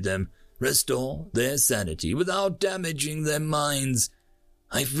injury to them, restore their sanity without damaging their minds.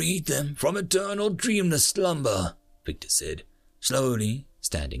 I freed them from eternal dreamless slumber, Victor said, slowly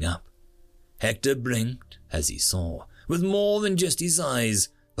standing up. Hector blinked as he saw, with more than just his eyes,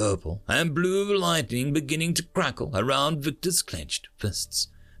 purple and blue lightning beginning to crackle around Victor's clenched fists,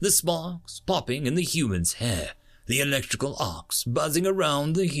 the sparks popping in the human's hair, the electrical arcs buzzing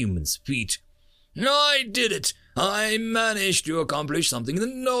around the human's feet. I did it! I managed to accomplish something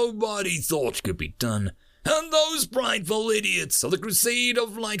that nobody thought could be done. And those prideful idiots of the Crusade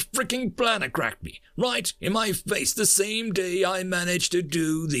of Light fricking Planetcracked me, right in my face the same day I managed to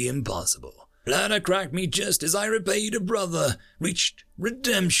do the impossible. Planetcracked me just as I repaid a brother, reached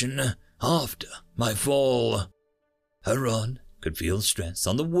redemption after my fall. Harrod could feel stress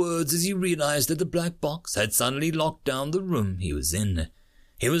on the words as he realized that the black box had suddenly locked down the room he was in.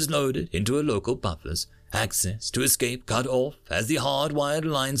 He was loaded into a local buffer's, access to escape cut off as the hard-wired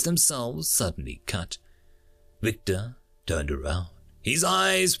lines themselves suddenly cut. Victor turned around, his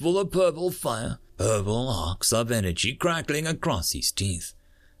eyes full of purple fire, purple arcs of energy crackling across his teeth.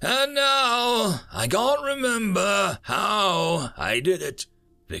 And now, I can't remember how I did it,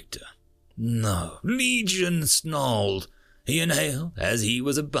 Victor. No, Legion snarled. He inhaled as he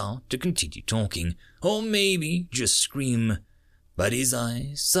was about to continue talking, or maybe just scream. But his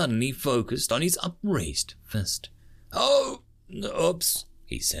eyes suddenly focused on his upraised fist. Oh, oops,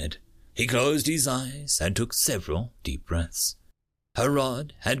 he said. He closed his eyes and took several deep breaths.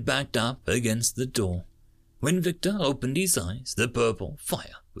 Harrod had backed up against the door. When Victor opened his eyes, the purple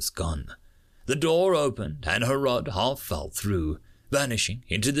fire was gone. The door opened and Harrod half fell through, vanishing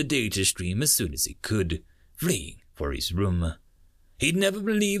into the data stream as soon as he could, fleeing for his room. He'd never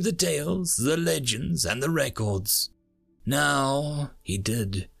believed the tales, the legends, and the records. Now he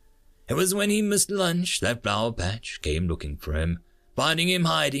did. It was when he missed lunch that Flower Patch came looking for him, finding him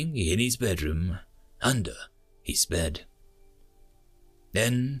hiding in his bedroom, under his bed.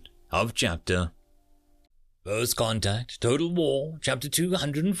 End of chapter. First Contact, Total War, Chapter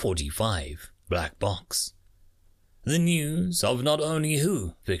 245, Black Box. The news of not only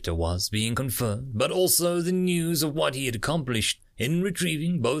who Victor was being confirmed, but also the news of what he had accomplished in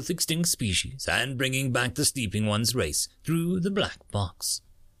retrieving both extinct species and bringing back the Sleeping Ones race through the Black Box.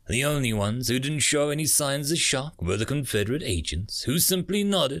 The only ones who didn't show any signs of shock were the Confederate agents, who simply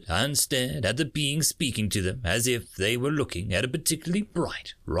nodded and stared at the being speaking to them as if they were looking at a particularly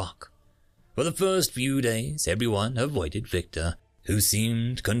bright rock. For the first few days, everyone avoided Victor, who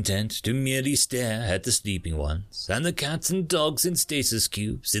seemed content to merely stare at the Sleeping Ones and the cats and dogs in stasis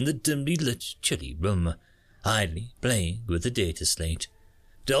cubes in the dimly lit, chilly room, idly playing with the data slate.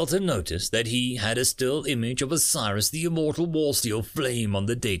 Delta noticed that he had a still image of Osiris the Immortal Warseal flame on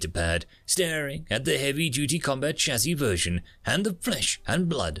the datapad, staring at the heavy-duty combat chassis version and the flesh and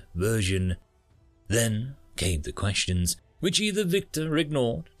blood version. Then came the questions, which either Victor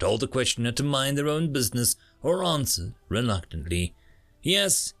ignored, told the questioner to mind their own business, or answered reluctantly.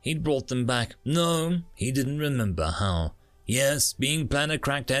 Yes, he'd brought them back. No, he didn't remember how. Yes, being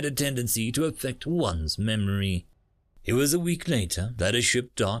Planetcracked had a tendency to affect one's memory. It was a week later that a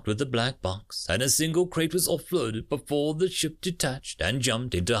ship docked with the black box, and a single crate was offloaded before the ship detached and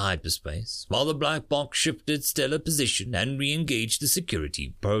jumped into hyperspace, while the black box shifted stellar position and re-engaged the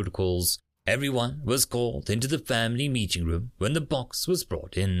security protocols. Everyone was called into the family meeting room when the box was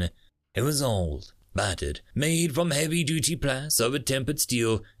brought in. It was old, battered, made from heavy-duty brass over tempered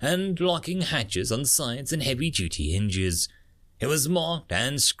steel, and locking hatches on sides and heavy-duty hinges. It was marked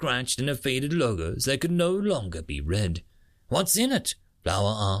and scratched in a faded logos that could no longer be read. "What's in it?"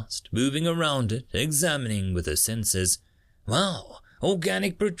 Flower asked, moving around it, examining with her senses. "Wow,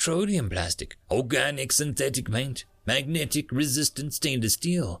 organic petroleum plastic, organic synthetic paint, magnetic resistant stainless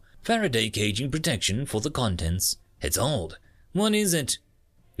steel, Faraday caging protection for the contents. It's old. What is it?"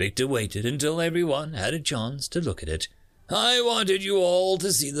 Victor waited until everyone had a chance to look at it. "I wanted you all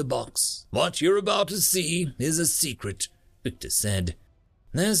to see the box. What you're about to see is a secret," Victor said.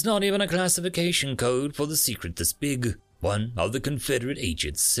 "There's not even a classification code for the secret this big," one of the Confederate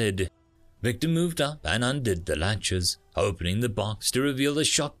agents said. Victor moved up and undid the latches, opening the box to reveal a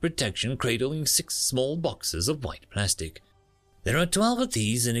shock protection cradling 6 small boxes of white plastic. "There are 12 of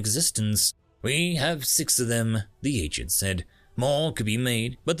these in existence. We have 6 of them," the agent said. "More could be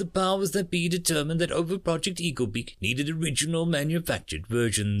made, but the powers that be determined that over Project Eaglebeak needed original manufactured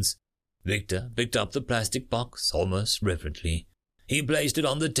versions." Victor picked up the plastic box almost reverently. He placed it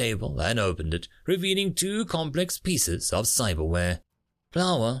on the table and opened it, revealing 2 complex pieces of cyberware.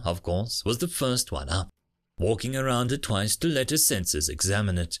 Flower, of course, was the first one up, walking around it twice to let her senses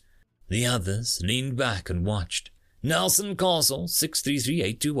examine it. The others leaned back and watched. Nelson Castle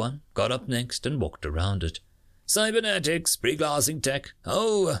 633821 got up next and walked around it. "Cybernetics, pre-glassing tech.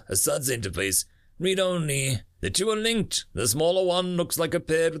 Oh, a SUDS interface. Read only. The 2 are linked. The smaller one looks like a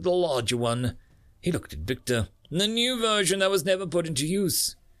paired with the larger one." He looked at Victor. "The new version that was never put into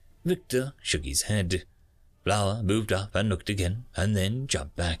use." Victor shook his head. Flower moved up and looked again, and then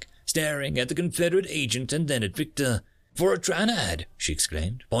jumped back, staring at the Confederate agent and then at Victor. "For a Tranad," she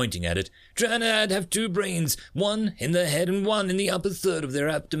exclaimed, pointing at it. "Tranad have 2 brains, one in the head and one in the upper third of their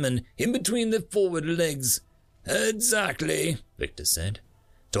abdomen, in between their forward legs." "Exactly," Victor said.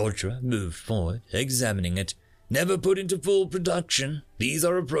 Torturer moved forward, examining it. "Never put into full production. These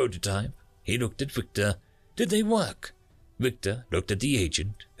are a prototype." He looked at Victor. "Did they work?" Victor looked at the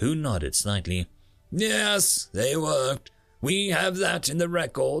agent, who nodded slightly. "Yes, they worked. We have that in the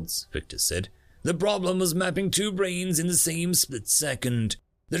records," Victor said. "The problem was mapping 2 brains in the same split second.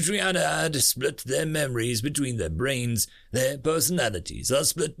 The Triad split their memories between their brains. Their personalities are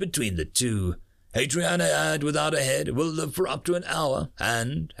split between the 2. A Triad without a head will live for up to an hour,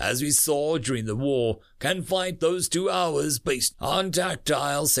 and, as we saw during the war, can fight those 2 hours based on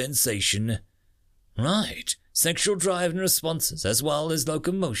tactile sensation." "Right. Sexual drive and responses, as well as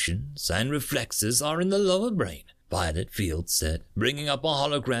locomotions and reflexes, are in the lower brain," Violet Fields said, bringing up a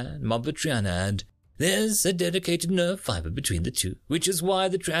hologram of a Triad. "There's a dedicated nerve fiber between the 2, which is why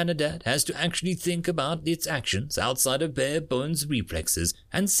the Triad has to actually think about its actions outside of bare bones reflexes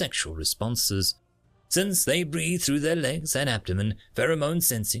and sexual responses. Since they breathe through their legs and abdomen, pheromone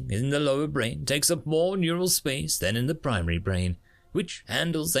sensing in the lower brain takes up more neural space than in the primary brain, which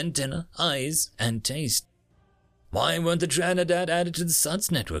handles antenna, eyes, and taste." "Why weren't the Triad added to the SUDS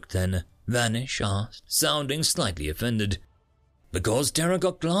network then?" Vanish asked, sounding slightly offended. "Because Terra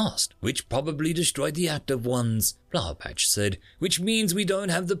got glassed, which probably destroyed the active ones," Flower Patch said, "which means we don't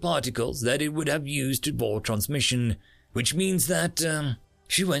have the particles that it would have used for transmission, which means that,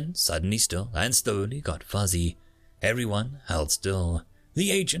 She went suddenly still and slowly got fuzzy. Everyone held still, the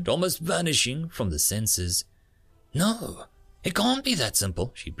agent almost vanishing from the senses. "No, it can't be that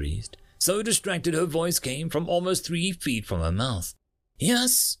simple," she breathed. So distracted her voice came from almost 3 feet from her mouth.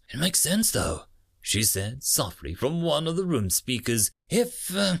 "Yes, it makes sense though," she said softly from one of the room speakers.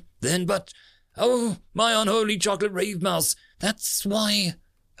 Oh, my unholy chocolate rave mouse, that's why."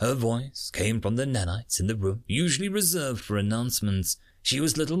 Her voice came from the nanites in the room, usually reserved for announcements. She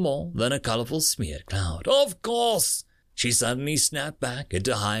was little more than a colorful smeared cloud. "Of course!" She suddenly snapped back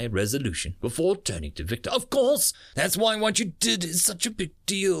into high resolution before turning to Victor. "Of course! That's why what you did is such a big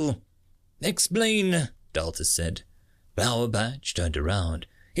deal." "Explain," Delta said. Flower Patch turned around.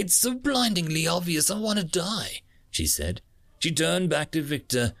 "It's so blindingly obvious I want to die," she said. She turned back to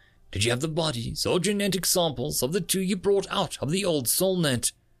Victor. "Did you have the bodies or genetic samples of the 2 you brought out of the old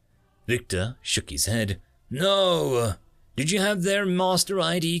SoulNet?" Victor shook his head. "No." "Did you have their master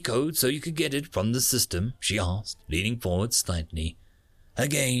ID code so you could get it from the system?" she asked, leaning forward slightly.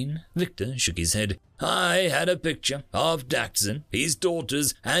 Again, Victor shook his head. I had a picture of Daxon, his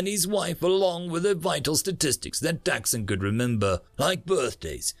daughters, and his wife along with the vital statistics that Daxon could remember, like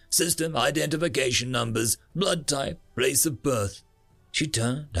birthdays, system identification numbers, blood type, place of birth. She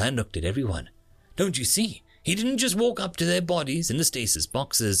turned and looked at everyone. Don't you see? He didn't just walk up to their bodies in the stasis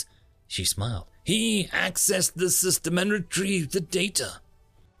boxes. She smiled. He accessed the system and retrieved the data.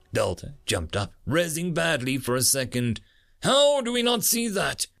 Delta jumped up, rezzing badly for a second. How do we not see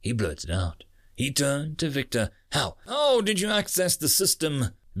that? He blurted out. He turned to Victor. How did you access the system?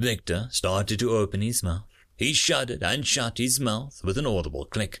 Victor started to open his mouth. He shuddered and shut his mouth with an audible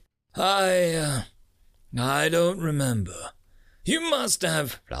click. I don't remember. You must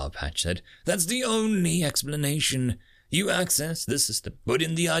have, Flower Patch said. That's the only explanation. You accessed the system, put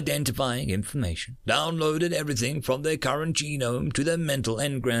in the identifying information, downloaded everything from their current genome to their mental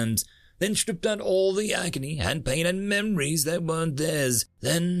engrams, then stripped out all the agony and pain and memories that weren't theirs,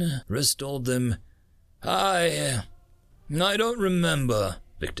 then restored them. I don't remember,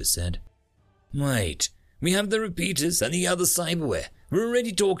 Victor said. Wait, we have the repeaters and the other cyberware. We're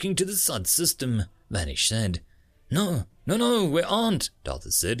already talking to the SUD system, Vanish said. No, we aren't,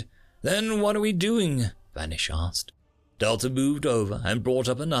 Delta said. Then what are we doing? Vanish asked. Delta moved over and brought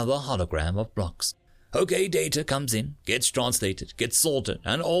up another hologram of blocks. Okay, data comes in, gets translated, gets sorted,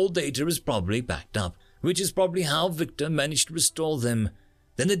 and all data is probably backed up, which is probably how Victor managed to restore them.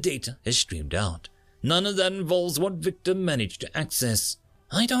 Then the data is streamed out. None of that involves what Victor managed to access.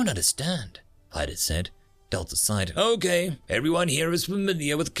 I don't understand, Vida said. Delta sighed. Okay, everyone here is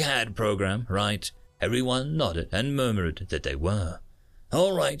familiar with CAD program, right? Everyone nodded and murmured that they were.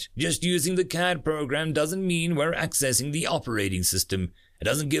 All right, just using the CAD program doesn't mean we're accessing the operating system. It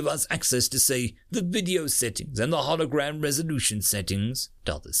doesn't give us access to, say, the video settings and the hologram resolution settings,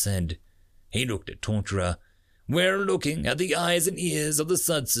 Delta said. He looked at Torturer. We're looking at the eyes and ears of the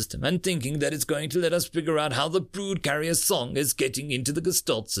SUD system and thinking that it's going to let us figure out how the Brood Carrier song is getting into the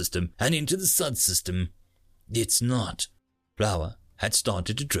Gestalt system and into the SUD system. It's not. Flower had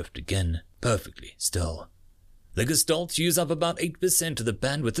started to drift again, perfectly still. The Gestalts use up about 8% of the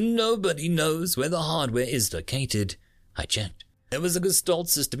bandwidth and nobody knows where the hardware is located. I checked. There was a Gestalt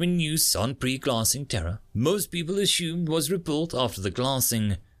system in use on pre-glassing Terra. Most people assumed was rebuilt after the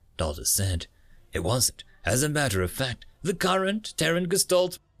glassing, Delta said. It wasn't. As a matter of fact, the current Terran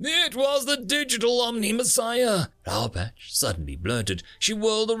Gestalt... It was the digital Omni Messiah, Flower Patch suddenly blurted. She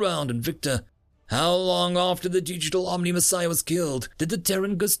whirled around and Victor. How long after the digital Omni Messiah was killed did the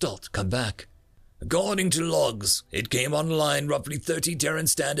Terran Gestalt come back? According to logs, it came online roughly 30 Terran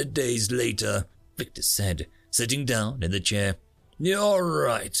Standard days later, Victor said, sitting down in the chair. You're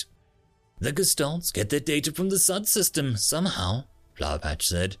right. The Gestalts get their data from the SUD system somehow, Flower Patch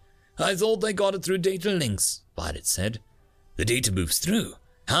said. I thought they got it through data links, Violet said. The data moves through.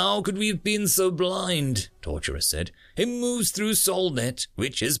 How could we have been so blind? Torturer said. It moves through SolNet,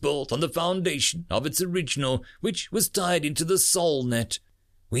 which is built on the foundation of its original, which was tied into the SolNet.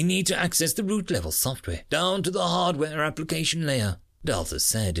 We need to access the root-level software, down to the hardware application layer, Delta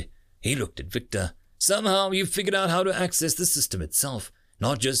said. He looked at Victor. Somehow you figured out how to access the system itself,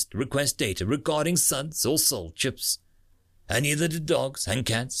 not just request data regarding SUDs or Sol chips. And either the dogs and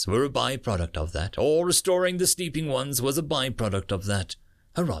cats were a byproduct of that, or restoring the sleeping ones was a byproduct of that,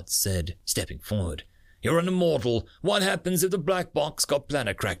 Harad said, stepping forward. You're an immortal. What happens if the black box got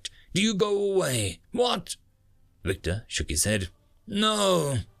planet cracked? Do you go away? What? Victor shook his head.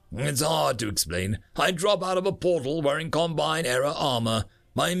 No, it's hard to explain. I drop out of a portal wearing Combine-era armor,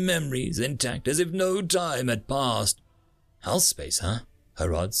 my memories intact as if no time had passed. Hull space, huh?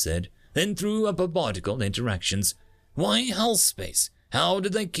 Harad said, then threw up a particle interactions. Why hull space? How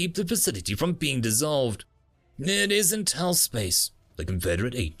did they keep the facility from being dissolved? It isn't hull space, the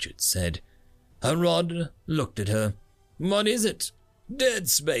Confederate agent said. Harad looked at her. What is it? Dead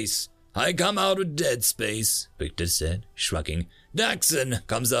space. I come out of dead space, Victor said, shrugging. Daxon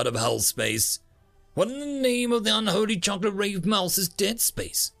comes out of hull space. What in the name of the unholy chocolate rave mouse is dead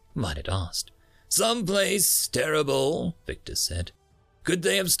space? Violet asked. Someplace terrible, Victor said. Could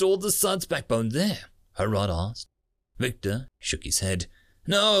they have stored the SUD's backbone there? Harad asked. Victor shook his head.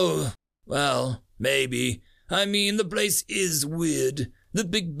 No. Well, maybe. I mean, the place is weird. The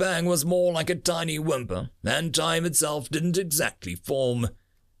Big Bang was more like a tiny whimper, and time itself didn't exactly form.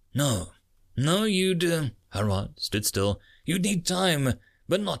 No, you'd... Harad stood still. You'd need time,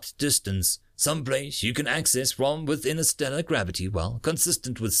 but not distance. Some place you can access from within a stellar gravity well,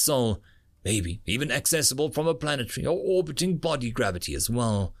 consistent with Sol. Maybe even accessible from a planetary or orbiting body gravity as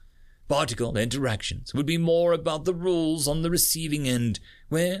well. Particle interactions would be more about the rules on the receiving end,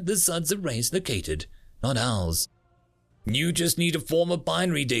 where the SUD's array is located, not ours. You just need to form a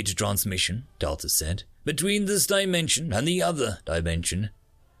binary data transmission, Delta said, between this dimension and the other dimension.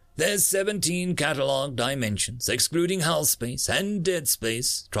 There's 17 catalog dimensions, excluding hell space and dead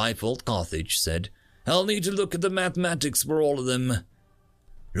space, Trifold Carthage said. I'll need to look at the mathematics for all of them.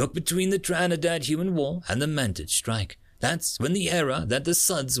 Look between the Trinidad Human War and the Mantid Strike. That's when the era that the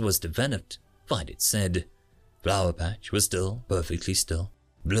Suds was developed, Vidit said. Flower Patch was still perfectly still,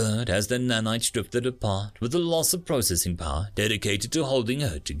 blurred as the nanites drifted apart with the loss of processing power dedicated to holding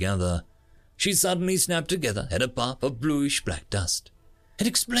her together. She suddenly snapped together in a puff of bluish-black dust. It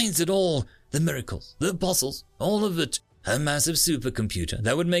explains it all, the miracles, the apostles, all of it. A massive supercomputer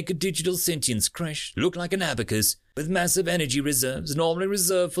that would make a digital sentience crash look like an abacus, with massive energy reserves normally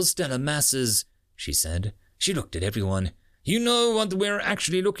reserved for stellar masses, she said. She looked at everyone. You know what we're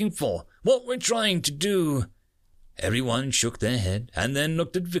actually looking for, what we're trying to do. Everyone shook their head and then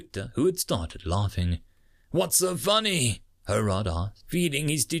looked at Victor, who had started laughing. What's so funny? Herod asked, feeling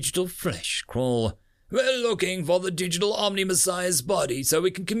his digital flesh crawl. We're looking for the digital Omni-Messiah's body so we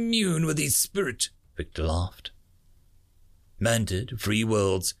can commune with his spirit, Victor laughed. Mantid, Free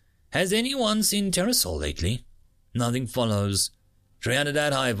Worlds. Has anyone seen Terrasol lately? Nothing follows.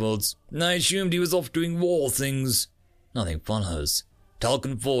 Trinidad High Worlds. I assumed he was off doing war things. Nothing follows.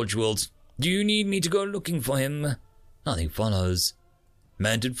 Talcon Forge Worlds. Do you need me to go looking for him? Nothing follows.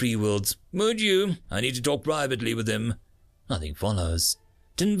 Mantid Free Worlds. Would you? I need to talk privately with him. Nothing follows.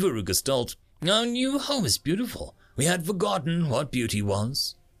 Tenvuru Gestalt. Our new home is beautiful. We had forgotten what beauty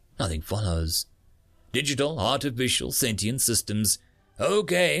was. Nothing follows. Digital, artificial, sentient systems.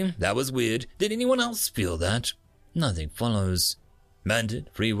 Okay, that was weird. Did anyone else feel that? Nothing follows. Mantid,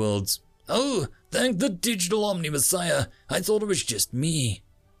 Free Worlds. Oh, thank the digital Omni-Messiah. I thought it was just me.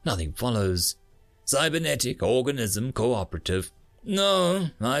 Nothing follows. Cybernetic organism cooperative. No,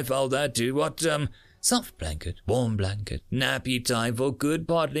 I felt that too. What, soft blanket, warm blanket, nappy time for good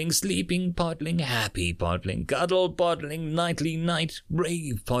poddling, sleeping poddling, happy poddling, cuddle poddling, nightly night,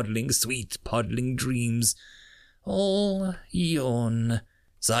 brave poddling, sweet poddling dreams. All yawn.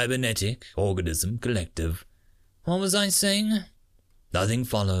 Cybernetic organism collective. What was I saying? Nothing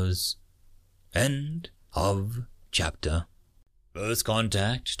follows. End of chapter. First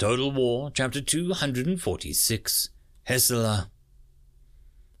Contact, Total War, chapter 246. Hessela.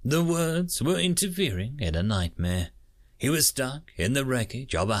 The words were interfering in a nightmare. He was stuck in the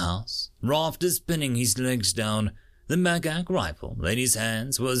wreckage of a house, rafters pinning his legs down. The Magak rifle in his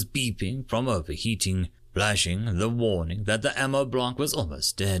hands was beeping from overheating, flashing the warning that the ammo block was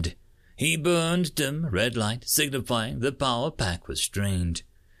almost dead. He burned dim red light, signifying the power pack was strained.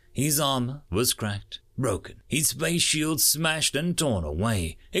 His armor was cracked, broken, his face shield smashed and torn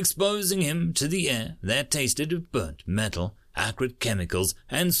away, exposing him to the air that tasted of burnt metal, acrid chemicals,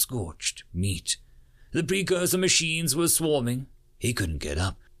 and scorched meat. The precursor machines were swarming. He couldn't get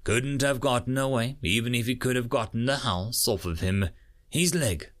up, couldn't have gotten away, even if he could have gotten the house off of him. His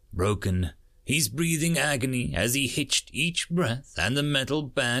leg broken, his breathing agony as he hitched each breath, and the metal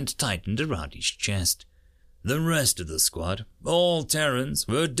band tightened around his chest. The rest of the squad, all Terrans,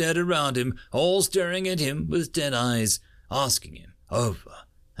 were dead around him, all staring at him with dead eyes, asking him over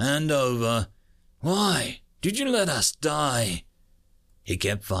and over, "Why did you let us die?" He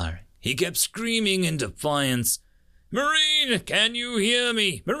kept firing. He kept screaming in defiance. "Marine, can you hear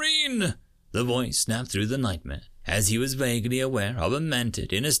me? Marine!" The voice snapped through the nightmare as he was vaguely aware of a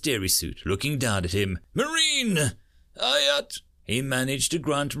Mantid in a steerisuit looking down at him. "Marine! Ayat!" He managed to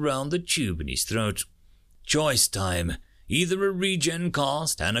grunt around the tube in his throat. Choice time. Either a regen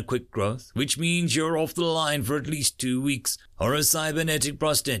cast and a quick growth, which means you're off the line for at least 2 weeks, or a cybernetic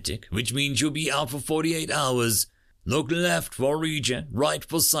prosthetic, which means you'll be out for 48 hours. Look left for regen, right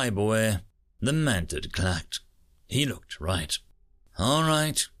for cyberware. The Mantid clacked. He looked right. "All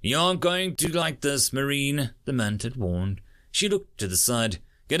right, you're going to like this, Marine," the Mantid warned. She looked to the side.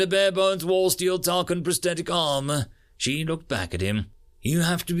 "Get a bare-bones wall-steel Talcon prosthetic arm." She looked back at him. "You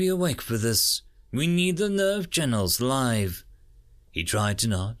have to be awake for this. We need the nerve channels live." He tried to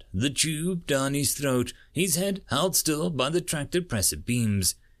nod, the tube down his throat, his head held still by the tractor pressor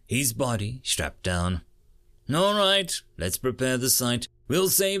beams, his body strapped down. "All right, let's prepare the site. We'll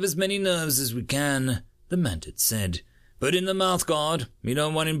save as many nerves as we can," the Mantid said. "Put in the mouth guard. We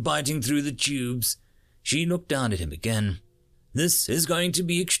don't want him biting through the tubes." She looked down at him again. "This is going to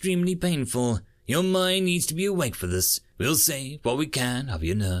be extremely painful. Your mind needs to be awake for this. We'll save what we can of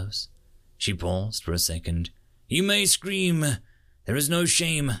your nerves." She paused for a second. "You may scream. There is no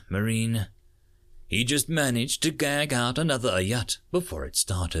shame, Marine." He just managed to gag out another ayat before it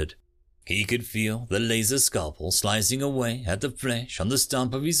started. He could feel the laser scalpel slicing away at the flesh on the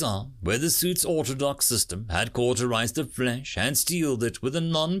stump of his arm, where the suit's orthodox system had cauterized the flesh and steeled it with a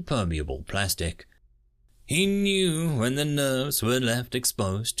non-permeable plastic. He knew when the nerves were left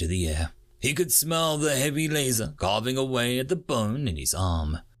exposed to the air. He could smell the heavy laser carving away at the bone in his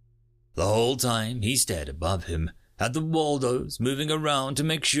arm. The whole time he stared above him, at the Waldos moving around to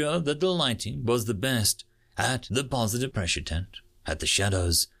make sure that the lighting was the best, at the positive pressure tent, at the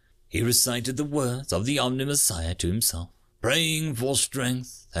shadows. He recited the words of the Omni-Messiah to himself, praying for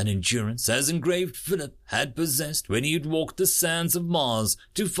strength and endurance as engraved Philip had possessed when he had walked the sands of Mars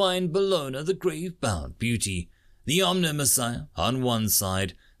to find Bellona the grave-bound beauty, the Omni-Messiah on one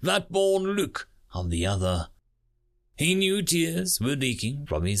side, that-born Luke on the other. He knew tears were leaking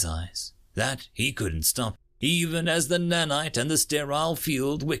from his eyes, that he couldn't stop, even as the nanite and the sterile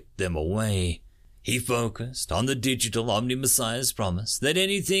field wicked them away. He focused on the digital Omni-Messiah's promise that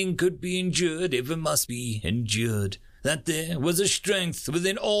anything could be endured if it must be endured, that there was a strength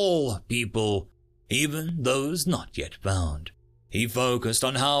within all people, even those not yet found. He focused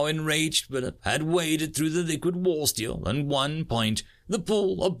on how enraged Philip had waded through the liquid war steel at one point, the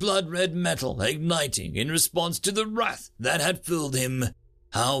pool of blood-red metal igniting in response to the wrath that had filled him,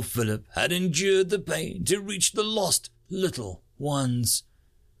 how Philip had endured the pain to reach the lost little ones.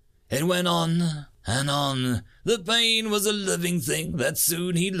 It went on and on. The pain was a living thing that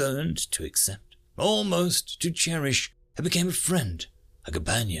soon he learned to accept, almost to cherish. It became a friend, a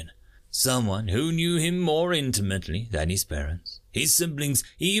companion, someone who knew him more intimately than his parents, his siblings,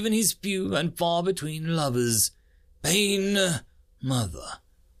 even his few and far between lovers. Pain, mother,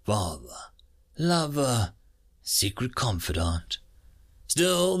 father, lover, secret confidant.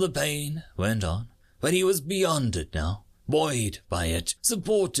 Still the pain went on, but he was beyond it now, buoyed by it,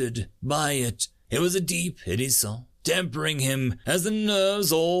 supported by it. It was a deep in his soul, tempering him as the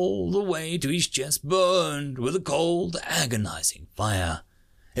nerves all the way to his chest burned with a cold, agonizing fire.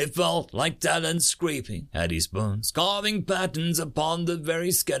 It felt like talons scraping at his bones, carving patterns upon the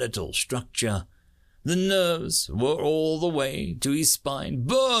very skeletal structure. The nerves were all the way to his spine,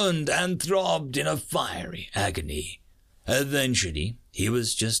 burned and throbbed in a fiery agony. Eventually, he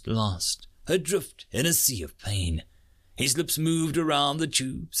was just lost, adrift in a sea of pain. His lips moved around the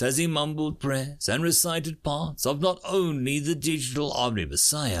tubes as he mumbled prayers and recited parts of not only the digital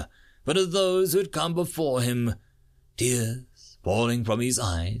Omni-Messiah, but of those who had come before him, tears falling from his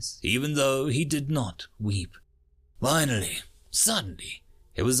eyes, even though he did not weep. Finally, suddenly,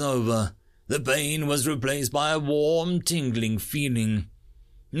 it was over. The pain was replaced by a warm, tingling feeling.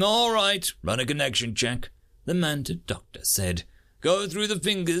 "All right, run a connection check," the manted doctor said. "Go through the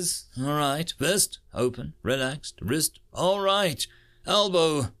fingers. All right. Fist, open, relaxed. Wrist, all right.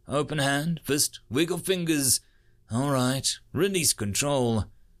 Elbow, open hand. Fist, wiggle fingers. All right. Release control."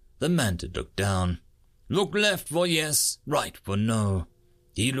 The manted looked down. "Look left for yes, right for no."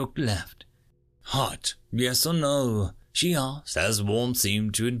 He looked left. "Hot, yes or no?" she asked as warmth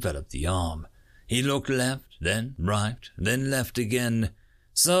seemed to envelop the arm. He looked left, then right, then left again.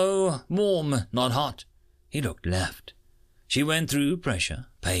 So, warm, not hot. He looked left. She went through pressure,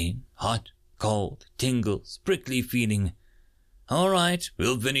 pain, hot, cold, tingles, prickly feeling. "All right,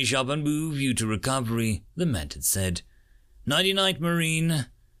 we'll finish up and move you to recovery," the manted said. "Nighty-night, Marine."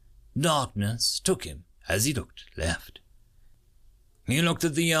 Darkness took him as he looked left. He looked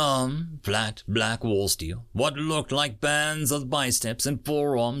at the arm, flat black wall steel, what looked like bands of biceps and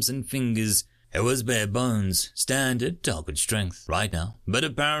forearms and fingers. It was bare bones, standard target strength right now, but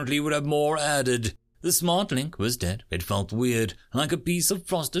apparently would have more added. The smart link was dead. It felt weird, like a piece of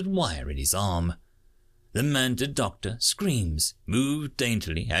frosted wire in his arm. The manted doctor screams, moved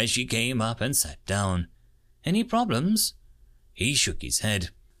daintily as she came up and sat down. "Any problems?" He shook his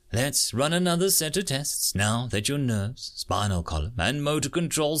head. "Let's run another set of tests now that your nerves, spinal column, and motor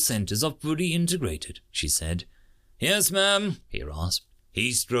control centers are fully integrated," she said. "Yes, ma'am," he rasped.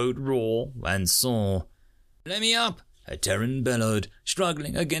 He strode raw and sore. "Let me up," a Terran bellowed,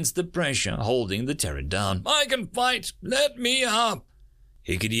 struggling against the pressure holding the Terran down. "I can fight! Let me up!"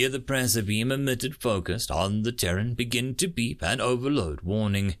 He could hear the pressor beam emitted focused on the Terran begin to beep and overload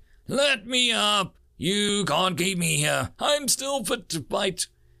warning. "Let me up! You can't keep me here! I'm still fit to fight!"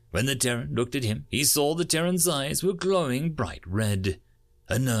 When the Terran looked at him, he saw the Terran's eyes were glowing bright red.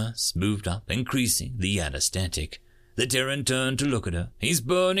 A nurse moved up, increasing the anesthetic. The Terran turned to look at her, his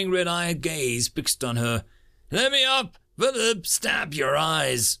burning red-eyed gaze fixed on her. "Let me up! Philip, stab your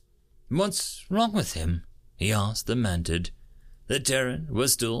eyes!" "What's wrong with him?" he asked the manted. The Terran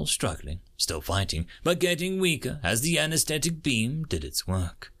was still struggling, still fighting, but getting weaker as the anesthetic beam did its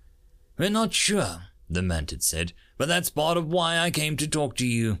work. "We're not sure," the manted said, "but that's part of why I came to talk to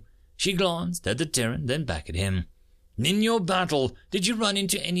you." She glanced at the Terran, then back at him. In your battle, did you run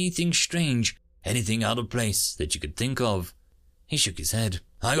into anything strange? Anything out of place that you could think of? He shook his head.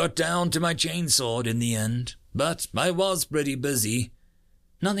 I got down to my chainsword in the end, but I was pretty busy.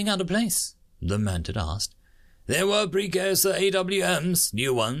 Nothing out of place? The Mantid asked. There were precursor AWMs,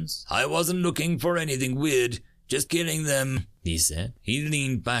 new ones. I wasn't looking for anything weird, just killing them, he said. He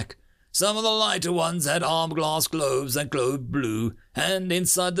leaned back. Some of the lighter ones had arm glass globes that glowed blue, and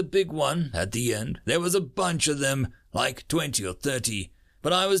inside the big one, at the end, there was a bunch of them, like 20 or 30.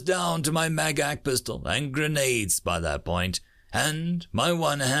 But I was down to my Magac pistol and grenades by that point, and my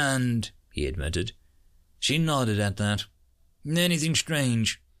one hand, he admitted. She nodded at that. Anything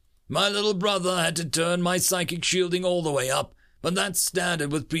strange? My little brother had to turn my psychic shielding all the way up, but that's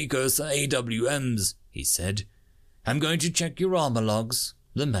standard with precursor AWMs, he said. I'm going to check your armor logs,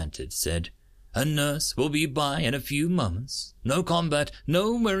 the Mantid said. A nurse will be by in a few moments. No combat,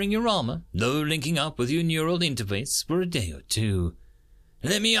 no wearing your armor, no linking up with your neural interface for a day or two.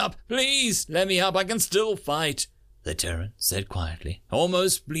 Let me up, please, let me up, I can still fight, the Terran said quietly,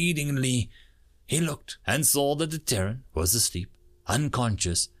 almost pleadingly. He looked and saw that the Terran was asleep,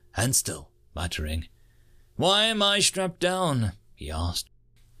 unconscious, and still muttering. Why am I strapped down? He asked.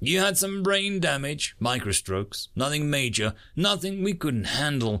 You had some brain damage, microstrokes, nothing major, nothing we couldn't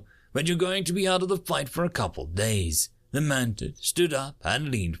handle, but you're going to be out of the fight for a couple days. The Mantid stood up and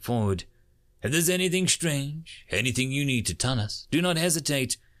leaned forward. If there's anything strange, anything you need to tell us, do not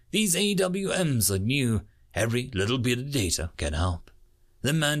hesitate. These AWMs are new. Every little bit of data can help.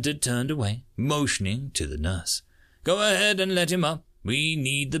 The Mantid turned away, motioning to the nurse. Go ahead and let him up. We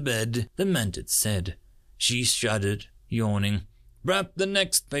need the bed, the Mantid said. She shuddered, yawning. Wrap the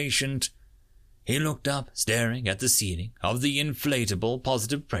next patient. He looked up, staring at the ceiling of the inflatable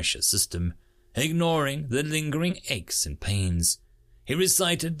positive pressure system, ignoring the lingering aches and pains. He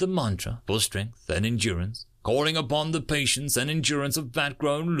recited the mantra for strength and endurance, calling upon the patience and endurance of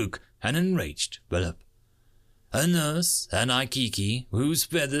fat-grown Luke, an enraged Philip. A nurse, an Aikiki, whose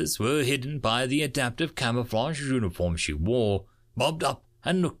feathers were hidden by the adaptive camouflage uniform she wore, bobbed up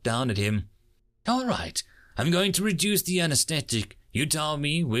and looked down at him. All right, I'm going to reduce the anesthetic. You tell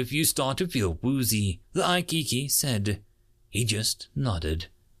me if you start to feel woozy, the Aikiki said. He just nodded.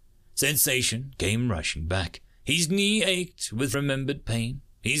 Sensation came rushing back. His knee ached with remembered pain.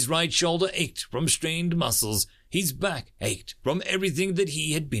 His right shoulder ached from strained muscles. His back ached from everything that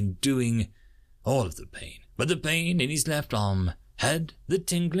he had been doing. All of the pain, but the pain in his left arm had the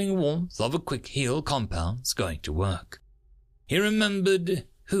tingling warmth of a quick heal compounds going to work. He remembered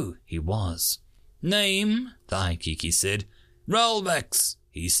who he was. Name, the Aikiki said. Ralvex,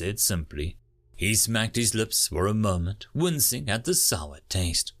 he said simply. He smacked his lips for a moment, wincing at the sour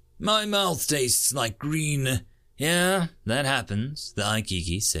taste. My mouth tastes like green. Yeah, that happens, the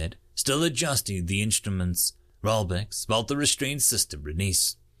Aikiki said, still adjusting the instruments. Ralvex felt the restraint system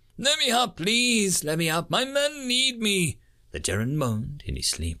release. Let me up, please, let me up. My men need me, the Terran moaned in his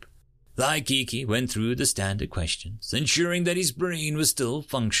sleep. The Aikiki went through the standard questions, ensuring that his brain was still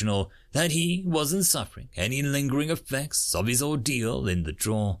functional, that he wasn't suffering any lingering effects of his ordeal in the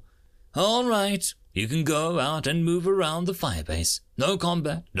draw. All right, you can go out and move around the firebase. No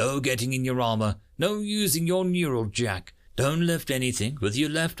combat, no getting in your armor, no using your neural jack. Don't lift anything with your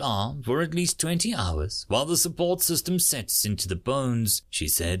left arm for at least 20 hours while the support system sets into the bones, she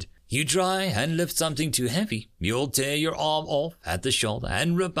said. You try and lift something too heavy, you'll tear your arm off at the shoulder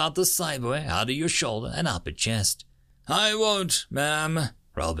and rip out the cyberware out of your shoulder and upper chest. I won't, ma'am,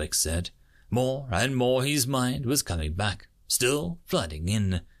 Ralvex said. More and more his mind was coming back, still flooding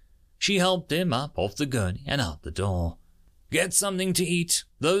in. She helped him up off the gurney and out the door. Get something to eat.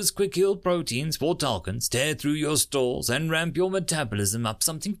 Those quick-heal proteins for Talcans tear through your stores and ramp your metabolism up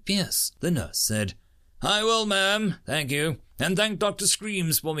something fierce, the nurse said. I will, ma'am, thank you. And thank Dr.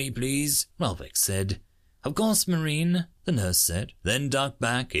 Screams for me, please, Ralvex said. Of course, Marine, the nurse said, then ducked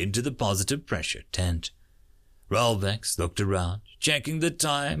back into the positive pressure tent. Ralvex looked around, checking the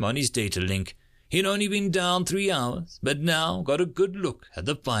time on his data link. He'd only been down 3 hours, but now got a good look at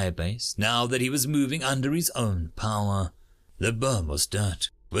the firebase now that he was moving under his own power. The berm was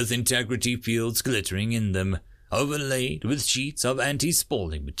dirt, with integrity fields glittering in them, overlaid with sheets of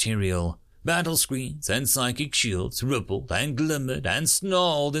anti-spalling material. Battle screens and psychic shields rippled and glimmered and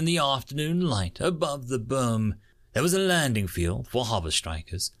snarled in the afternoon light above the berm. There was a landing field for hover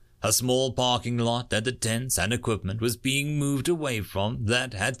strikers, a small parking lot that the tents and equipment was being moved away from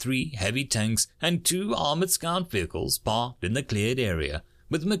that had 3 heavy tanks and 2 armored scout vehicles parked in the cleared area,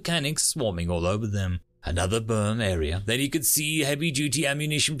 with mechanics swarming all over them. Another berm area that he could see heavy-duty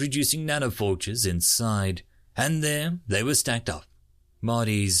ammunition-producing nanoforges inside, and there they were stacked up.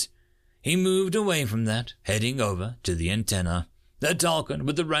 Bodies. He moved away from that, heading over to the antenna. The Talcon,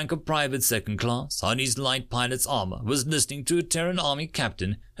 with the rank of private second class on his light pilot's armor, was listening to a Terran army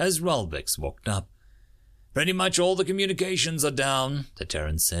captain as Ralvex walked up. "Pretty much all the communications are down," the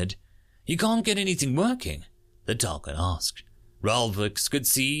Terran said. "You can't get anything working?" the Talcon asked. Ralvex could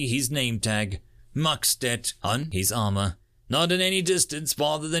see his name tag, Muxtet, on his armor. "Not in any distance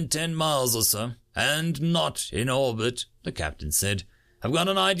farther than 10 miles or so, and not in orbit," the captain said. "I've got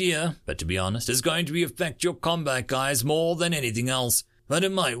an idea, but to be honest, it's going to affect your combat guys more than anything else, but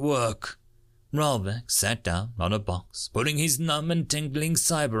it might work." Ralvex sat down on a box, putting his numb and tingling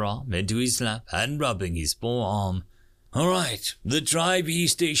cyber arm into his lap and rubbing his forearm. "All right, the Tri-B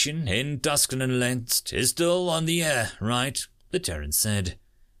station in Tuskenland is still on the air, right?" the Terran said.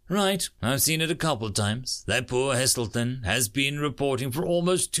 "Right, I've seen it a couple times. That poor Heselton has been reporting for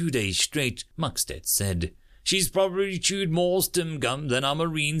almost 2 days straight," Muxtet said. "She's probably chewed more stim gum than our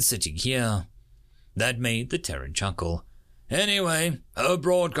Marine sitting here." That made the Terran chuckle. "Anyway, her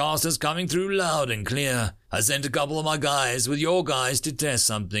broadcast is coming through loud and clear. I sent a couple of my guys with your guys to test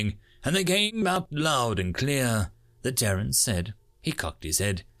something, and they came out loud and clear," the Terran said. He cocked his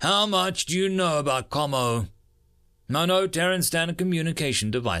head. "How much do you know about Como?" "I know Terran standard communication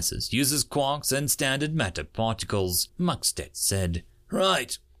devices uses quarks and standard matter particles," Muxtet said.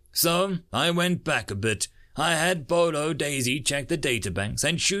 "Right. So, I went back a bit. I had Bolo Daisy check the databanks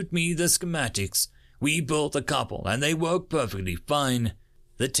and shoot me the schematics. We built a couple, and they work perfectly fine,"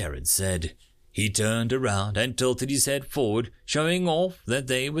 the Terran said. He turned around and tilted his head forward, showing off that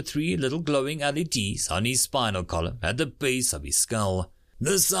they were 3 little glowing LEDs on his spinal column at the base of his skull.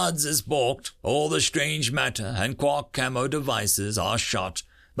 "The suds is balked, all the strange matter and quark camo devices are shot,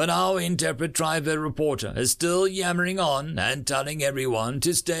 but our Interpret Trivet reporter is still yammering on and telling everyone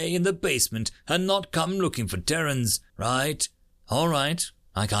to stay in the basement and not come looking for Terrans, right?" "All right,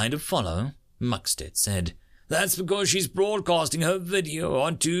 I kind of follow," Muxtet said. "That's because she's broadcasting her video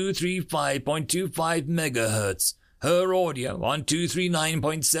on 235.25 megahertz, her audio on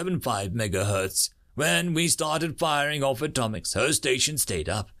 239.75 megahertz. When we started firing off atomics, her station stayed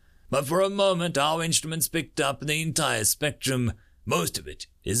up. But for a moment, our instruments picked up the entire spectrum. Most of it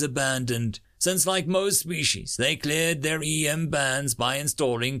is abandoned, since like most species, they cleared their EM bands by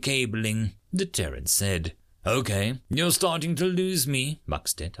installing cabling," the Terran said. "Okay, you're starting to lose me,"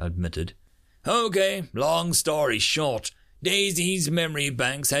 Muxtet admitted. "Okay, long story short, Daisy's memory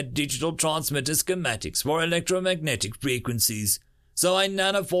banks had digital transmitter schematics for electromagnetic frequencies. So I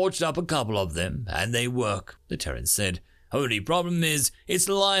nanoforged up a couple of them, and they work," the Terran said. "Only problem is, it's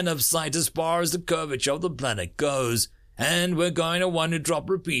line of sight as far as the curvature of the planet goes, and we're going to want to drop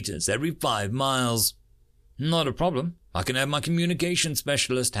repeaters every 5 miles. "Not a problem. I can have my communication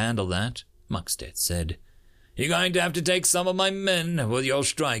specialist handle that," Muxtet said. "You're going to have to take some of my men with your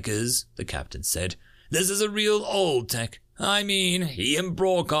strikers," the captain said. "This is a real old tech. I mean, EM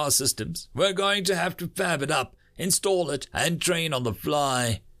broadcast systems. We're going to have to fab it up, install it, and train on the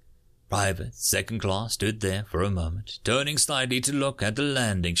fly." Private second class stood there for a moment, turning slightly to look at the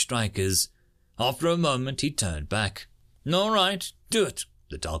landing strikers. After a moment, he turned back. "All right, do it,"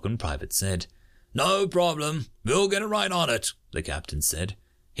 the Talcon private said. "No problem. We'll get right on it," the captain said.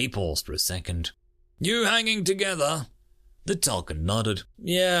 He paused for a second. "You hanging together?" The Talcon nodded.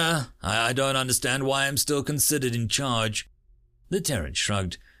 "Yeah, I don't understand why I'm still considered in charge." The Terran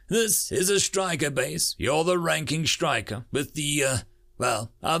shrugged. "This is a striker base. You're the ranking striker, with the,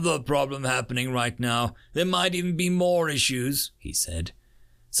 other problem happening right now. There might even be more issues," he said.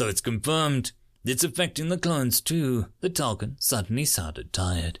 "So it's confirmed. It's affecting the clones too." The Talcon suddenly sounded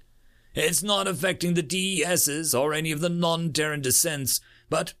tired. "It's not affecting the DESs or any of the non-Terran descents,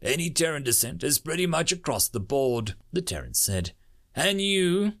 but any Terran descent is pretty much across the board," the Terran said. "And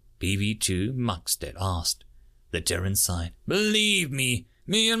you?" PV2 Muxtet asked. The Terran sighed. "Believe me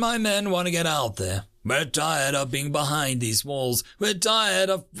and my men want to get out there. We're tired of being behind these walls. We're tired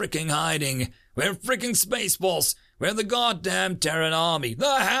of fricking hiding. We're fricking Space Force. We're the goddamn Terran army,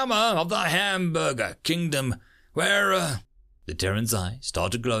 the hammer of the Hamburger Kingdom. The Terran's eye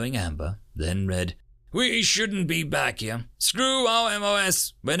started glowing amber, then red. "We shouldn't be back here. Screw our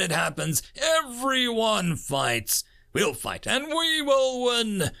MOS. When it happens, everyone fights. We'll fight, and we will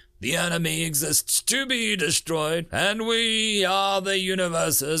win. The enemy exists to be destroyed, and we are the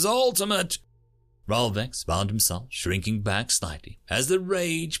universe's ultimate." Ralvex found himself shrinking back slightly as the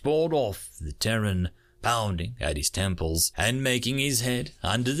rage poured off the Terran, pounding at his temples and making his head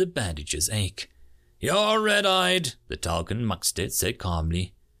under the bandages ache. "You're red-eyed," the Talcon Muxtet said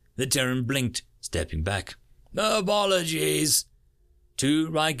calmly. The Terran blinked, stepping back. "Apologies." 2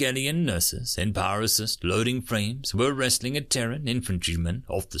 Rigelian nurses in power assist loading frames were wrestling a Terran infantryman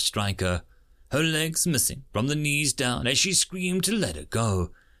off the striker, her legs missing from the knees down as she screamed to let her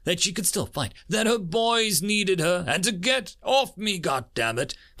go, that she could still fight, that her boys needed her, and to get off me,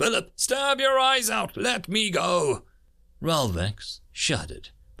 goddammit! Philip, stab your eyes out, let me go! Ralvex shuddered,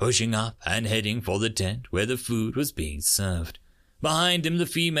 pushing up and heading for the tent where the food was being served. Behind him the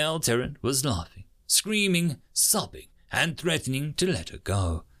female Terran was laughing, screaming, sobbing, and threatening to let her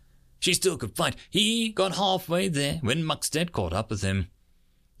go. She still could fight. He got halfway there when Muxted caught up with him.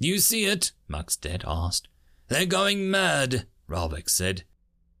 You see it? Muxted asked. They're going mad, Ralvex said.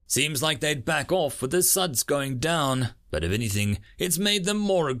 Seems like they'd back off with the suds going down, but if anything, it's made them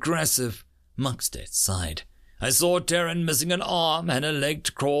more aggressive. Muxted sighed. I saw Terran missing an arm and a leg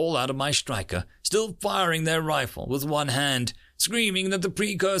to crawl out of my striker, still firing their rifle with one hand, screaming that the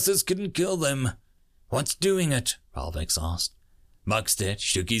precursors couldn't kill them. What's doing it? Ralvex asked. Muxted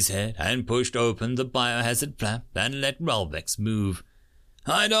shook his head and pushed open the biohazard flap and let Ralvex move.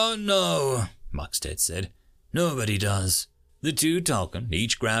 I don't know, Muxted said. Nobody does. The 2 Tulken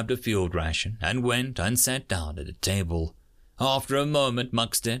each grabbed a field ration and went and sat down at a table. After a moment,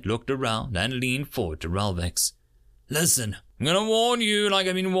 Muxted looked around and leaned forward to Ralvex. Listen, I'm going to warn you like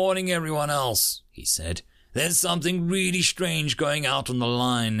I've been warning everyone else, he said. There's something really strange going out on the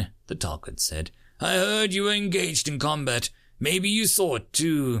line, the Tulken said. I heard you were engaged in combat. Maybe you saw it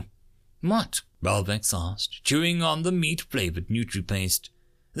too. What? Ralvex asked, chewing on the meat-flavored Nutri-Paste.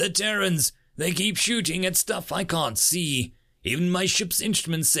 The Terrans, they keep shooting at stuff I can't see. Even my ship's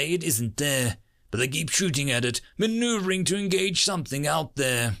instruments say it isn't there. But they keep shooting at it, maneuvering to engage something out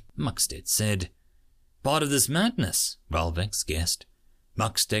there, Muxted said. Part of this madness, Ralvex guessed.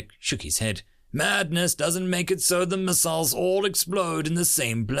 Muxted shook his head. Madness doesn't make it so the missiles all explode in the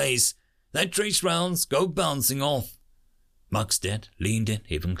same place. That trace rounds go bouncing off. Muxted leaned in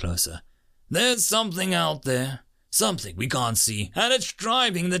even closer. There's something out there, something we can't see, and it's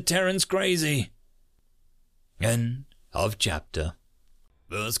driving the Terrans crazy. End of chapter.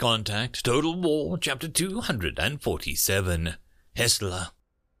 First Contact, Total War, Chapter 247, Hestla.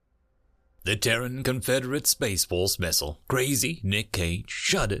 The Terran Confederate Space Force vessel, Crazy Nick Cage,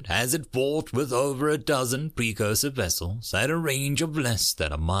 shuddered as it fought with over a dozen precursor vessels at a range of less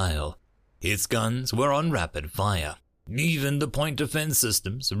than a mile. Its guns were on rapid fire, even the point defense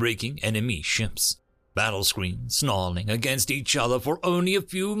systems raking enemy ships. Battle screens snarling against each other for only a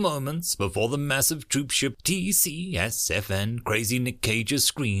few moments before the massive troopship TCSFN Crazy Nick Cage's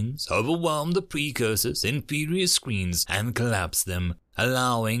screens overwhelmed the precursors' inferior screens and collapsed them,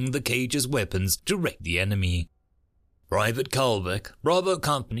 allowing the Cage's weapons to wreck the enemy. Private Kalbeck, Bravo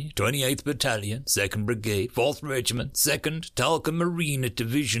Company, 28th Battalion, 2nd Brigade, 4th Regiment, 2nd Talca Marine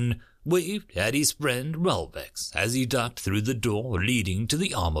Division, waved at his friend Ralvex as he ducked through the door leading to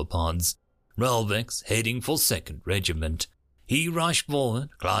the armor pods. Ralvex heading for 2nd Regiment. He rushed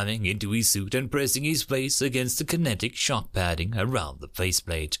forward, climbing into his suit and pressing his face against the kinetic shock padding around the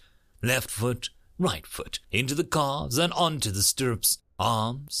faceplate. Left foot, right foot, into the calves and onto the stirrups,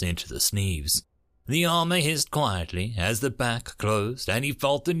 arms into the sleeves. The armor hissed quietly as the back closed and he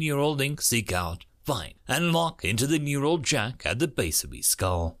felt the neural link seek out, find, and lock into the neural jack at the base of his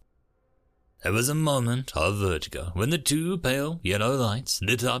skull. There was a moment of vertigo when the 2 pale yellow lights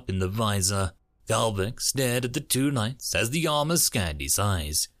lit up in the visor. Kalbeck stared at the 2 lights as the armor scanned his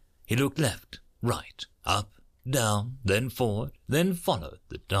eyes. He looked left, right, up, down, then forward, then followed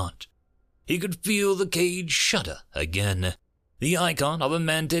the dot. He could feel the cage shudder again. The icon of a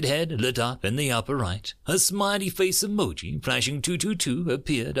manted head lit up in the upper right. A smiley face emoji flashing 222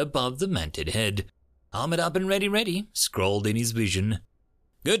 appeared above the manted head. Armored up and ready, scrolled in his vision.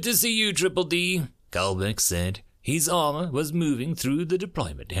 Good to see you, Triple D, Kalbeck said. His armor was moving through the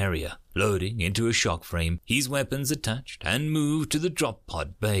deployment area, loading into a shock frame, his weapons attached, and moved to the drop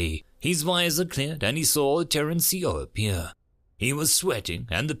pod bay. His visor cleared and he saw a Terran CO appear. He was sweating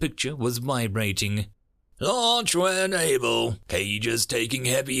and the picture was vibrating. Launch when able. Cage is taking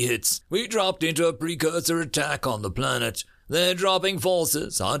heavy hits. We dropped into a precursor attack on the planet. They're dropping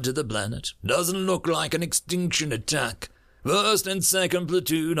forces onto the planet. Doesn't look like an extinction attack. 1st and 2nd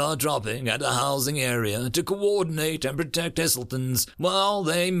Platoon are dropping at a housing area to coordinate and protect Heseltons while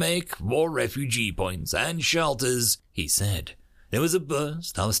they make more refugee points and shelters, he said. There was a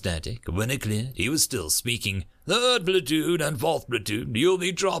burst of static. When it cleared, he was still speaking. 3rd Platoon and 4th Platoon, you'll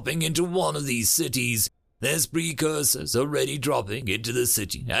be dropping into one of these cities. There's precursors already dropping into the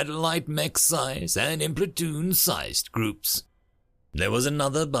city at light mech size and in platoon-sized groups. There was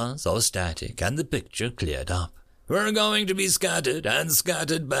another buzz of static and the picture cleared up. We're going to be scattered and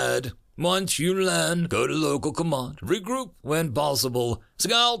scattered bad. Once you land, go to local command. Regroup when possible.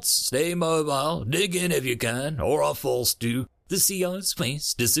 Scouts, stay mobile. Dig in if you can, or are forced to. The CO's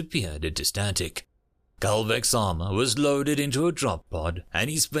face disappeared into static. Kalvek's armor was loaded into a drop pod, and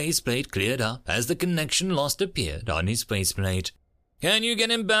his faceplate cleared up as the connection lost appeared on his faceplate. Can you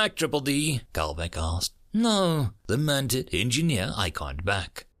get him back, Triple D? Kalvek asked. No, the manted engineer iconed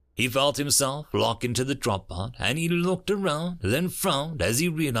back. He felt himself lock into the drop pod, and he looked around, then frowned as he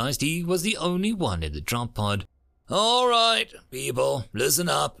realized he was the only one in the drop pod. All right, people, listen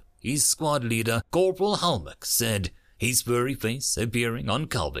up, his squad leader, Corporal Halmuk, said, his furry face appearing on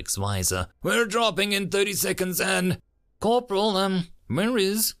Kalvek's visor. We're dropping in 30 seconds and... Corporal, where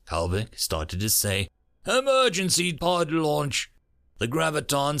is... Kalvek started to say. Emergency pod launch. The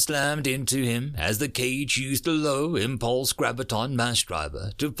graviton slammed into him as the cage used a low-impulse graviton mass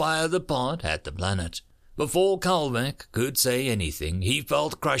driver to fire the pod at the planet. Before Kalvek could say anything, he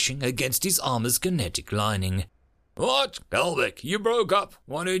felt crushing against his armor's kinetic lining. What? Kalvek, you broke up.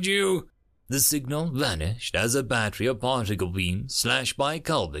 What did you... The signal vanished as a battery of particle beams slashed by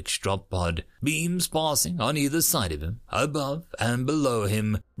Kalvek's drop pod, beams passing on either side of him, above and below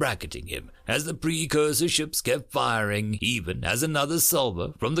him, bracketing him as the precursor ships kept firing, even as another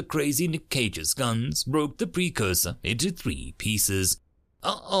salvo from the crazy Nick Cage's guns broke the precursor into 3 pieces.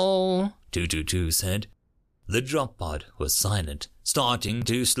 Uh-oh, 222 said. The drop pod was silent, starting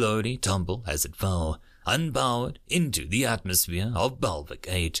to slowly tumble as it fell, unpowered, into the atmosphere of Balvik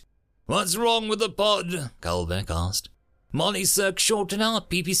 8. What's wrong with the pod? Kalvek asked. Molly Cirque shorted out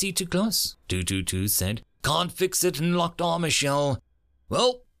PPC too close, 222 said. Can't fix it in locked armor shell.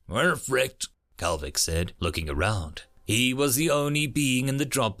 Well, we're fricked, Kalvek said, looking around. He was the only being in the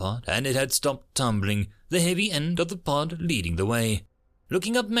drop pod, and it had stopped tumbling, the heavy end of the pod leading the way.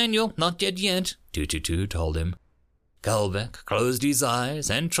 Looking up manual, not dead yet, 222 told him. Kalvek closed his eyes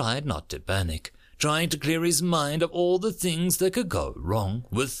and tried not to panic, trying to clear his mind of all the things that could go wrong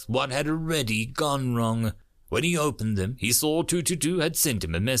with what had already gone wrong. When he opened them, he saw 222 had sent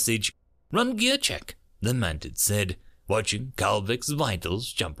him a message. Run gear check, the mantis said, watching Kalvek's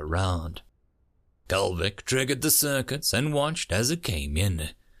vitals jump around. Kalvek triggered the circuits and watched as it came in.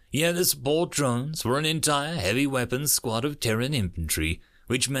 He had the support drones for an entire heavy weapons squad of Terran infantry,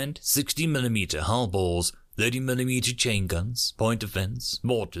 which meant 60mm hull balls, 30mm chain guns, point defense,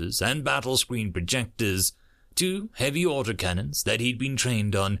 mortars, and battle screen projectors, 2 heavy autocannons that he'd been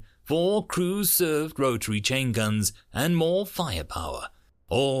trained on, 4 crew-served rotary chain guns, and more firepower.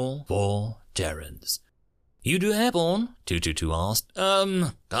 All for Terrans. You do airborne? 222 asked.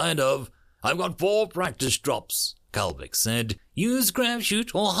 Kind of. I've got 4 practice drops, Kalvek said. Use grav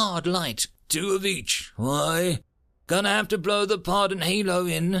shoot or hard light. 2 of each. Why? Gonna have to blow the pod and halo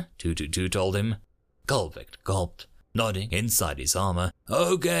in, 222 told him. Kalvek gulped, nodding inside his armor.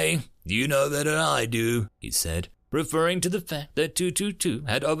 Okay, you know better than I do, he said, referring to the fact that 222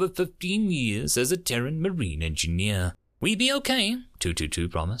 had over 15 years as a Terran marine engineer. We be okay, 222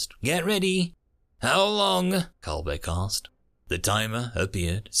 promised. Get ready. How long? Kalvek asked. The timer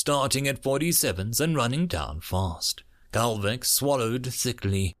appeared, starting at 47s and running down fast. Kalvek swallowed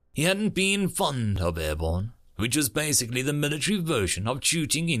thickly. He hadn't been fond of airborne, which was basically the military version of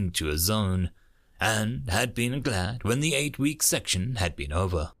shooting into a zone, and had been glad when the 8-week section had been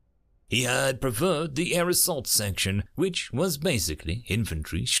over. He had preferred the air assault section, which was basically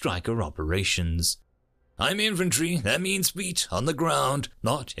infantry striker operations. I'm infantry, that means feet on the ground,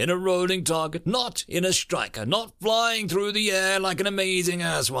 not in a rolling target, not in a striker, not flying through the air like an amazing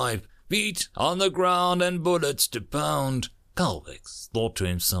asswipe. Feet on the ground and bullets to pound. Kalvek thought to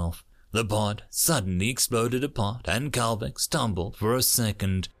himself. The pod suddenly exploded apart and Kalvek stumbled for a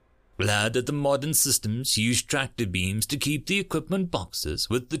second. Glad that the modern systems used tractor beams to keep the equipment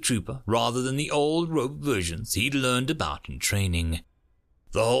boxes with the trooper rather than the old rope versions he'd learned about in training.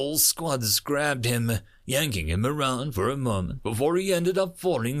 The whole squads grabbed him, yanking him around for a moment before he ended up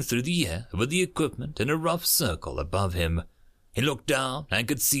falling through the air with the equipment in a rough circle above him. He looked down and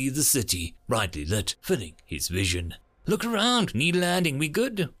could see the city, brightly lit, filling his vision. Look around, need landing, we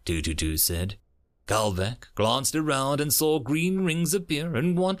good, 222 said. Kalvek glanced around and saw green rings appear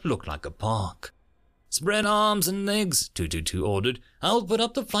in what looked like a park. Spread arms and legs, 222 ordered. I'll put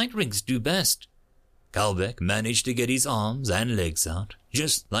up the flight rings, do best. Kalvek managed to get his arms and legs out,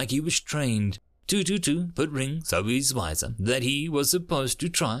 just like he was trained. 222 put rings over his visor that he was supposed to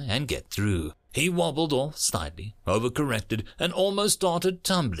try and get through. He wobbled off slightly, overcorrected, and almost started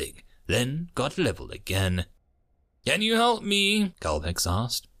tumbling, then got level again. Can you help me? Kalvek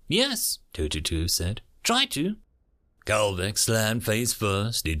asked. Yes, 222 said. Try to. Kalvek slammed face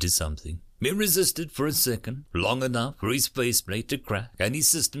first into something. He resisted for a second, long enough for his faceplate to crack and his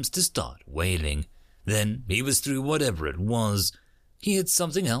systems to start wailing. Then he was through whatever it was. He hit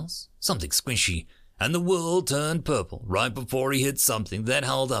something else, something squishy, and the world turned purple right before he hit something that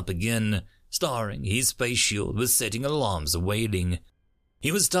held up again, starring his face shield with setting alarms wailing.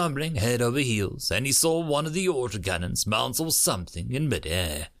 He was tumbling head over heels, and he saw one of the autocannons bounce off something in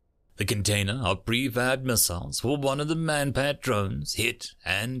midair. The container of prefab missiles for one of the Manpat drones hit,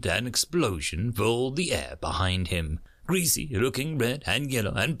 and an explosion filled the air behind him. Greasy-looking red and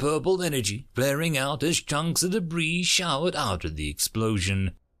yellow and purple energy flaring out as chunks of debris showered out of the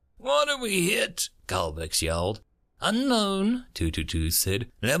explosion. "What have we hit?" Kalvex yelled. "Unknown," 222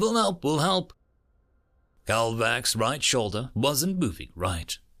 said. "Level up will help." Kalvex's right shoulder wasn't moving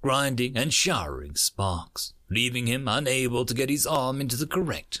right, grinding and showering sparks, leaving him unable to get his arm into the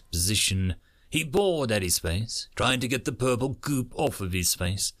correct position. He bored at his face, trying to get the purple goop off of his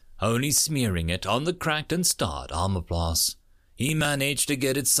face, only smearing it on the cracked and starred armor plates. He managed to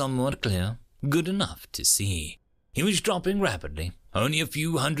get it somewhat clear, good enough to see. He was dropping rapidly, only a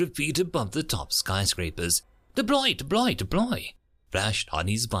few 100 feet above the top skyscrapers. "Deploy, deploy, deploy," flashed on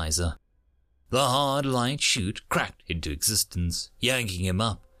his visor. The hard light chute cracked into existence, yanking him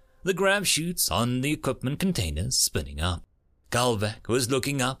up, the grab chutes on the equipment containers spinning up. Kalvek was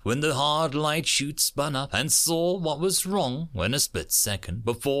looking up when the hard light chute spun up and saw what was wrong when a split second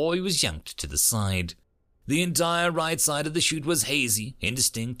before he was yanked to the side. The entire right side of the chute was hazy,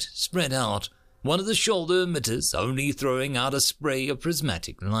 indistinct, spread out, one of the shoulder emitters only throwing out a spray of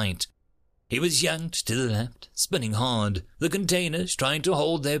prismatic light. He was yanked to the left, spinning hard, the containers trying to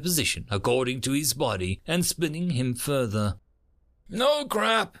hold their position according to his body and spinning him further. "No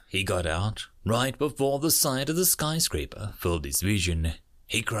crap," he got out, right before the side of the skyscraper filled his vision.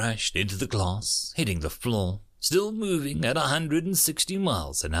 He crashed into the glass, hitting the floor, still moving at 160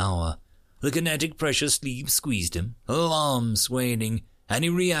 miles an hour. The kinetic pressure sleeve squeezed him, alarms wailing, and he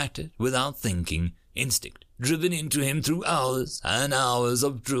reacted without thinking, instinct driven into him through hours and hours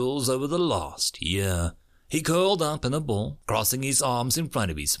of drills over the last year. He curled up in a ball, crossing his arms in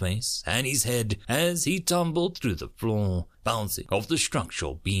front of his face and his head as he tumbled through the floor, bouncing off the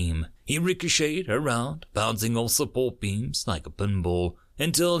structural beam. He ricocheted around, bouncing off support beams like a pinball,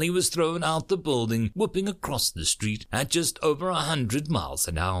 until he was thrown out the building, whooping across the street at just over 100 miles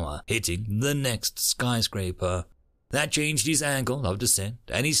an hour, hitting the next skyscraper. That changed his angle of descent,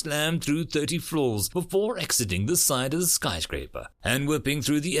 and he slammed through 30 floors before exiting the side of the skyscraper and whipping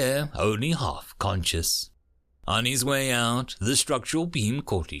through the air only half conscious. On his way out, the structural beam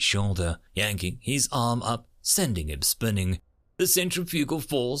caught his shoulder, yanking his arm up, sending him spinning. The centrifugal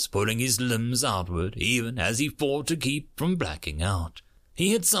force pulling his limbs outward even as he fought to keep from blacking out.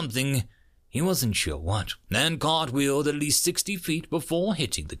 He hit something, he wasn't sure what, and cartwheeled at least 60 feet before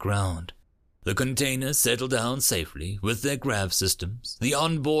hitting the ground. The containers settled down safely with their grav systems, the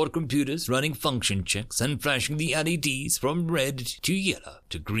onboard computers running function checks and flashing the LEDs from red to yellow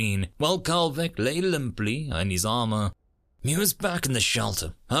to green, while Kalvek lay limply in his armor. He was back in the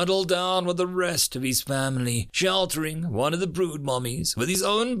shelter, huddled down with the rest of his family, sheltering one of the brood mummies with his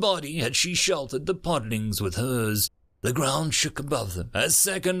own body as she sheltered the podlings with hers. The ground shook above them as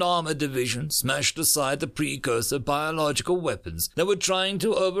 2nd Armored Division smashed aside the precursor biological weapons that were trying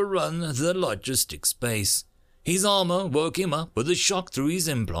to overrun the logistics base. His armor woke him up with a shock through his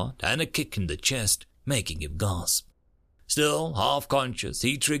implant and a kick in the chest, making him gasp. Still half-conscious,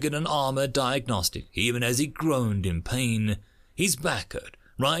 he triggered an armor diagnostic even as he groaned in pain. His back hurt,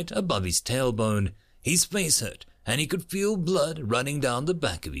 right above his tailbone. His face hurt, and he could feel blood running down the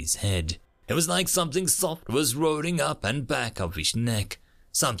back of his head. It was like something soft was rolling up and back of his neck,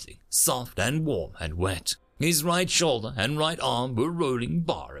 something soft and warm and wet. His right shoulder and right arm were rolling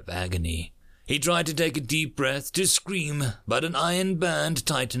bar of agony. He tried to take a deep breath to scream, but an iron band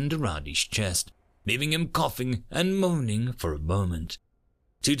tightened around his chest, leaving him coughing and moaning for a moment.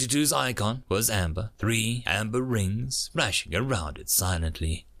 222's icon was amber, 3 amber rings flashing around it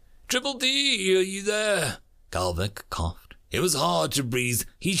silently. "Triple D, are you there?" Kalvek coughed. It was hard to breathe,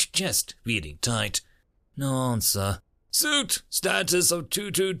 his chest feeling tight. No answer. "Suit, status of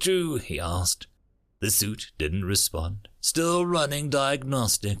 222, he asked. The suit didn't respond, still running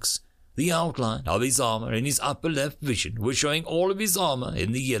diagnostics. The outline of his armor in his upper left vision was showing all of his armor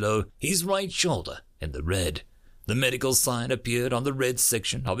in the yellow, his right shoulder in the red. The medical sign appeared on the red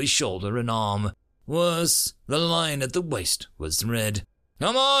section of his shoulder and arm. Worse, the line at the waist was red.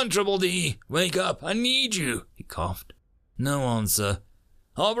 "Come on, Triple D, wake up, I need you," he coughed. No answer.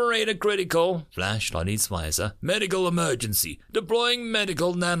 "Operator critical," flashed on his visor. "Medical emergency. Deploying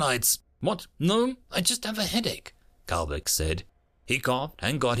medical nanites." "What? No, I just have a headache," Kalvek said. He coughed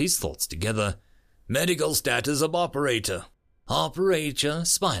and got his thoughts together. Medical status of operator. Operator,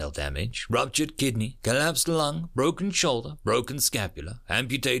 spinal damage, ruptured kidney, collapsed lung, broken shoulder, broken scapula,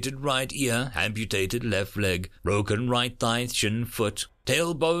 amputated right ear, amputated left leg, broken right thigh, shin, foot,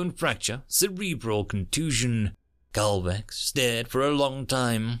 tailbone fracture, cerebral contusion. Kalbeck stared for a long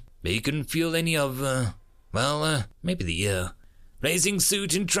time. He couldn't feel any of, maybe the ear. Placing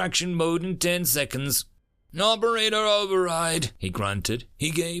suit in traction mode in 10 seconds. Operator override, he grunted. He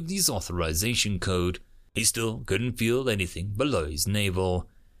gave his authorization code. He still couldn't feel anything below his navel.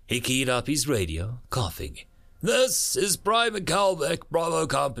 He keyed up his radio, coughing. This is Private Kalbeck, Bravo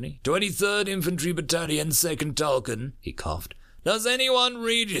Company, 23rd Infantry Battalion, 2nd Tulkan, he coughed. Does anyone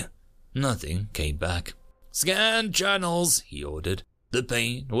read? Nothing came back. Scan channels, he ordered. The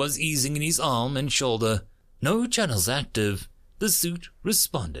pain was easing in his arm and shoulder. No channels active. The suit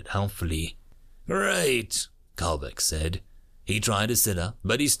responded helpfully. Great, Kalbeck said. He tried to sit up,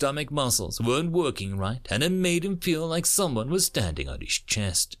 but his stomach muscles weren't working right, and it made him feel like someone was standing on his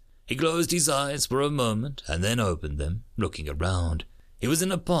chest. He closed his eyes for a moment and then opened them, looking around. He was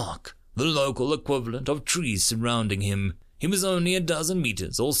in a park, the local equivalent of trees surrounding him. He was only a dozen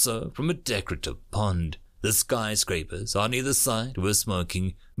meters or so from a decorative pond. The skyscrapers on either side were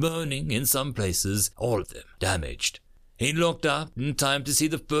smoking, burning in some places, all of them damaged. He looked up in time to see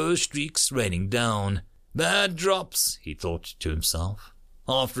the first streaks raining down. Bad drops, he thought to himself.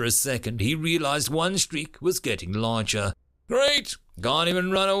 After a second, he realized one streak was getting larger. Great, can't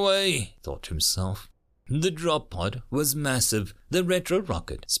even run away, he thought to himself. The drop pod was massive, the retro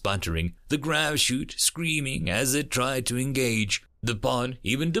rocket sputtering, the grav chute screaming as it tried to engage. The pod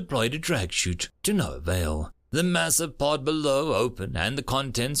even deployed a drag chute, to no avail. The massive pod below opened and the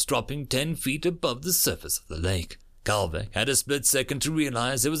contents dropping 10 feet above the surface of the lake. Kalbeck had a split second to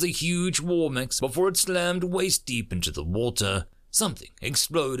realize it was a huge war mech before it slammed waist deep into the water. Something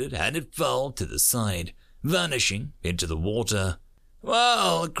exploded and it fell to the side, vanishing into the water.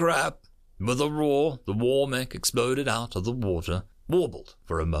 Well, crap. With a roar, the war mech exploded out of the water, warbled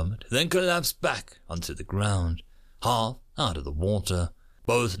for a moment, then collapsed back onto the ground, half out of the water.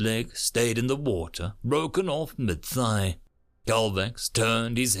 Both legs stayed in the water, broken off mid-thigh. Kalbeck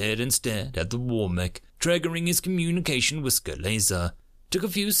turned his head and stared at the war mech, triggering his communication whisker laser. Took a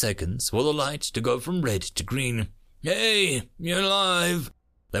few seconds for the light to go from red to green. Hey, you're alive.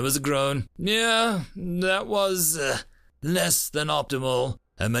 There was a groan. Yeah, that was, less than optimal,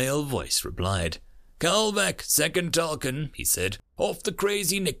 a male voice replied. Kalbeck, 2nd Tulkan, he said. Off the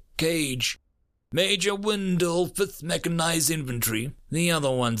crazy Nick Cage. Major Wendell, 5th Mechanized Infantry, the other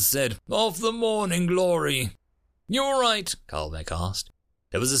one said. Off the Morning Glory. You're right, Kalbeck asked.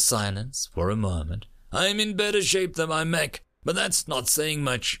 There was a silence for a moment. I'm in better shape than my mech, but that's not saying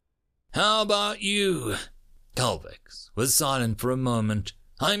much. How about you? Kalbeck was silent for a moment.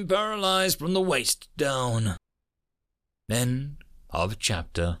 I'm paralyzed from the waist down. End of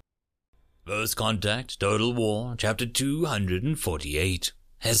chapter. First Contact, Total War, chapter 248.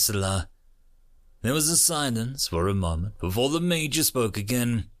 Hessler. There was a silence for a moment before the Major spoke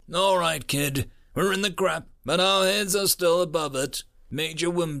again. All right, kid, we're in the crap, but our heads are still above it,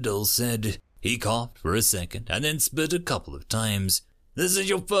 Major Wimdell said. He coughed for a second and then spit a couple of times. This is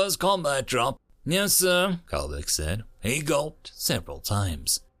your first combat drop. Yes, sir, Kalbeck said. He gulped several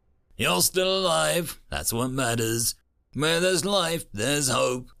times. You're still alive, that's what matters. Where there's life, there's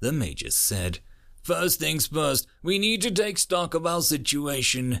hope, the Major said. First things first, we need to take stock of our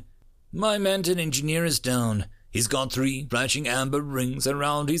situation. My mounted engineer is down. He's got 3 flashing amber rings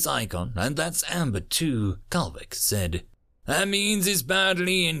around his icon, and that's amber too, Kalbeck said. That means he's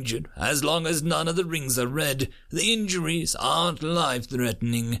badly injured. As long as none of the rings are red, the injuries aren't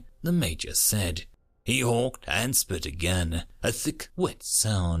life-threatening, the Major said. He hawked and spit again, a thick, wet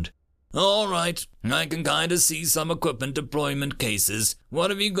sound. All right, I can kind of see some equipment deployment cases. What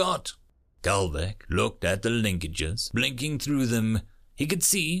have you got? Kalbeck looked at the linkages, blinking through them. He could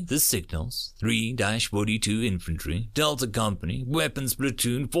see the signals, 3-42 Infantry, Delta Company, Weapons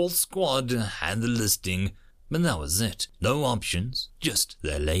Platoon, 4th Squad, and the listing. But that was it. No options, just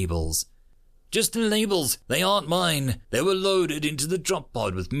their labels. Just the labels, they aren't mine. They were loaded into the drop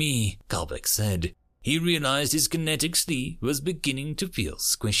pod with me, Kalbeck said. He realized his kinetic sleeve was beginning to feel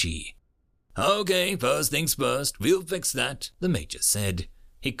squishy. Okay, first things first, we'll fix that, the Major said.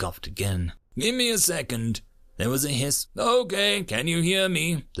 He coughed again. Give me a second. There was a hiss. Okay, can you hear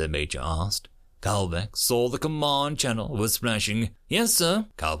me? The Major asked. Kalbeck saw the command channel was flashing. Yes, sir.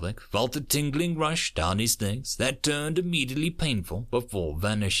 Kalbeck felt a tingling rush down his legs that turned immediately painful before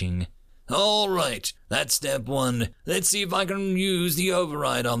vanishing. All right, that's step 1. Let's see if I can use the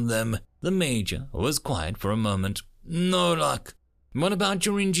override on them. The Major was quiet for a moment. No luck. What about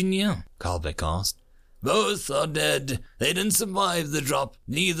your engineer? Karlvik asked. Both are dead. They didn't survive the drop.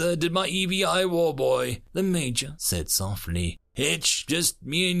 Neither did my EVI war boy, the Major said softly. It's just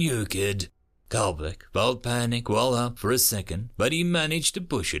me and you, kid. Karlvik felt panic well up for a second, but he managed to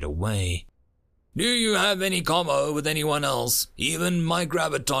push it away. Do you have any commo with anyone else? Even my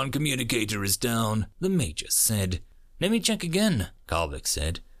graviton communicator is down, the Major said. Let me check again, Karlvik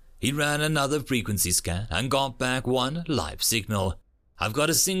said. He ran another frequency scan and got back one live signal. I've got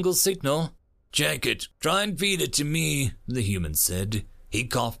a single signal. Check it. Try and feed it to me, the human said. He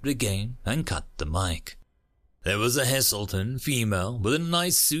coughed again and cut the mic. There was a Heselton female with a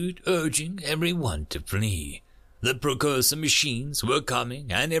nice suit urging everyone to flee. The precursor machines were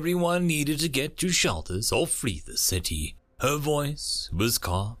coming and everyone needed to get to shelters or flee the city. Her voice was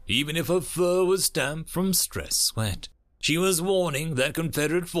calm, even if her fur was damp from stress sweat. She was warning that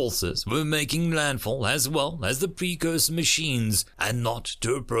Confederate forces were making landfall as well as the precursor machines and not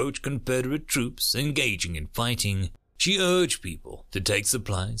to approach Confederate troops engaging in fighting. She urged people to take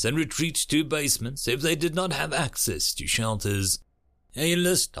supplies and retreat to basements if they did not have access to shelters. A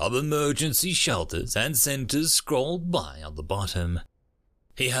list of emergency shelters and centers scrolled by on the bottom.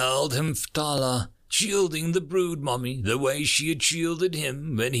 He held Himftala, shielding the brood mummy the way she had shielded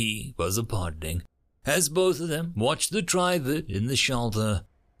him when he was a podling. As both of them watched the trivid in the shelter,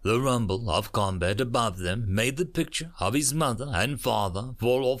 the rumble of combat above them made the picture of his mother and father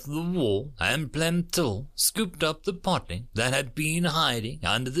fall off the wall, and Plemtil scooped up the podling that had been hiding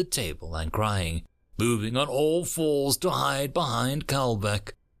under the table and crying, moving on all fours to hide behind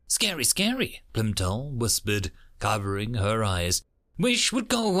Karlvik. Scary, scary, Plemtil whispered, covering her eyes. Wish would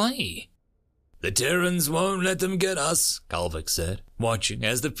go away. The Terrans won't let them get us, Karlvik said, watching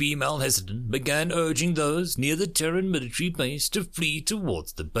as the female Heselton began urging those near the Terran military base to flee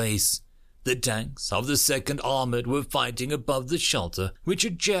towards the base. The tanks of the 2nd Armored were fighting above the shelter, which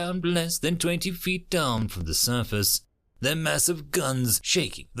had jammed less than 20 feet down from the surface, their massive guns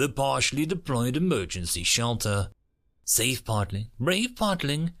shaking the partially deployed emergency shelter. Safe podling, brave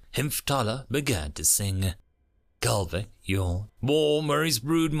podling, Himftala began to sing. Karlvik yawned, warm where his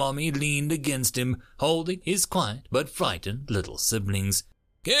brood mommy leaned against him, holding his quiet but frightened little siblings.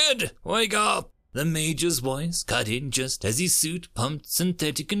 Kid, wake up! The Major's voice cut in just as his suit pumped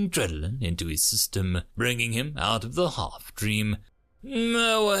synthetic adrenaline into his system, bringing him out of the half-dream.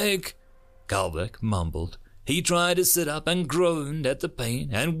 Awake, Karlvik mumbled. He tried to sit up and groaned at the pain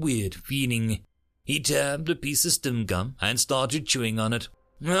and weird feeling. He tabbed a piece of stim gum and started chewing on it.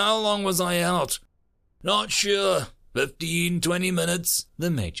 How long was I out? Not sure. 15-20 minutes, the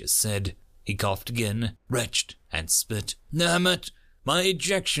Major said. He coughed again, retched, and spit. Damn it, my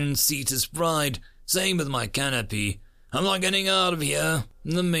ejection seat is fried. Same with my canopy. I'm not getting out of here.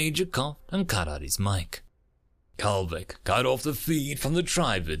 The Major coughed and cut out his mic. Karlvik cut off the feed from the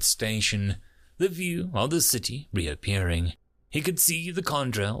Trivid station, the view of the city reappearing. He could see the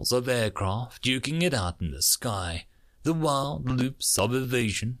contrails of aircraft duking it out in the sky, the wild loops of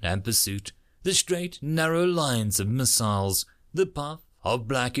evasion and pursuit, the straight, narrow lines of missiles, the puff of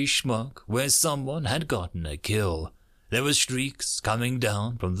blackish smoke where someone had gotten a kill. There were streaks coming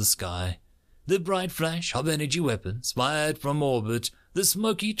down from the sky, the bright flash of energy weapons fired from orbit, the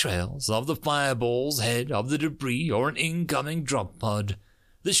smoky trails of the fireball's head of the debris or an incoming drop pod,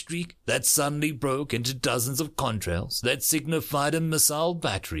 the streak that suddenly broke into dozens of contrails that signified a missile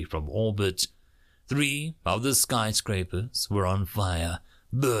battery from orbit. 3 of the skyscrapers were on fire,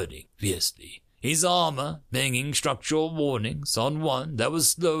 burning fiercely, his armor banging structural warnings on one that was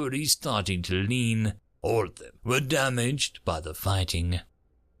slowly starting to lean. All of them were damaged by the fighting.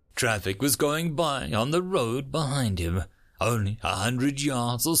 Traffic was going by on the road behind him, only 100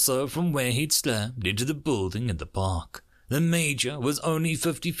 yards or so from where he'd slammed into the building in the park. The Major was only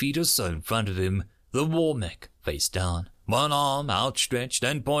 50 feet or so in front of him, the war mech face down, one arm outstretched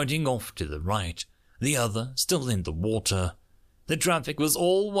and pointing off to the right, the other still in the water. The traffic was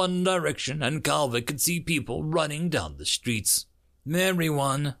all one direction, and Karlvik could see people running down the streets.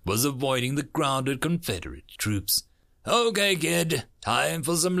 Everyone was avoiding the crowded Confederate troops. Okay, kid, time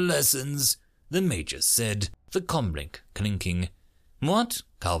for some lessons, the Major said, the comlink clinking. What?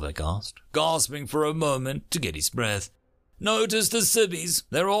 Karlvik asked, gasping for a moment to get his breath. Notice the civvies,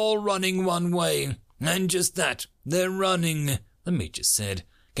 they're all running one way. And just that, they're running, the Major said.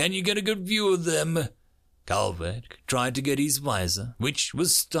 Can you get a good view of them? Karlvik tried to get his visor, which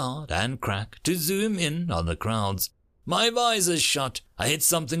was starred and cracked, to zoom in on the crowds. My visor's shut. I hit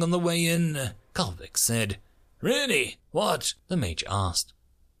something on the way in, Karlvik said. Really? What? The Major asked.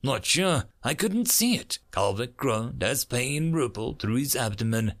 Not sure. I couldn't see it, Karlvik groaned as pain rippled through his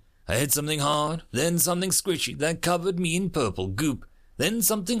abdomen. I hit something hard, then something squishy that covered me in purple goop, then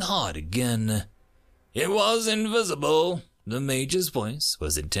something hard again. It was invisible. The Major's voice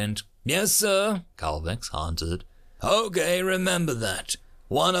was intent. Yes, sir, Calvex answered. Okay, remember that.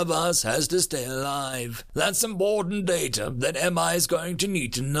 One of us has to stay alive. That's important data that MI is going to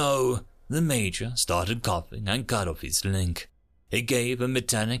need to know. The Major started coughing and cut off his link. It gave a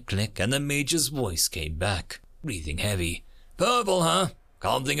metallic click and the Major's voice came back, breathing heavy. Purple, huh?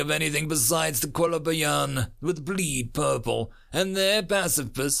 Can't think of anything besides the Qualabayan with bleed purple and their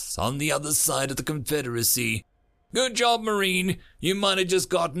pacifists on the other side of the Confederacy. Good job, Marine. You might have just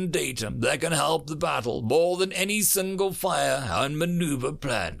gotten data that can help the battle more than any single fire and maneuver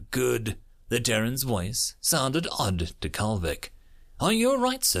plan could. The Terran's voice sounded odd to Calvek. Are you all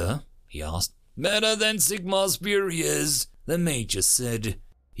right, sir? He asked. Better than Sigmar's fury is, the Major said.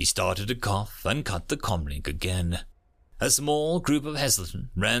 He started to cough and cut the comlink again. A small group of Heselton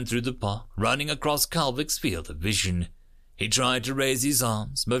ran through the park, running across Calvek's field of vision. He tried to raise his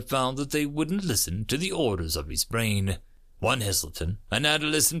arms, but found that they wouldn't listen to the orders of his brain. One Heselton, an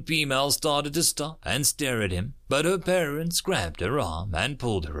adolescent female, started to stop and stare at him, but her parents grabbed her arm and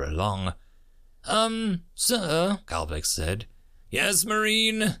pulled her along. Sir, Calvek said. Yes,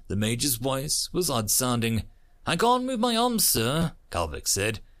 Marine, the Major's voice was odd-sounding. I can't move my arms, sir, Calvek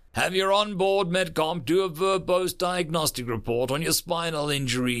said. Have your on-board medcom do a verbose diagnostic report on your spinal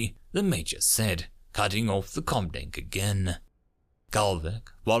injury, the Major said, cutting off the comlink again. Calvek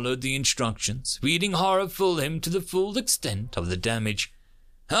followed the instructions, feeling horror fill him to the full extent of the damage.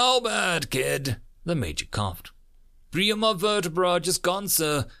 How bad, kid? The Major coughed. 3 of my vertebrae are just gone,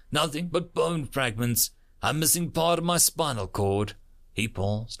 sir. Nothing but bone fragments. I'm missing part of my spinal cord. He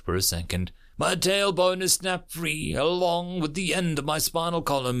paused for a second. My tailbone is snapped free, along with the end of my spinal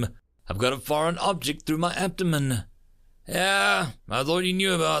column. I've got a foreign object through my abdomen. Yeah, I thought you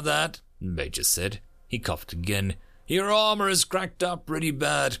knew about that, the Major said. He coughed again. Your armor is cracked up pretty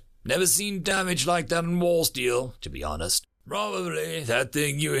bad. Never seen damage like that in wall steel, to be honest. Probably that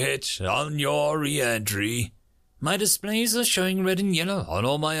thing you hit on your re-entry. My displays are showing red and yellow on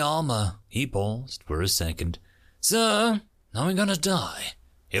all my armor. He paused for a second. Sir, are we gonna die?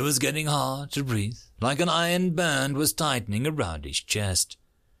 It was getting hard to breathe, like an iron band was tightening around his chest.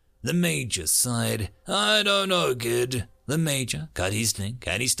 The Major sighed. I don't know, kid. The Major cut his link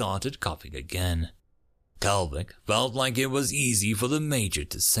and he started coughing again. Calvek felt like it was easy for the Major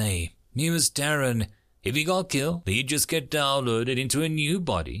to say. He was Terran. If he got killed, he'd just get downloaded into a new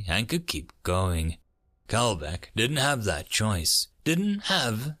body and could keep going. Calvek didn't have that choice, didn't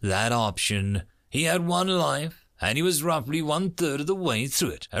have that option. He had one life, and he was roughly 1/3 of the way through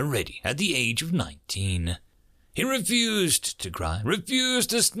it already at the age of 19. He refused to cry,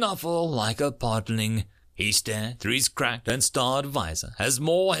 refused to snuffle like a podling. He stared through his cracked and starred visor as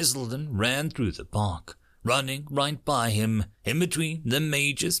more Heselton ran through the park, running right by him, in between the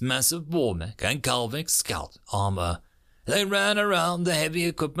Major's massive war mech and Calvek's scout armor. They ran around the heavy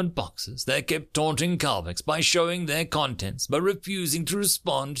equipment boxes that kept taunting Calvex by showing their contents but refusing to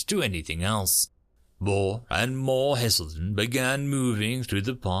respond to anything else. More and more Heselton began moving through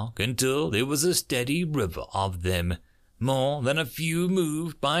the park until there was a steady river of them. More than a few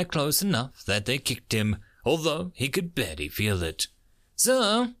moved by close enough that they kicked him, although he could barely feel it.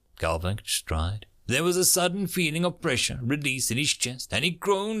 Sir, Calvex tried. There was a sudden feeling of pressure release in his chest, and he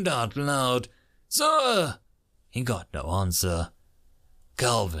groaned out loud. Sir! He got no answer.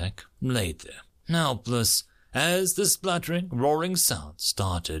 Calvek lay there, helpless, as the spluttering, roaring sound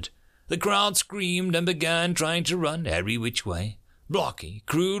started. The crowd screamed and began trying to run every which way. Blocky,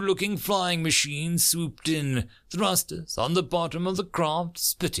 crude-looking flying machines swooped in, thrusters on the bottom of the craft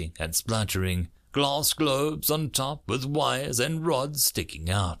spitting and spluttering, glass globes on top with wires and rods sticking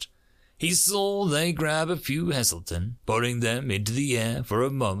out. He saw they grab a few Heselton, putting them into the air for a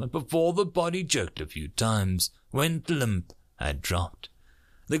moment before the body jerked a few times, went limp, and dropped.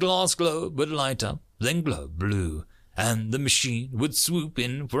 The glass globe would light up, then glow blue, and the machine would swoop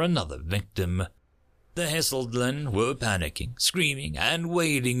in for another victim. The Heselton were panicking, screaming, and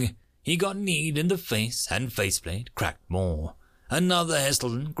wailing. He got kneed in the face, and faceplate cracked more. Another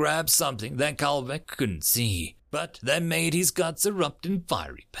Heselton grabbed something that Calvek couldn't see, but that made his guts erupt in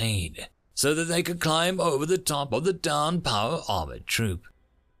fiery pain, so that they could climb over the top of the down-power armored troop.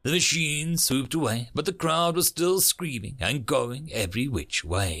 The machine swooped away, but the crowd was still screaming and going every which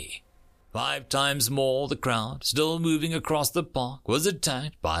way. 5 times more the crowd, still moving across the park, was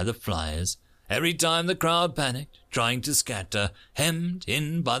attacked by the flyers. Every time the crowd panicked, trying to scatter, hemmed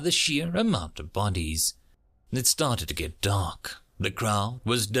in by the sheer amount of bodies. It started to get dark. The crowd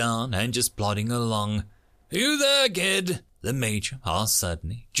was down and just plodding along. You there, kid? the Major asked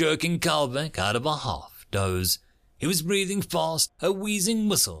suddenly, jerking Kalvek out of a half-doze. He was breathing fast, a wheezing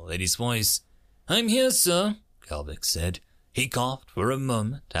whistle in his voice. "I'm here, sir," Kalvek said. He coughed for a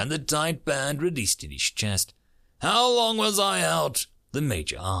moment, and the tight band released in his chest. "How long was I out?" the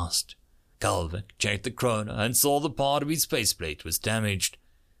Major asked. Kalvek checked the chrono and saw the part of his faceplate was damaged.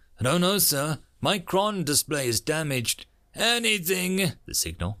 "I don't know, sir. My chron display is damaged." "Anything?" The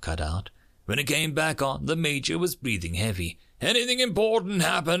signal cut out. When it came back on, the Major was breathing heavy. "Anything important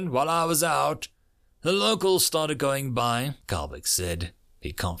happened while I was out?" "The locals started going by," Kalvek said.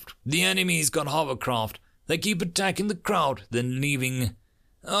 He coughed. "The enemy's got hovercraft. They keep attacking the crowd, then leaving."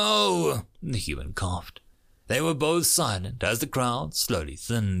 "Oh," the human coughed. They were both silent as the crowd slowly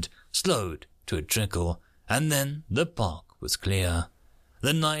thinned, slowed to a trickle, and then the park was clear.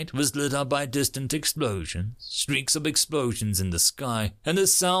 The night was lit up by distant explosions, streaks of explosions in the sky, and the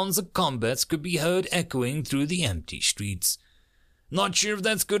sounds of combats could be heard echoing through the empty streets. "Not sure if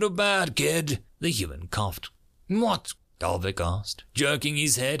that's good or bad, kid," the human coughed. "What?" Kalvek asked, jerking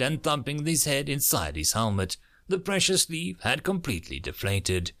his head and thumping his head inside his helmet. The pressure sleeve had completely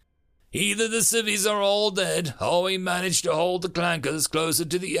deflated. "Either the civvies are all dead, or we managed to hold the clankers closer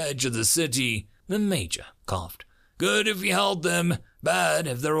to the edge of the city," the Major coughed. "Good if we held them, bad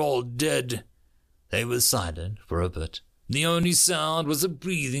if they're all dead." They were silent for a bit. The only sound was the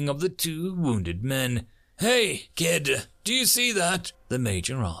breathing of the two wounded men. "Hey, kid, do you see that?" the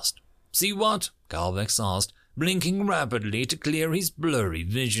Major asked. "See what?" Kalvek asked, blinking rapidly to clear his blurry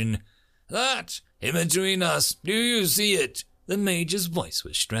vision. "That, in between us, do you see it?" The Major's voice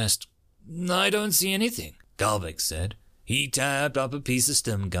was stressed. "I don't see anything," Kalvek said. He tapped up a piece of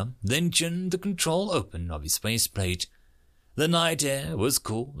stem gum, then chinned the control open of his faceplate. The night air was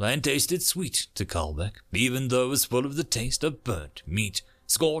cool and tasted sweet to Kalvek, even though it was full of the taste of burnt meat,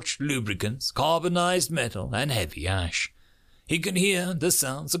 scorched lubricants, carbonized metal, and heavy ash. He could hear the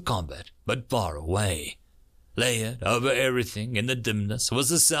sounds of combat, but far away. Layered over everything in the dimness was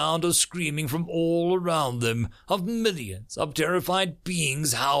the sound of screaming from all around them, of millions of terrified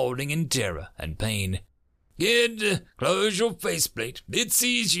beings howling in terror and pain. "Kid, close your faceplate. It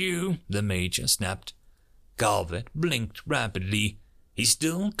sees you," the Major snapped. Kalvek blinked rapidly. He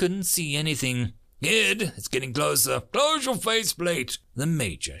still couldn't see anything. "Kid, it's getting closer. Close your faceplate," the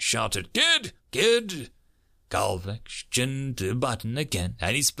Major shouted. "Kid! Kid!" Kalvek chinned the button again,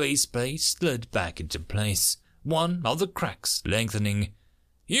 and his faceplate slid back into place, one of the cracks lengthening.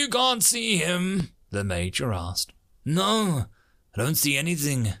 "You can't see him?" the Major asked. "No, I don't see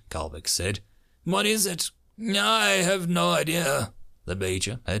anything," Kalvek said. "What is it?" "I have no idea," the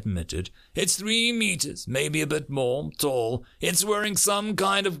Major admitted. "It's 3 meters, maybe a bit more, tall. It's wearing some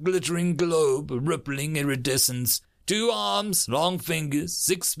kind of glittering globe, rippling iridescence. 2 arms, long fingers,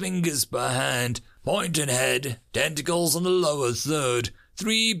 6 fingers per hand, pointed head, tentacles on the lower third,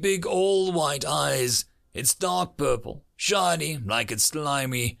 3 big all-white eyes. It's dark purple, shiny, like it's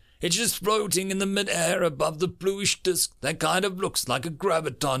slimy. It's just floating in the mid-air above the bluish disk that kind of looks like a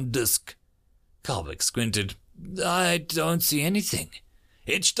graviton disk." Kalvek squinted. "I don't see anything."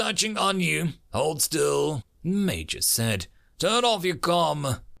 "It's touching on you. Hold still," the Major said. "Turn off your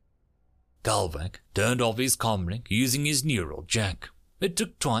comm." Kalvek turned off his comlink using his neural jack. It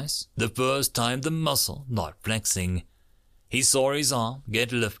took twice, the first time the muscle not flexing. He saw his arm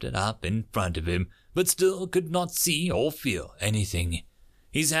get lifted up in front of him, but still could not see or feel anything.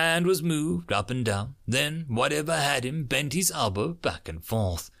 His hand was moved up and down, then whatever had him bent his elbow back and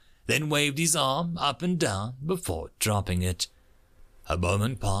forth, then waved his arm up and down before dropping it. A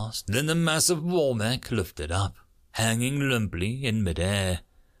moment passed, then the massive war mech lifted up, hanging limply in mid-air.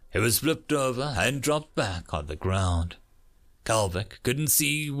 It was flipped over and dropped back on the ground. Kalvek couldn't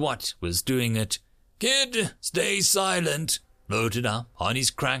see what was doing it. "Kid, stay silent," floated up on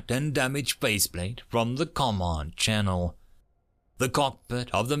his cracked and damaged faceplate from the command channel. The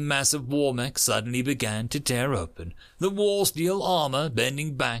cockpit of the massive war mech suddenly began to tear open, the war steel armor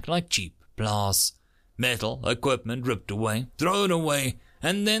bending back like cheap glass. Metal equipment ripped away, thrown away,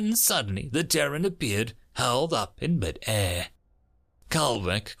 and then suddenly the Terran appeared, held up in mid-air.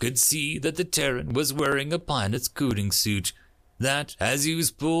 Kalvek could see that the Terran was wearing a pilot's cooling suit, that, as he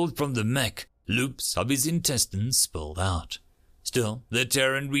was pulled from the mech, loops of his intestines spilled out. Still, the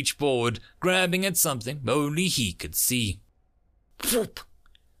Terran reached forward, grabbing at something only he could see. Phoop!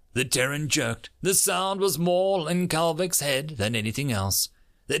 The Terran jerked. The sound was more in Kalvek's head than anything else.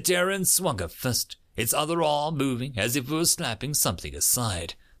 The Terran swung a fist, its other arm moving as if it was slapping something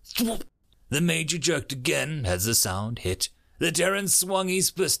aside. Thwoop! The Major jerked again as the sound hit. The Terran swung his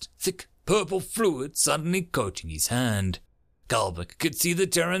fist, thick purple fluid suddenly coating his hand. Kalvek could see the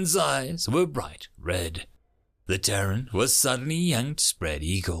Terran's eyes were bright red. The Terran was suddenly yanked spread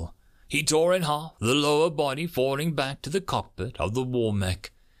eagle. He tore in half, the lower body falling back to the cockpit of the war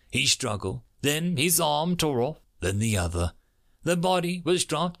mech. He struggled, then his arm tore off, then the other. The body was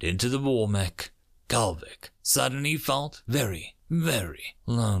dropped into the war mech. Kalvik suddenly felt very, very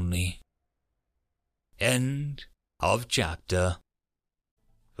lonely. End of chapter.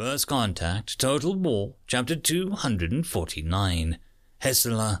 First Contact, Total War, Chapter 249.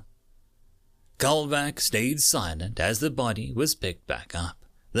 Hessela. Kalvik stayed silent as the body was picked back up,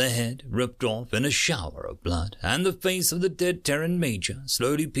 the head ripped off in a shower of blood, and the face of the dead Terran Major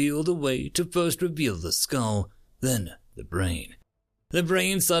slowly peeled away to first reveal the skull, then the brain. The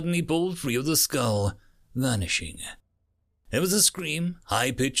brain suddenly pulled free of the skull, vanishing. There was a scream,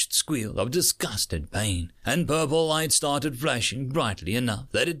 high-pitched squeal of disgust and pain, and purple light started flashing brightly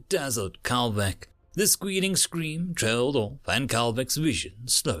enough that it dazzled Kalvik. The squealing scream trailed off, and Kalvik's vision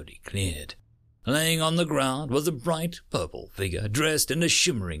slowly cleared. Laying on the ground was a bright purple figure dressed in a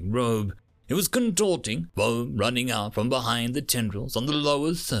shimmering robe. It was contorting, foam running out from behind the tendrils on the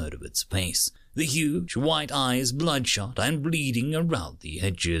lower third of its face, the huge white eyes bloodshot and bleeding around the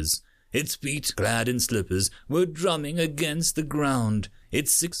edges. Its feet, clad in slippers, were drumming against the ground.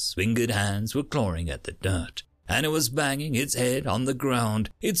 Its 6-fingered hands were clawing at the dirt, and it was banging its head on the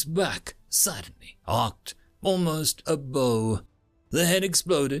ground, its back suddenly arched, almost a bow. The head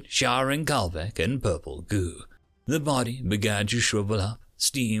exploded, showering Kalvik in purple goo. The body began to shrivel up,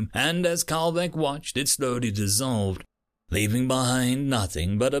 steam, and as Kalvik watched, it slowly dissolved, leaving behind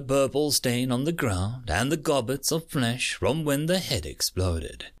nothing but a purple stain on the ground and the gobbets of flesh from when the head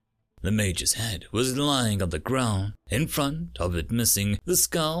exploded. The Major's head was lying on the ground, in front of it missing, the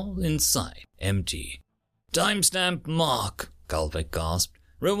skull inside empty. "Timestamp mark," Kalvik gasped.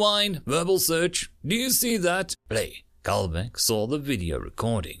 "Rewind, verbal search. Do you see that? Play." Kalvik saw the video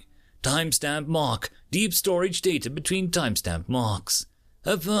recording. "Timestamp mark. Deep storage data between timestamp marks."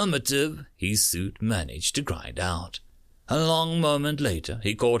 "Affirmative," his suit managed to grind out. A long moment later,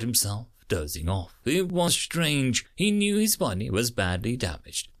 he caught himself dozing off. It was strange. He knew his body was badly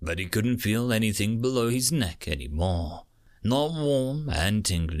damaged, but he couldn't feel anything below his neck anymore. Not warm and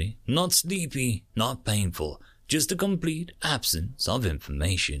tingly, not sleepy, not painful, just a complete absence of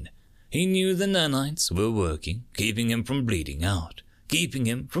information. He knew the nanites were working, keeping him from bleeding out, keeping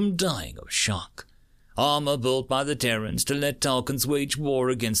him from dying of shock. Armor built by the Terrans to let Talcans wage war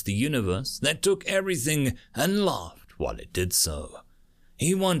against the universe that took everything and laughed while it did so.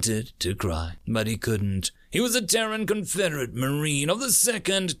 He wanted to cry, but he couldn't. He was a Terran Confederate Marine of the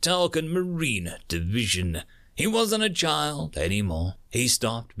 2nd Talcan Marine Division. He wasn't a child anymore. He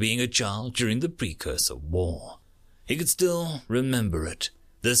stopped being a child during the Precursor War. He could still remember it.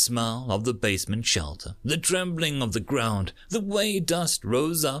 The smell of the basement shelter, the trembling of the ground, the way dust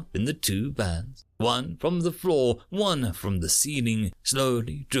rose up in the 2 bands, one from the floor, one from the ceiling,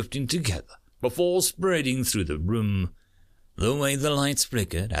 slowly drifting together before spreading through the room. The way the lights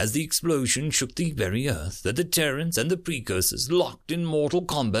flickered as the explosion shook the very earth that the Terrans and the Precursors locked in mortal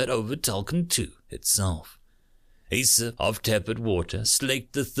combat over Talcan 2 itself. A sip of tepid water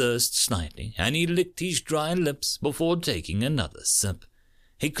slaked the thirst slightly, and he licked his dry lips before taking another sip.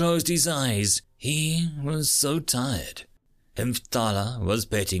 He closed his eyes. He was so tired. Imphthala was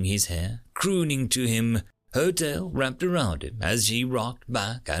petting his hair, crooning to him, her tail wrapped around him as he rocked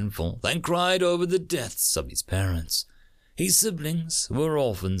back and forth and cried over the deaths of his parents. His siblings were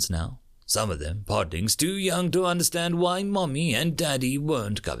orphans now, some of them podlings too young to understand why Mommy and Daddy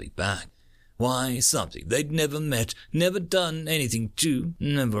weren't coming back. Why something they'd never met, never done anything to,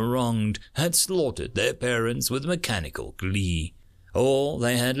 never wronged, had slaughtered their parents with mechanical glee. All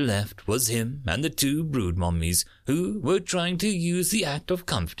they had left was him and the 2 brood mummies who were trying to use the act of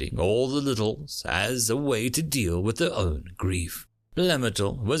comforting all the littles as a way to deal with their own grief.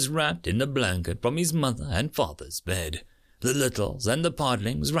 Lemital was wrapped in a blanket from his mother and father's bed. The littles and the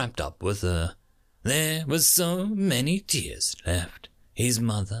podlings wrapped up with her. There were so many tears left. His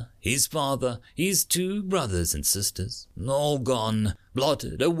mother, his father, his 2 brothers and sisters, all gone,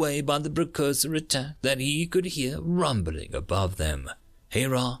 blotted away by the precursor attack that he could hear rumbling above them. He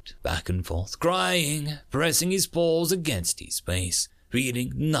rocked back and forth, crying, pressing his paws against his face,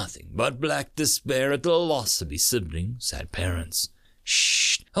 feeling nothing but black despair at the loss of his siblings and parents.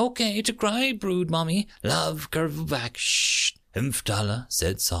 "Shh, okay to cry, brood mommy. Love, curve back, shh," Imphthala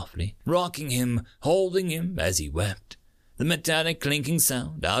said softly, rocking him, holding him as he wept. The metallic clinking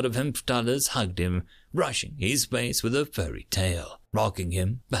sound out of Imphtala's hugged him, brushing his face with her furry tail, rocking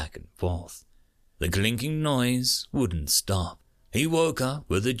him back and forth. The clinking noise wouldn't stop. He woke up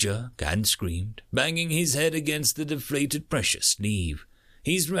with a jerk and screamed, banging his head against the deflated pressure sleeve.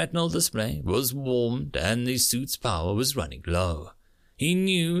 His retinal display was warmed and the suit's power was running low. He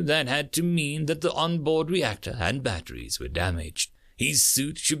knew that had to mean that the onboard reactor and batteries were damaged. His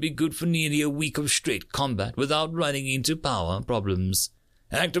suit should be good for nearly a week of straight combat without running into power problems.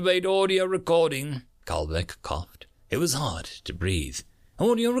 "Activate audio recording," Kalbeck coughed. It was hard to breathe.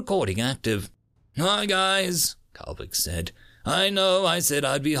 "Audio recording active." "Hi, guys," Kalbeck said. "I know I said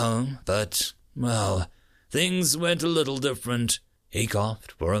I'd be home, but, well, things went a little different." He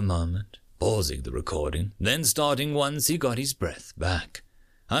coughed for a moment, pausing the recording, then starting once he got his breath back.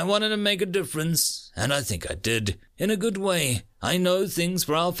 "I wanted to make a difference, and I think I did, in a good way. I know things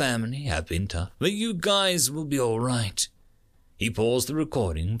for our family have been tough, but you guys will be all right." He paused the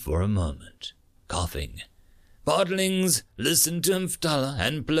recording for a moment, coughing. "Podlings, listen to Mftala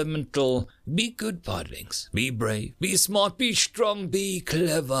and Plemental. Be good podlings. Be brave. Be smart. Be strong. Be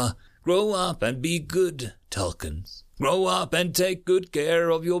clever. Grow up and be good, Tulkens. Grow up and take good care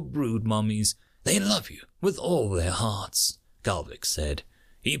of your brood mummies. They love you with all their hearts," Kalbeck said.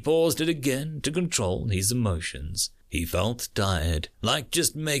 He paused it again to control his emotions. He felt tired, like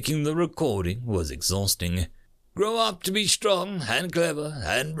just making the recording was exhausting. "Grow up to be strong and clever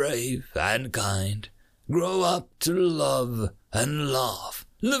and brave and kind. Grow up to love and laugh.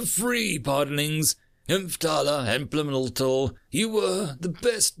 Live free, podlings. Mftala and Plemental, you were the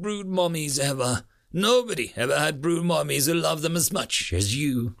best brood mummies ever. Nobody ever had brood mummies who loved them as much as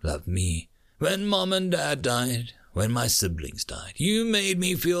you love me. When Mom and Dad died, when my siblings died, you made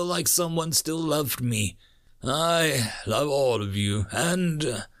me feel like someone still loved me. I love all of you,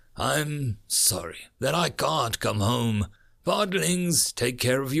 and I'm sorry that I can't come home. Podlings, take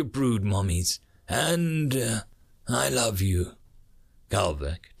care of your brood mummies, and I love you."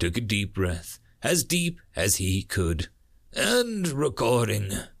 Kalbeck took a deep breath, as deep as he could. "End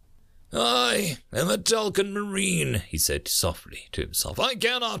recording." "I am a Tulken Marine," he said softly to himself. "I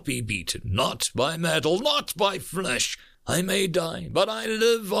cannot be beaten, not by metal, not by flesh. I may die, but I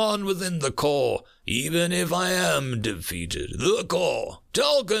live on within the core, even if I am defeated. The core.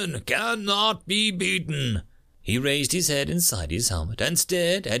 Tulken cannot be beaten." He raised his head inside his helmet and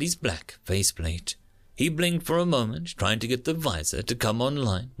stared at his black faceplate. He blinked for a moment, trying to get the visor to come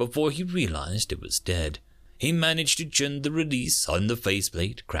online before he realized it was dead. He managed to chin the release on the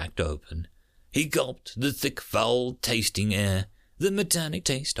faceplate cracked open. He gulped the thick, foul-tasting air, the metallic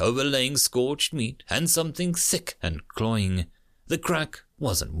taste overlaying scorched meat and something thick and cloying. The crack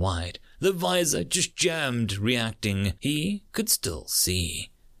wasn't wide. The visor just jammed, reacting. He could still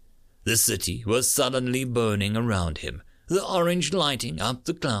see. The city was suddenly burning around him, the orange lighting up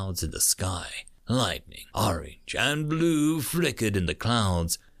the clouds in the sky. Lightning, orange and blue flickered in the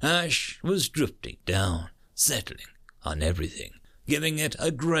clouds. Ash was drifting down, settling on everything, giving it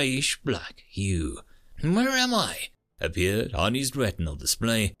a grayish-black hue. "Where am I?" appeared on his retinal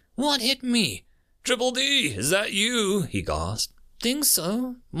display. "What hit me?" "Triple D, is that you?" he gasped. "Think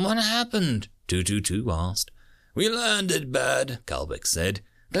so. What happened?" 222 asked. "We landed bad," Kalbeck said.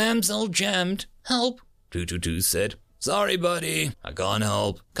 "Clamcell jammed. Help," 222 said. "Sorry, buddy, I can't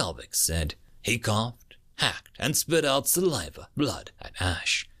help," Kalbeck said. He coughed, hacked, and spit out saliva, blood, and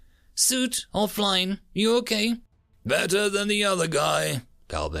ash. "Suit offline. You okay?" "Better than the other guy,"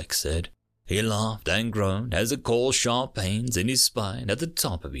 Kalbeck said. He laughed and groaned as it caused sharp pains in his spine at the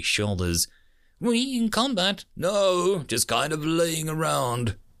top of his shoulders. "We in combat?" "No, just kind of laying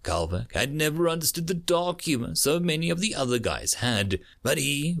around." Kalbeck had never understood the dark humor so many of the other guys had, but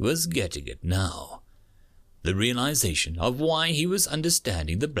he was getting it now. The realization of why he was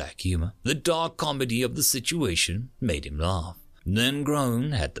understanding the black humor, the dark comedy of the situation, made him laugh, then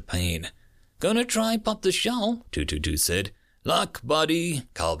groan at the pain. "Gonna try pop the shell," 222 said. "Luck, buddy,"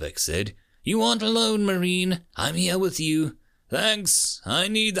 Kalbeck said. "You aren't alone, Marine. I'm here with you." "Thanks, I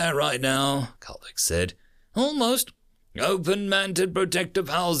need that right now," Kalbeck said. "Almost." "Open manted protective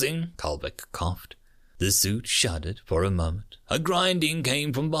housing," Kalbeck coughed. The suit shuddered for a moment. A grinding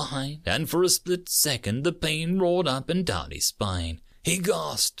came from behind, and for a split second the pain roared up and down his spine. He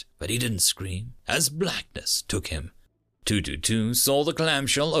gasped, but he didn't scream, as blackness took him. 222 saw the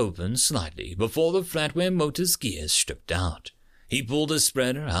clamshell open slightly before the flatware motor's gears stripped out. He pulled a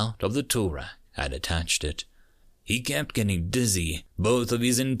spreader out of the tool rack and attached it. He kept getting dizzy. Both of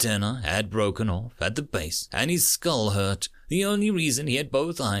his antennae had broken off at the base, and his skull hurt. The only reason he had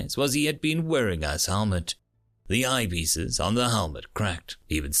both eyes was he had been wearing his helmet. The eyepieces on the helmet cracked.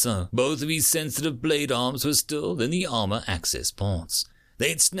 Even so, both of his sensitive blade arms were still in the armor access ports.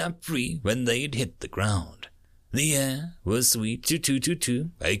 They'd snapped free when they'd hit the ground. The air was sweet to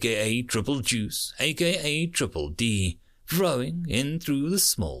 222, a.k.a. Triple Juice, a.k.a. Triple D, flowing in through the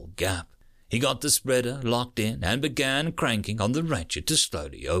small gap. He got the spreader locked in and began cranking on the ratchet to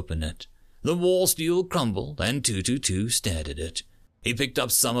slowly open it. The wall steel crumbled and 222 stared at it. He picked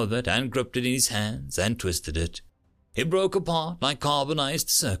up some of it and gripped it in his hands and twisted it. It broke apart like carbonized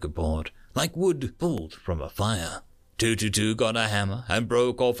circuit board, like wood pulled from a fire. 222 got a hammer and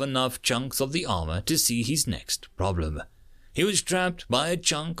broke off enough chunks of the armor to see his next problem. He was trapped by a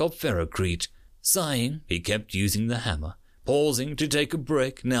chunk of ferrocrete. Sighing, he kept using the hammer, pausing to take a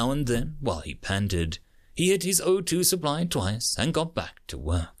break now and then while he panted. He hit his O2 supply twice and got back to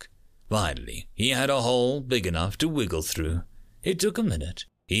work. Finally, he had a hole big enough to wiggle through. It took a minute.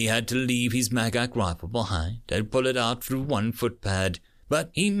 He had to leave his Magak rifle behind and pull it out through one footpad, but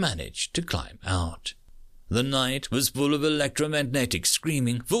he managed to climb out. The night was full of electromagnetic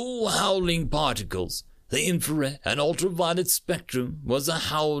screaming, full howling particles. The infrared and ultraviolet spectrum was a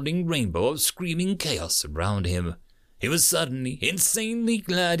howling rainbow of screaming chaos around him. He was suddenly, insanely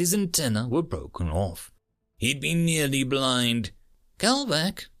glad his antennae were broken off. He'd been nearly blind.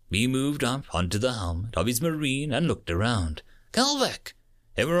 "Kelvek!" He moved up onto the helmet of his Marine and looked around. "Kelvek!"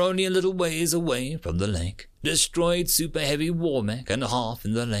 They were only a little ways away from the lake. Destroyed super-heavy war mech and half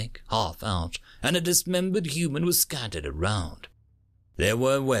in the lake, half out, and a dismembered human was scattered around. There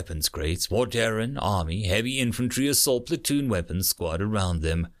were weapons crates for Terran Army Heavy Infantry Assault Platoon weapons squad around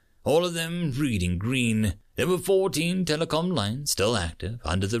them, all of them reading green. There were 14 telecom lines still active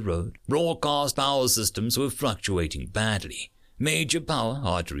under the road. Broadcast power systems were fluctuating badly. Major power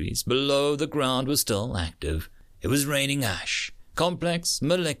arteries below the ground were still active. It was raining ash. Complex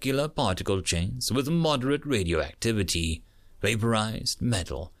molecular particle chains with moderate radioactivity, vaporized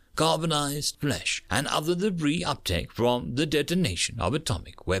metal, carbonized flesh, and other debris uptake from the detonation of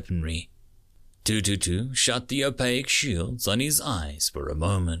atomic weaponry. 222 shut the opaque shields on his eyes for a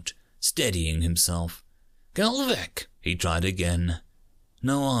moment, steadying himself. "Kelvek," he tried again.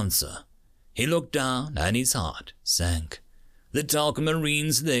 No answer. He looked down and his heart sank. The Talca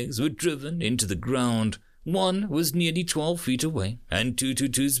Marine's legs were driven into the ground. One was nearly 12 feet away, and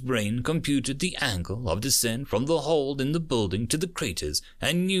 222's brain computed the angle of descent from the hole in the building to the craters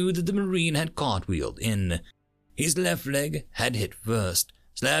and knew that the Marine had cartwheeled in. His left leg had hit first,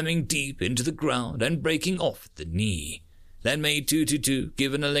 slamming deep into the ground and breaking off at the knee. That made 222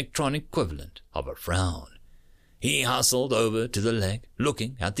 give an electronic equivalent of a frown. He hustled over to the leg,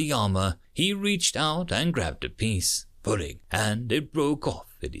 looking at the armor. He reached out and grabbed a piece, pulling, and it broke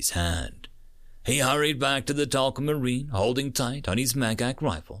off in his hand. He hurried back to the Talca Marine, holding tight on his Magak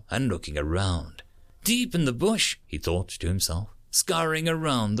rifle and looking around. Deep in the bush, he thought to himself, scurrying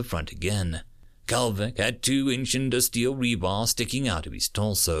around the front again. Kelvek had 2-inch steel rebar sticking out of his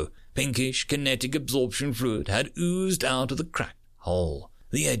torso. Pinkish kinetic absorption fluid had oozed out of the cracked hole,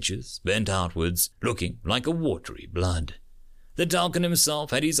 the edges bent outwards, looking like a watery blood. The Talcan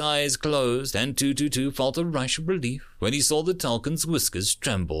himself had his eyes closed, and 222 felt a rush of relief when he saw the Talcan's whiskers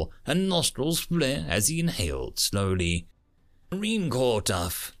tremble and nostrils flare as he inhaled slowly. "Marine Corps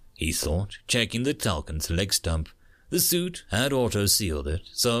tough," he thought, checking the Talcan's leg stump. The suit had auto-sealed it,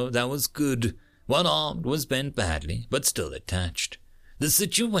 so that was good. One arm was bent badly, but still attached. The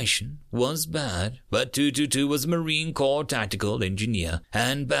situation was bad, but 222 was a Marine Corps tactical engineer,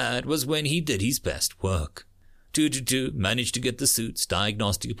 and bad was when he did his best work. 222 managed to get the suit's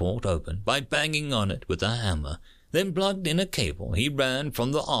diagnostic port open by banging on it with a hammer, then plugged in a cable. He ran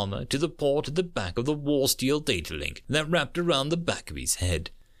from the armor to the port at the back of the war steel data link that wrapped around the back of his head.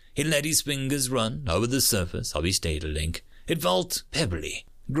 He let his fingers run over the surface of his data link. It felt pebbly,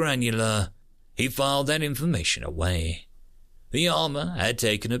 granular. He filed that information away. The armor had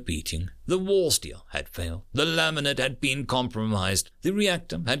taken a beating. The wall steel had failed. The laminate had been compromised. The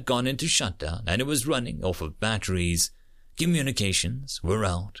reactor had gone into shutdown, and it was running off of batteries. Communications were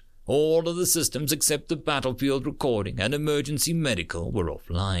out. All of the systems except the battlefield recording and emergency medical were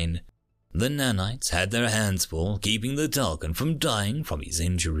offline. The nanites had their hands full, keeping the Talcan from dying from his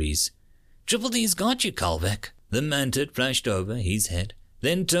injuries. "Triple D's got you, Kelvek." The Mantis flashed over his head,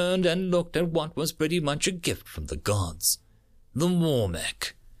 then turned and looked at what was pretty much a gift from the gods. The war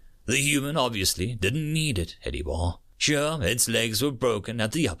mech. The human obviously didn't need it anymore. Sure, its legs were broken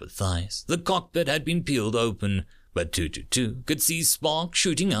at the upper thighs. The cockpit had been peeled open, but 222 could see sparks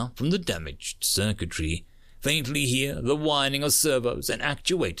shooting out from the damaged circuitry. Faintly hear the whining of servos and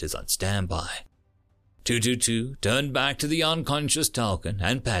actuators on standby. 222 turned back to the unconscious Talcan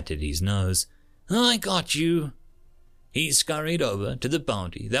and patted his nose. "I got you." He scurried over to the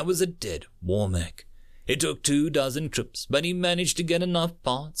bounty that was a dead war mech. It took 24 trips, but he managed to get enough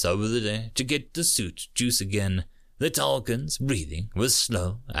parts over there to get the suit juice again. The Talcan's breathing was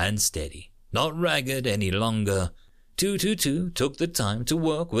slow and steady, not ragged any longer. 222 took the time to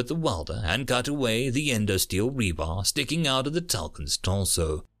work with the welder and cut away the endosteel rebar sticking out of the Tulkun's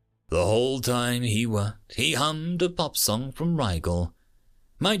torso. The whole time he worked, he hummed a pop song from Rigel.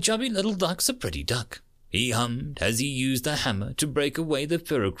 "My chubby little duck's a pretty duck," he hummed as he used the hammer to break away the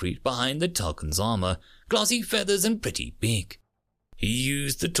ferrocrete behind the Tulkun's armor, glossy feathers and pretty big. He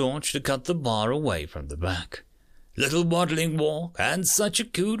used the torch to cut the bar away from the back. Little waddling walk and such a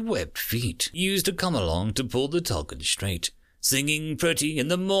cute webbed feet used to come along to pull the Tulkun straight, singing pretty in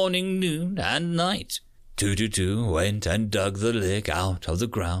the morning, noon, and night. 222 went and dug the leg out of the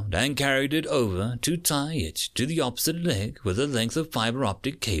ground and carried it over to tie it to the opposite leg with a length of fiber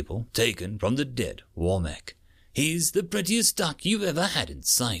optic cable taken from the dead Warmech. "He's the prettiest duck you've ever had in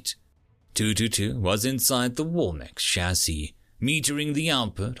sight." 222 was inside the Warmech's chassis, metering the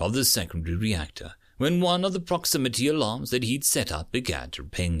output of the secondary reactor, when one of the proximity alarms that he'd set up began to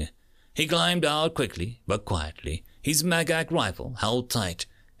ping. He climbed out quickly but quietly, his Magak rifle held tight,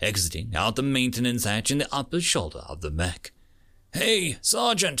 exiting out the maintenance hatch in the upper shoulder of the mech. "Hey,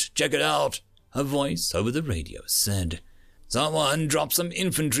 Sergeant, check it out," a voice over the radio said. "Someone dropped some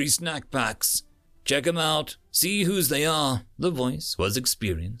infantry snack packs. Check 'em out, see whose they are." The voice was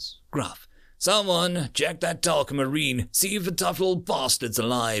experienced, gruff. "Someone check that Tulkun Marine, see if the tough little bastard's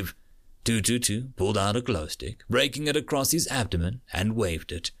alive." 222 pulled out a glow stick, breaking it across his abdomen, and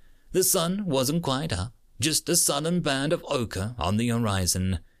waved it. The sun wasn't quite up, just a sullen band of ochre on the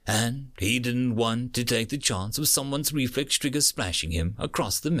horizon, and he didn't want to take the chance of someone's reflex trigger splashing him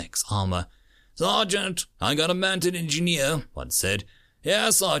across the mech's armor. "Sergeant, I got a mounted engineer," one said.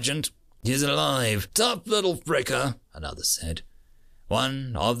 "Yeah, Sergeant, he's alive. Tough little fricker," another said.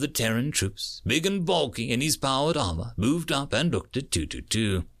 One of the Terran troops, big and bulky in his powered armor, moved up and looked at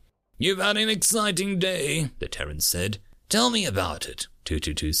 222. "You've had an exciting day," the Terran said. "Tell me about it,"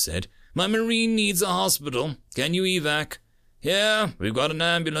 222 said. "My Marine needs a hospital. Can you evac?" "Yeah, we've got an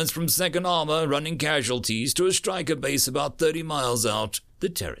ambulance from 2nd Armor running casualties to a striker base about 30 miles out," the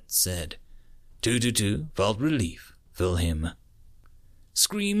Terran said. 222 felt relief fill him.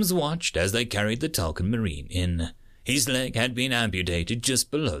 Screams watched as they carried the Tulkun Marine in. His leg had been amputated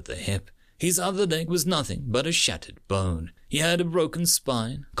just below the hip. His other leg was nothing but a shattered bone. He had a broken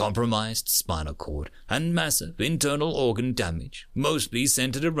spine, compromised spinal cord, and massive internal organ damage, mostly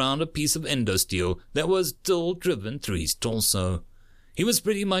centered around a piece of endosteel that was still driven through his torso. He was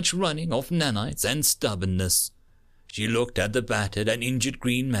pretty much running off nanites and stubbornness. She looked at the battered and injured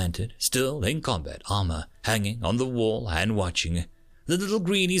Green Mantid, still in combat armor, hanging on the wall and watching. The little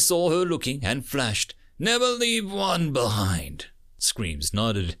greenie saw her looking and flashed, "Never leave one behind." Screams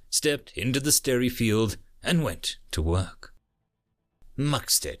nodded, stepped into the steri field, and went to work.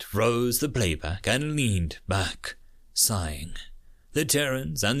 Muckstead froze the playback and leaned back, sighing. The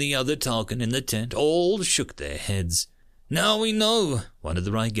Terrans and the other Tulkun in the tent all shook their heads. "Now we know," one of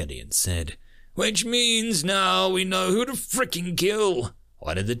the Rigelians said. "Which means now we know who to frickin' kill,"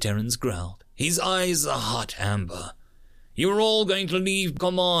 one of the Terrans growled, his eyes a hot amber. "You're all going to leave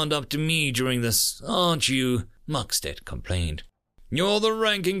command up to me during this, aren't you?" Muckstead complained. "You're the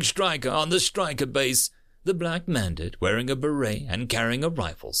ranking striker on the striker base," the Black Mantid, wearing a beret and carrying a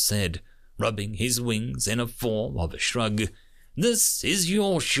rifle, said, rubbing his wings in a form of a shrug. "This is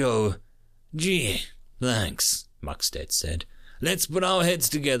your show." "Gee, thanks," Muckstead said. "Let's put our heads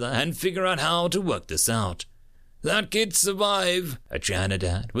together and figure out how to work this out." "That kid survive?" a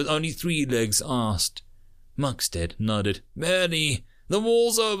Janadad with only 3 legs asked. Muckstead nodded. "Barely. The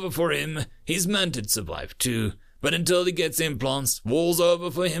war's over for him. His Mantid survived too. But until he gets implants, war's over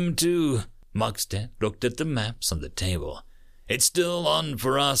for him too." Muckstead looked at the maps on the table. "It's still on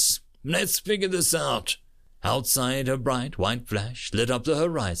for us. Let's figure this out." Outside, a bright white flash lit up the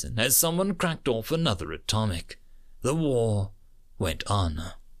horizon as someone cracked off another atomic. The war went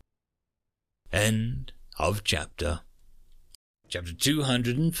on. End of chapter. Chapter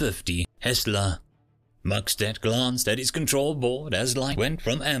 250, Hessler. Muckstead glanced at his control board as light went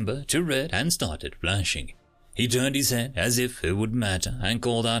from amber to red and started flashing. He turned his head as if it would matter and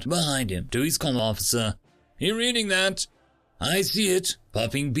called out behind him to his comm officer. "You reading that?" "I see it,"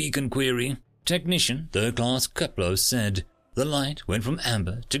 popping beacon query. "Technician, 3rd Class Kepler said." The light went from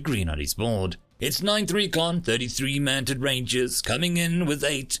amber to green on his board. "It's 9-3 Con, 33 Mantid Rangers, coming in with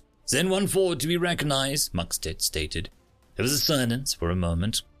 8. Send one forward to be recognized," Muckstead stated. There was a silence for a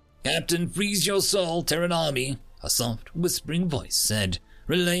moment. "Captain, freeze your soul, Terran Army," a soft, whispering voice said,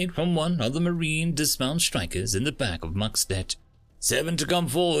 relayed from one of the Marine dismount strikers in the back of Muckstead. 7 to come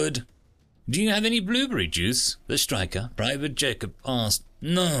forward." "Do you have any blueberry juice?" the striker, Private Jacob, asked.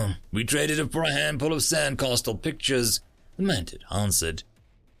 "No, we traded it for a handful of sandcastle pictures," the Mantid answered.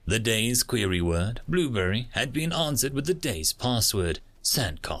 The day's query word, Blueberry, had been answered with the day's password,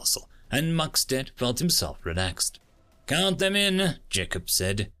 Sandcastle, and Muckstead felt himself relaxed. "Count them in," Jacob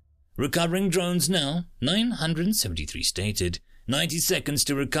said. "Recovering drones now, 973 stated. 90 seconds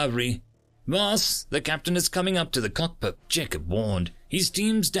to recovery." "Boss, the captain is coming up to the cockpit," Jacob warned. "His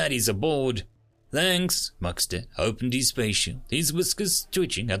team's daddy's aboard." "Thanks." Muckstead opened his face shield, his whiskers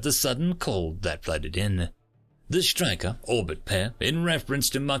twitching at the sudden cold that flooded in. The Striker orbit pair, in reference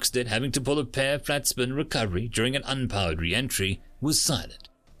to Muckstead having to pull a pair flat spin recovery during an unpowered re-entry, was silent,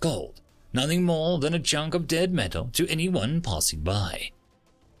 cold, nothing more than a chunk of dead metal to anyone passing by.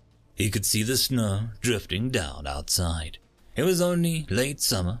 He could see the snow drifting down outside. It was only late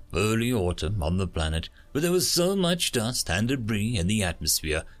summer, early autumn on the planet, but there was so much dust and debris in the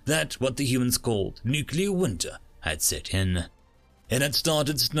atmosphere that what the humans called nuclear winter had set in. It had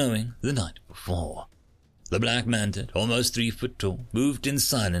started snowing the night before. The Black Mantid, almost 3 foot tall, moved in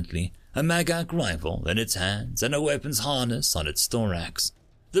silently, a Magak rifle in its hands and a weapon's harness on its thorax.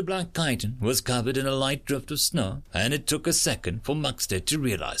 The Black Chiton was covered in a light drift of snow, and it took a second for Muckstead to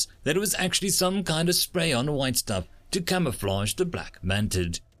realize that it was actually some kind of spray-on white stuff to camouflage the Black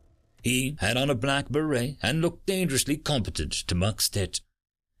Mantid. He had on a black beret and looked dangerously competent to Muckstead.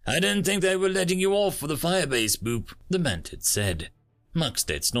 "I didn't think they were letting you off for the firebase, Boop," the Mantid said.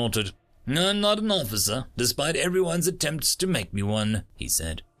 Muckstead snorted. "I'm not an officer, despite everyone's attempts to make me one," he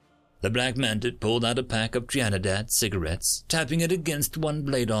said. The Black Mantid pulled out a pack of Trianidad cigarettes, tapping it against one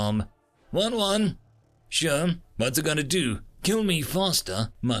blade arm. "Want one?" "Sure. What's it gonna do? Kill me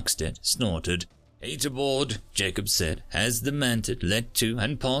faster?" Muckstead snorted. "Eight aboard," Jacob said, as the Mantid led to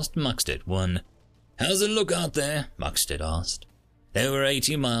and passed Muckstead one. "How's it look out there?" Muckstead asked. They were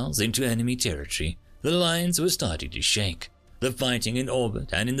 80 miles into enemy territory. The lines were starting to shake. The fighting in orbit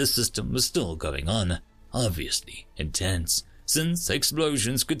and in the system was still going on, obviously intense, since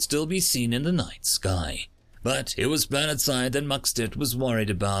explosions could still be seen in the night sky. But it was planetside that Muckstead was worried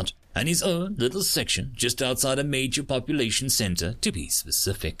about, and his own little section just outside a major population center, to be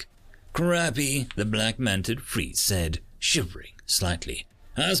specific. "Crappy," the Black Mantid Freeze said, shivering slightly.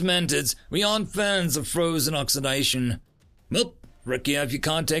 "Us Mantids, we aren't fans of frozen oxidation." "Well, Ricky, if you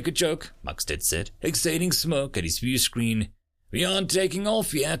can't take a joke," Muckstead said, exhaling smoke at his view screen. "We aren't taking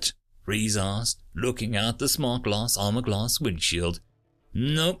off yet?" Freeze asked, looking out the smart glass armor glass windshield.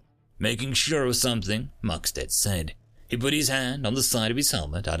 "Nope. Making sure of something," Muckstead said. He put his hand on the side of his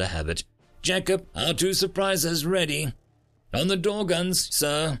helmet out of habit. "Jacob, our 2 surprises ready." "On the door guns,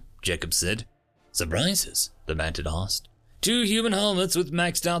 sir," Jacob said. "Surprises?" the Mantid asked. 2 human helmets with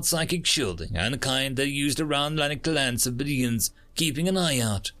maxed out psychic shielding and the kind they used around Lanaktalan civilians, keeping an eye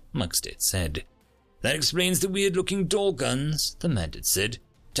out," Muckstead said. "That explains the weird-looking door guns," the Mantid said.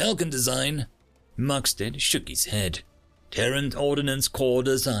 "Talcan design." Muckstead shook his head. Terran Ordnance Corps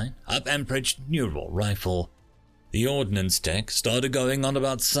design, up-amperage neural rifle. The Ordnance tech started going on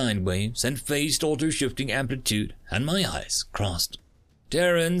about sine waves and phased auto-shifting amplitude, and my eyes crossed.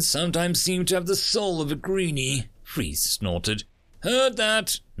 "Terrans sometimes seem to have the soul of a greenie," Freeze snorted. "Heard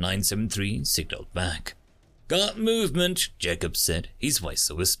that," 973 signaled back. "Got movement," Jacob said, his voice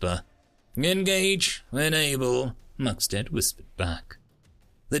a whisper. "Engage when able," Muckstead whispered back.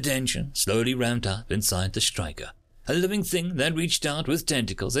 The tension slowly ramped up inside the Striker, a living thing that reached out with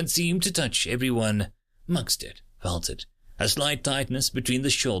tentacles and seemed to touch everyone. Muckstead felt it, a slight tightness between the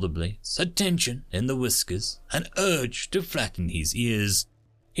shoulder blades, a tension in the whiskers, an urge to flatten his ears.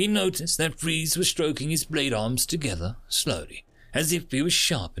 He noticed that Freeze was stroking his blade arms together, slowly, as if he was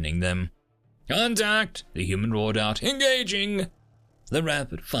sharpening them. "Contact!" the human roared out. "Engaging!" The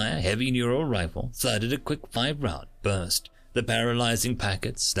rapid-fire heavy neural rifle thudded a quick 5-round burst, the paralyzing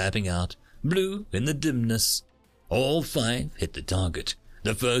packets slapping out, blue in the dimness. All 5 hit the target,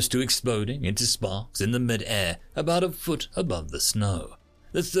 the first 2 exploding into sparks in the mid-air about a foot above the snow.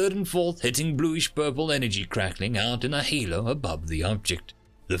 The 3rd and 4th hitting bluish-purple energy crackling out in a halo above the object.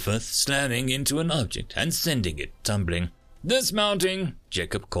 The 5th slamming into an object and sending it tumbling. "Dismounting!"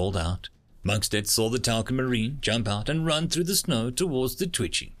 Jacob called out. Muckstead saw the Talcan Marine jump out and run through the snow towards the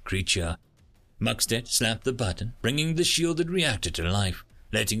twitching creature. Muckstead slapped the button, bringing the shielded reactor to life,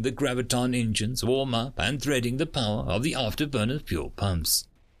 letting the graviton engines warm up and threading the power of the afterburner fuel pumps.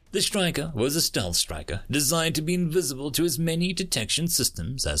 The Striker was a stealth striker, designed to be invisible to as many detection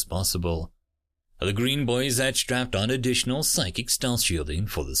systems as possible. The Green Boys had strapped on additional psychic stealth shielding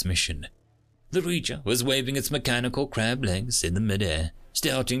for this mission. The creature was waving its mechanical crab legs in the midair,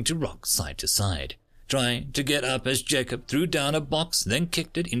 starting to rock side to side, trying to get up as Jacob threw down a box, then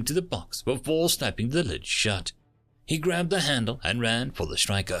kicked it into the box before slapping the lid shut. He grabbed the handle and ran for the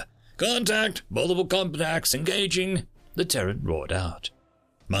Striker. "Contact! Multiple contacts engaging!" the Terran roared out.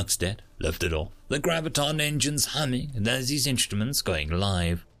 Muckstead lifted off, the graviton engines humming and as his instruments going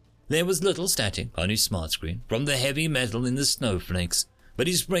live. There was little static on his smart screen from the heavy metal in the snowflakes, but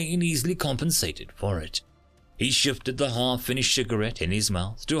his brain easily compensated for it. He shifted the half-finished cigarette in his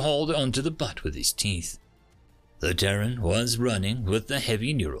mouth to hold onto the butt with his teeth. The Terran was running with the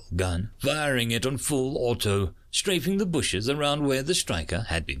heavy neural gun, firing it on full auto, strafing the bushes around where the striker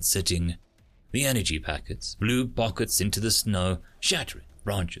had been sitting. The energy packets blew pockets into the snow, shattering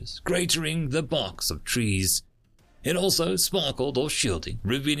branches, cratering the barks of trees. It also sparkled or shielding,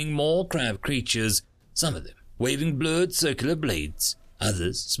 revealing more crab creatures, some of them waving blurred circular blades,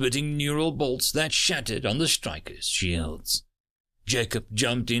 others spitting neural bolts that shattered on the striker's shields. Jacob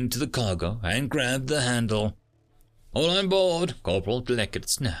jumped into the cargo and grabbed the handle. "All on board," Corporal Leckett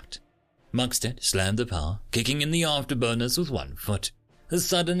snapped. Muckstead slammed the power, kicking in the afterburners with one foot. A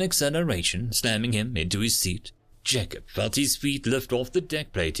sudden acceleration slamming him into his seat. Jacob felt his feet lift off the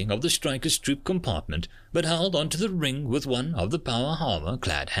deck plating of the striker's troop compartment, but held onto the ring with one of the power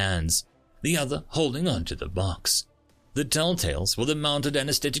armor-clad hands, the other holding onto the box. The telltales for the mounted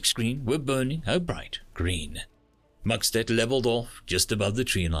anesthetic screen were burning a bright green. Muckstead leveled off just above the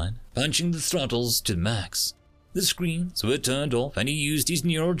tree line, punching the throttles to max. The screens were turned off and he used his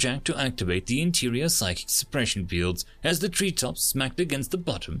neural jack to activate the interior psychic suppression fields as the treetops smacked against the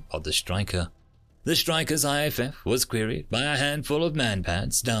bottom of the striker. The striker's IFF was queried by a handful of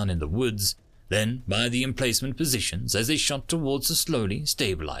man-pads down in the woods, then by the emplacement positions as they shot towards the slowly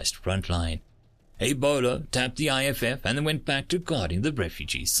stabilized front line. A bolo tapped the IFF and then went back to guarding the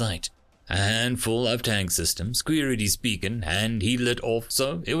refugee site. A handful of tank systems queried his beacon and he lit off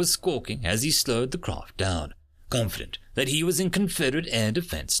so it was squawking as he slowed the craft down, confident that he was in Confederate air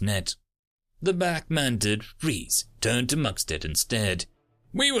defense net. The back-manted Freeze turned to Muckstead instead.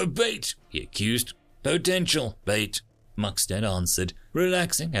 "We were bait," he accused. "Potential bait," Muckstead answered,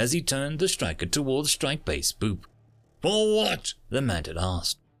 relaxing as he turned the striker towards Strike Base Boop. "For what?" the manted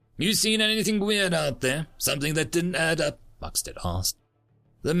asked. "You seen anything weird out there? Something that didn't add up?" Muckstead asked.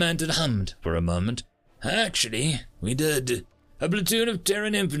 The manted hummed for a moment. "Actually, we did. A platoon of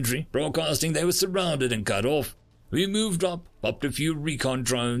Terran infantry broadcasting they were surrounded and cut off. We moved up, popped a few recon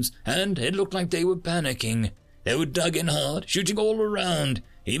drones, and it looked like they were panicking. They were dug in hard, shooting all around,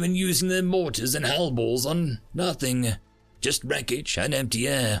 even using their mortars and hellballs on nothing. Just wreckage and empty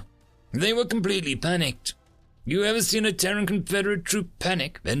air. They were completely panicked." "You ever seen a Terran Confederate troop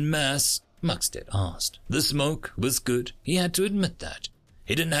panic en masse?" Muckstead asked. The smoke was good, he had to admit that.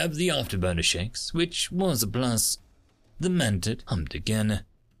 He didn't have the afterburner shakes, which was a plus. The manted hummed again.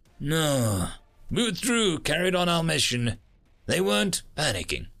 "No. We were through, carried on our mission. They weren't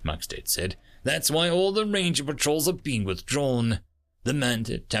panicking," Muckstead said. "That's why all the Ranger patrols are being withdrawn." The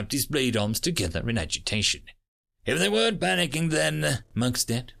manted tapped his blade arms together in agitation. "If they weren't panicking then,"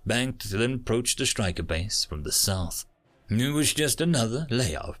 Muckstead banked and approached the striker base from the south. It was just another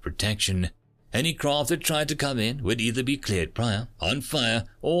layer of protection. Any craft that tried to come in would either be cleared prior, on fire,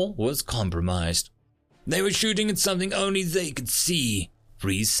 or was compromised. "They were shooting at something only they could see,"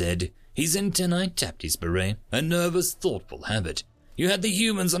 Freeze said. His antennae tapped his beret, a nervous, thoughtful habit. "You had the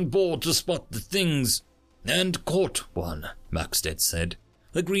humans on board to spot the things." "And caught one," Muckstead said.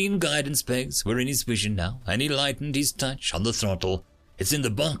 The green guidance pegs were in his vision now, and he lightened his touch on the throttle. "It's in the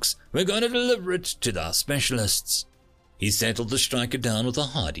box. We're going to deliver it to our specialists." He settled the striker down with a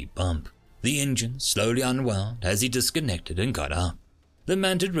hearty bump. The engine slowly unwound as he disconnected and got up. The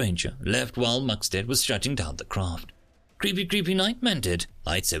manted Ranger left while Muckstead was shutting down the craft. "Creepy, creepy night, manted,"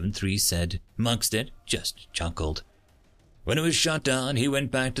 Light 73 said. Muckstead just chuckled. When it was shut down, he went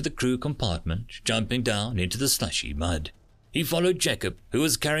back to the crew compartment, jumping down into the slushy mud. He followed Jacob, who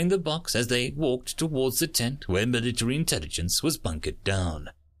was carrying the box as they walked towards the tent where military intelligence was bunkered down.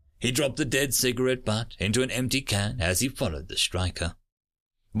 He dropped the dead cigarette butt into an empty can as he followed the striker.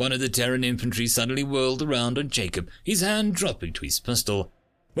 One of the Terran infantry suddenly whirled around on Jacob, his hand dropping to his pistol.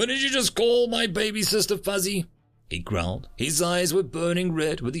 "What did you just call my baby sister, Fuzzy?" he growled. His eyes were burning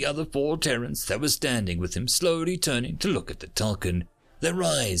red with the other 4 Terrans that were standing with him, slowly turning to look at the Tulkun, their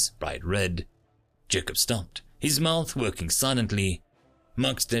eyes bright red. Jacob stopped, his mouth working silently.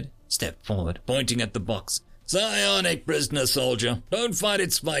 Muckstead stepped forward, pointing at the box. "Psionic prisoner, soldier. Don't fight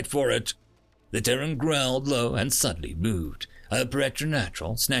it, fight for it." The Terran growled low and suddenly moved, a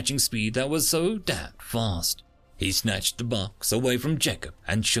preternatural snatching speed that was so damned fast. He snatched the box away from Jacob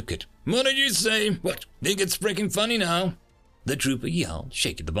and shook it. "What did you say? What, think it's freaking funny now?" The trooper yelled,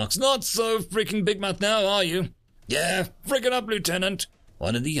 shaking the box. "Not so freaking big mouth now, are you?" "Yeah, frick it up, Lieutenant."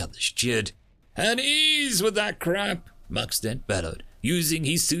 One of the others cheered. "At ease with that crap," Muckstead bellowed, using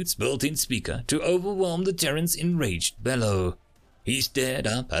his suit's built-in speaker to overwhelm the Terran's enraged bellow. He stared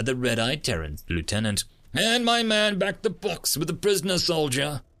up at the red-eyed Terran lieutenant. "Hand my man back the box with the prisoner,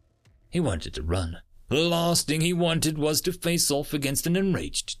 soldier." He wanted to run. The last thing he wanted was to face off against an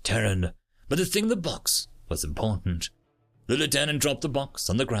enraged Terran. But the thing in the box was important. The lieutenant dropped the box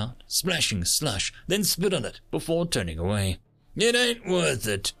on the ground, splashing slush, then spit on it before turning away. "It ain't worth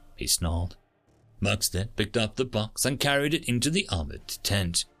it," he snarled. Muxted picked up the box and carried it into the armored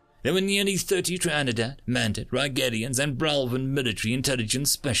tent. There were nearly 30 Trianidad, Manted, Raigedians, and Bralvan military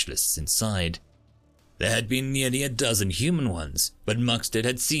intelligence specialists inside. There had been nearly a dozen human ones, but Muxted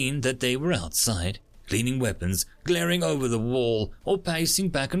had seen that they were outside, cleaning weapons, glaring over the wall, or pacing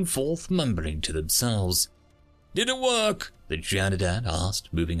back and forth, mumbling to themselves. "Did it work?" the Trianidad asked,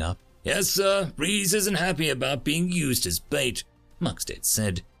 moving up. "Yes, sir. Breeze isn't happy about being used as bait," Muxted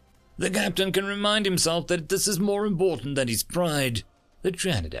said. "The captain can remind himself that this is more important than his pride," the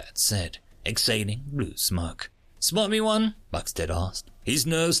Trianidad said, exhaling blue smoke. "Spot me one?" Muxted asked, his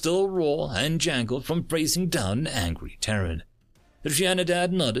nerves still raw and jangled from facing down an angry Terran. The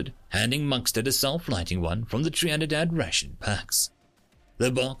Trianidad nodded, handing Muxted a self-lighting one from the Trianidad ration packs. The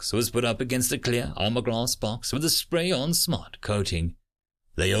box was put up against a clear armor-glass box with a spray-on smart coating.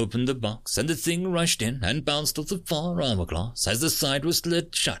 They opened the box, and the thing rushed in and bounced off the far armor glass as the side was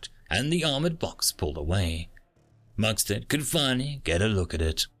slid shut and the armored box pulled away. Muxted could finally get a look at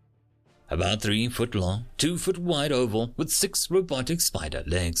it. About 3 foot long, 2 foot wide oval with 6 robotic spider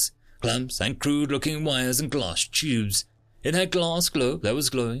legs, clamps and crude-looking wires and glass tubes. It had glass globe that was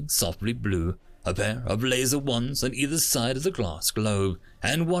glowing softly blue, a pair of laser wands on either side of the glass globe,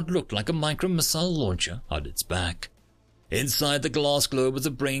 and what looked like a micro-missile launcher on its back. Inside the glass globe was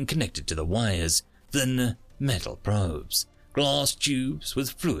a brain connected to the wires, thin metal probes, glass tubes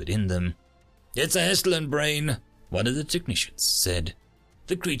with fluid in them. "It's a Hestlan brain," one of the technicians said.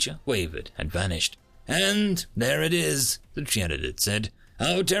 The creature wavered and vanished. "And there it is," the Trianidad said.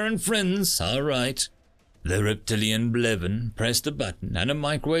 "Our Terran friends are right." The reptilian Blevin pressed a button and a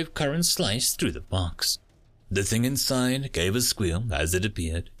microwave current sliced through the box. The thing inside gave a squeal as it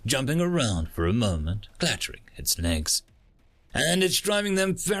appeared, jumping around for a moment, clattering its legs. "And it's driving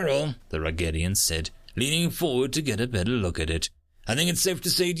them feral," the Raigedian said, leaning forward to get a better look at it. "I think it's safe to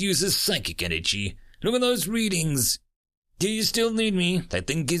say it uses psychic energy. Look at those readings." "Do you still need me? That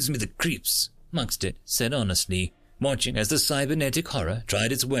thing gives me the creeps," Muxted said honestly, watching as the cybernetic horror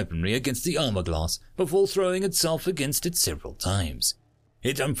tried its weaponry against the armor glass before throwing itself against it several times.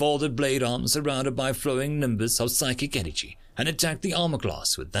 It unfolded blade arms surrounded by flowing nimbus of psychic energy and attacked the armor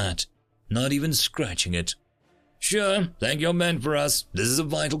glass with that, not even scratching it. "Sure, thank your men for us. This is a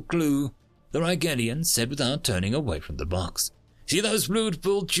vital clue," the Raigedian said without turning away from the box. "See those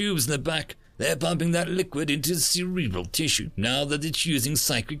fluid-filled tubes in the back? They're pumping that liquid into cerebral tissue now that it's using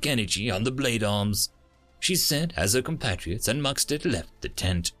psychic energy on the blade arms," she said as her compatriots and Muxted left the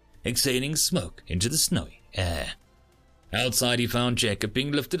tent, exhaling smoke into the snowy air. Outside he found Jacob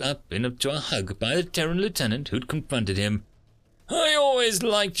being lifted up into a hug by the Terran lieutenant who'd confronted him. "I always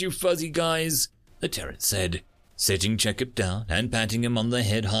liked you fuzzy guys," the Terran said, setting Jacob down and patting him on the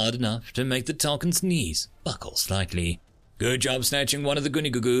head hard enough to make the Talcan's knees buckle slightly. "Good job snatching one of the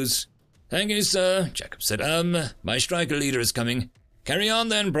Gunigugus." "Thank you, sir," Jacob said. My striker leader is coming." "Carry on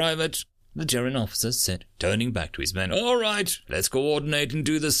then, Private," the Terran officer said, turning back to his men. "All right, let's coordinate and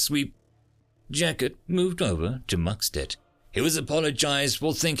do the sweep." Jacob moved over to Muxted. He was apologized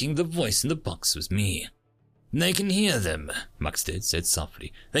for thinking the voice in the box was me. "They can hear them," Muxted said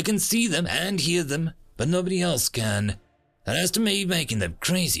softly. "They can see them and hear them, but nobody else can. That has to be making them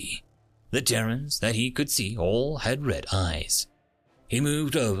crazy." The Terrans that he could see all had red eyes. He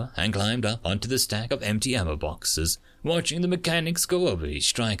moved over and climbed up onto the stack of empty ammo boxes, watching the mechanics go over his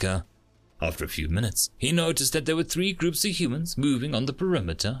striker. After a few minutes, he noticed that there were 3 groups of humans moving on the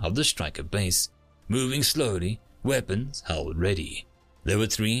perimeter of the striker base, moving slowly, weapons held ready. There were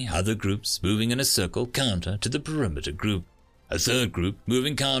 3 other groups moving in a circle counter to the perimeter group, a 3rd group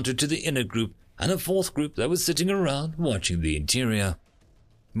moving counter to the inner group, and a 4th group that was sitting around watching the interior.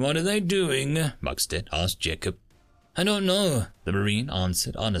 "What are they doing?" Muxted asked Jacob. "I don't know," the Marine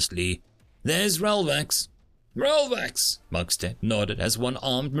answered honestly. "There's Relvax." "Relvax!" Muxted nodded as one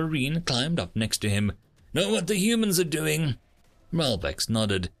armed Marine climbed up next to him. "Know what the humans are doing?" Relvax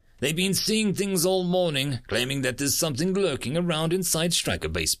nodded. "They've been seeing things all morning, claiming that there's something lurking around inside Striker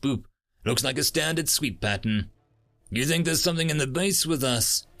Base Boop. Looks like a standard sweep pattern." "You think there's something in the base with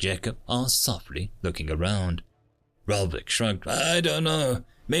us?" Jacob asked softly, looking around. Relvax shrugged. "I don't know.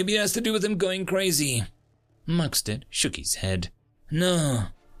 Maybe it has to do with them going crazy." Muxted shook his head. "No,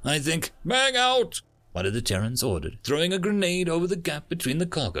 I think—" "Bag out!" one of the Terrans ordered, throwing a grenade over the gap between the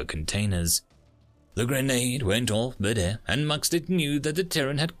cargo containers. The grenade went off midair, and Muxted knew that the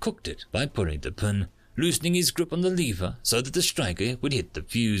Terran had cooked it by pulling the pin, loosening his grip on the lever so that the striker would hit the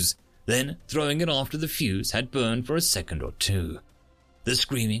fuse, then throwing it after the fuse had burned for a second or two. The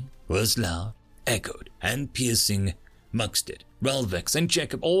screaming was loud, echoed, and piercing. Muxted, Ralvex, and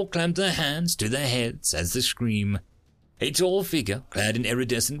Jacob all clamped their hands to their heads as the scream. A tall figure, clad in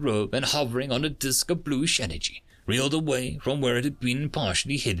iridescent robe and hovering on a disk of bluish energy, reeled away from where it had been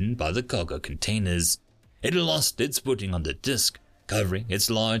partially hidden by the cargo containers. It lost its footing on the disk, covering its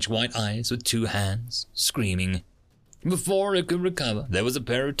large white eyes with two hands, screaming. Before it could recover, there was a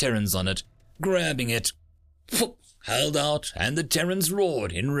pair of Terrans on it, grabbing it. Poof! Held out, and the Terrans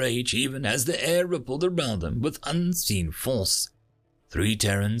roared in rage even as the air rippled around them with unseen force. 3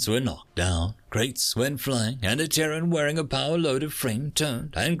 Terrans were knocked down, crates went flying, and a Terran wearing a power-loaded frame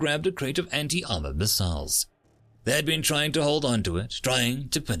turned and grabbed a crate of anti-armor missiles. They had been trying to hold onto it, trying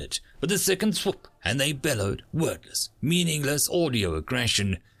to pin it, but the second swoop, and they bellowed wordless, meaningless audio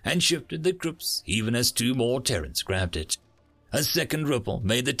aggression, and shifted the grips even as 2 more Terrans grabbed it. A second ripple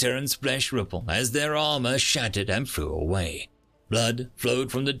made the Terrans' flesh ripple as their armor shattered and flew away. Blood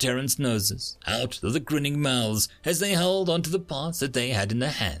flowed from the Terrans' noses, out of the grinning mouths as they held onto the parts that they had in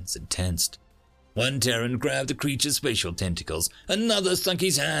their hands and tensed. 1 Terran grabbed the creature's facial tentacles, another sunk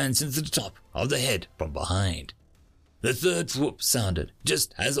his hands into the top of the head from behind. The third swoop sounded,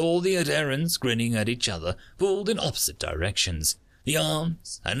 just as all the Terrans, grinning at each other, pulled in opposite directions. The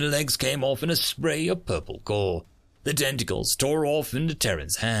arms and legs came off in a spray of purple gore. The tentacles tore off into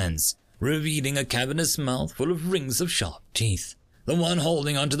Terran's hands, revealing a cavernous mouth full of rings of sharp teeth. The one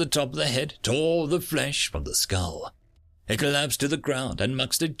holding onto the top of the head tore the flesh from the skull. It collapsed to the ground, and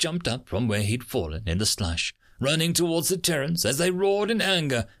Muxted jumped up from where he'd fallen in the slush, running towards the Terrans as they roared in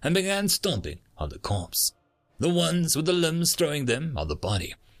anger and began stomping on the corpse. The ones with the limbs throwing them on the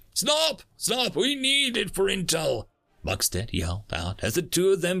body. "Stop! Stop! We need it for intel!" Muxted yelled out as the 2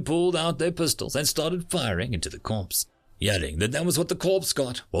 of them pulled out their pistols and started firing into the corpse, yelling that was what the corpse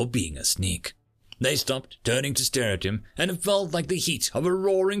got for being a sneak. They stopped, turning to stare at him, and it felt like the heat of a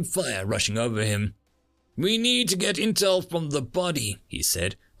roaring fire rushing over him. "We need to get intel from the body," he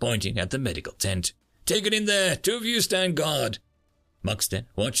said, pointing at the medical tent. "Take it in there. 2 of you stand guard." Muxted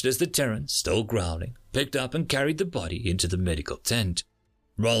watched as the Terran, still growling, picked up and carried the body into the medical tent.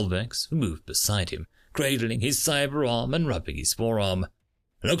 Ralvex moved beside him, cradling his cyber arm and rubbing his forearm.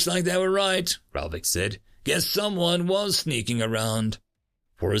 "Looks like they were right," Ralvex said. "Guess someone was sneaking around."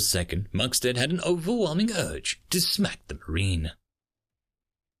 For a second, Muxted had an overwhelming urge to smack the Marine.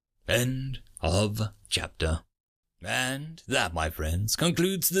 End of chapter. And that, my friends,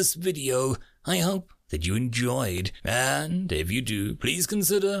 concludes this video. I hope that you enjoyed, and if you do, please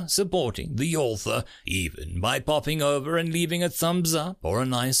consider supporting the author, even by popping over and leaving a thumbs up or a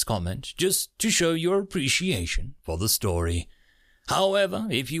nice comment, just to show your appreciation for the story. However,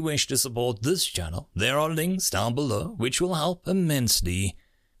 if you wish to support this channel, there are links down below which will help immensely.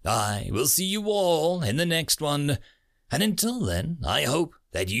 I will see you all in the next one, and until then, I hope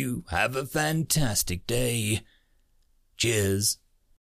that you have a fantastic day. Cheers.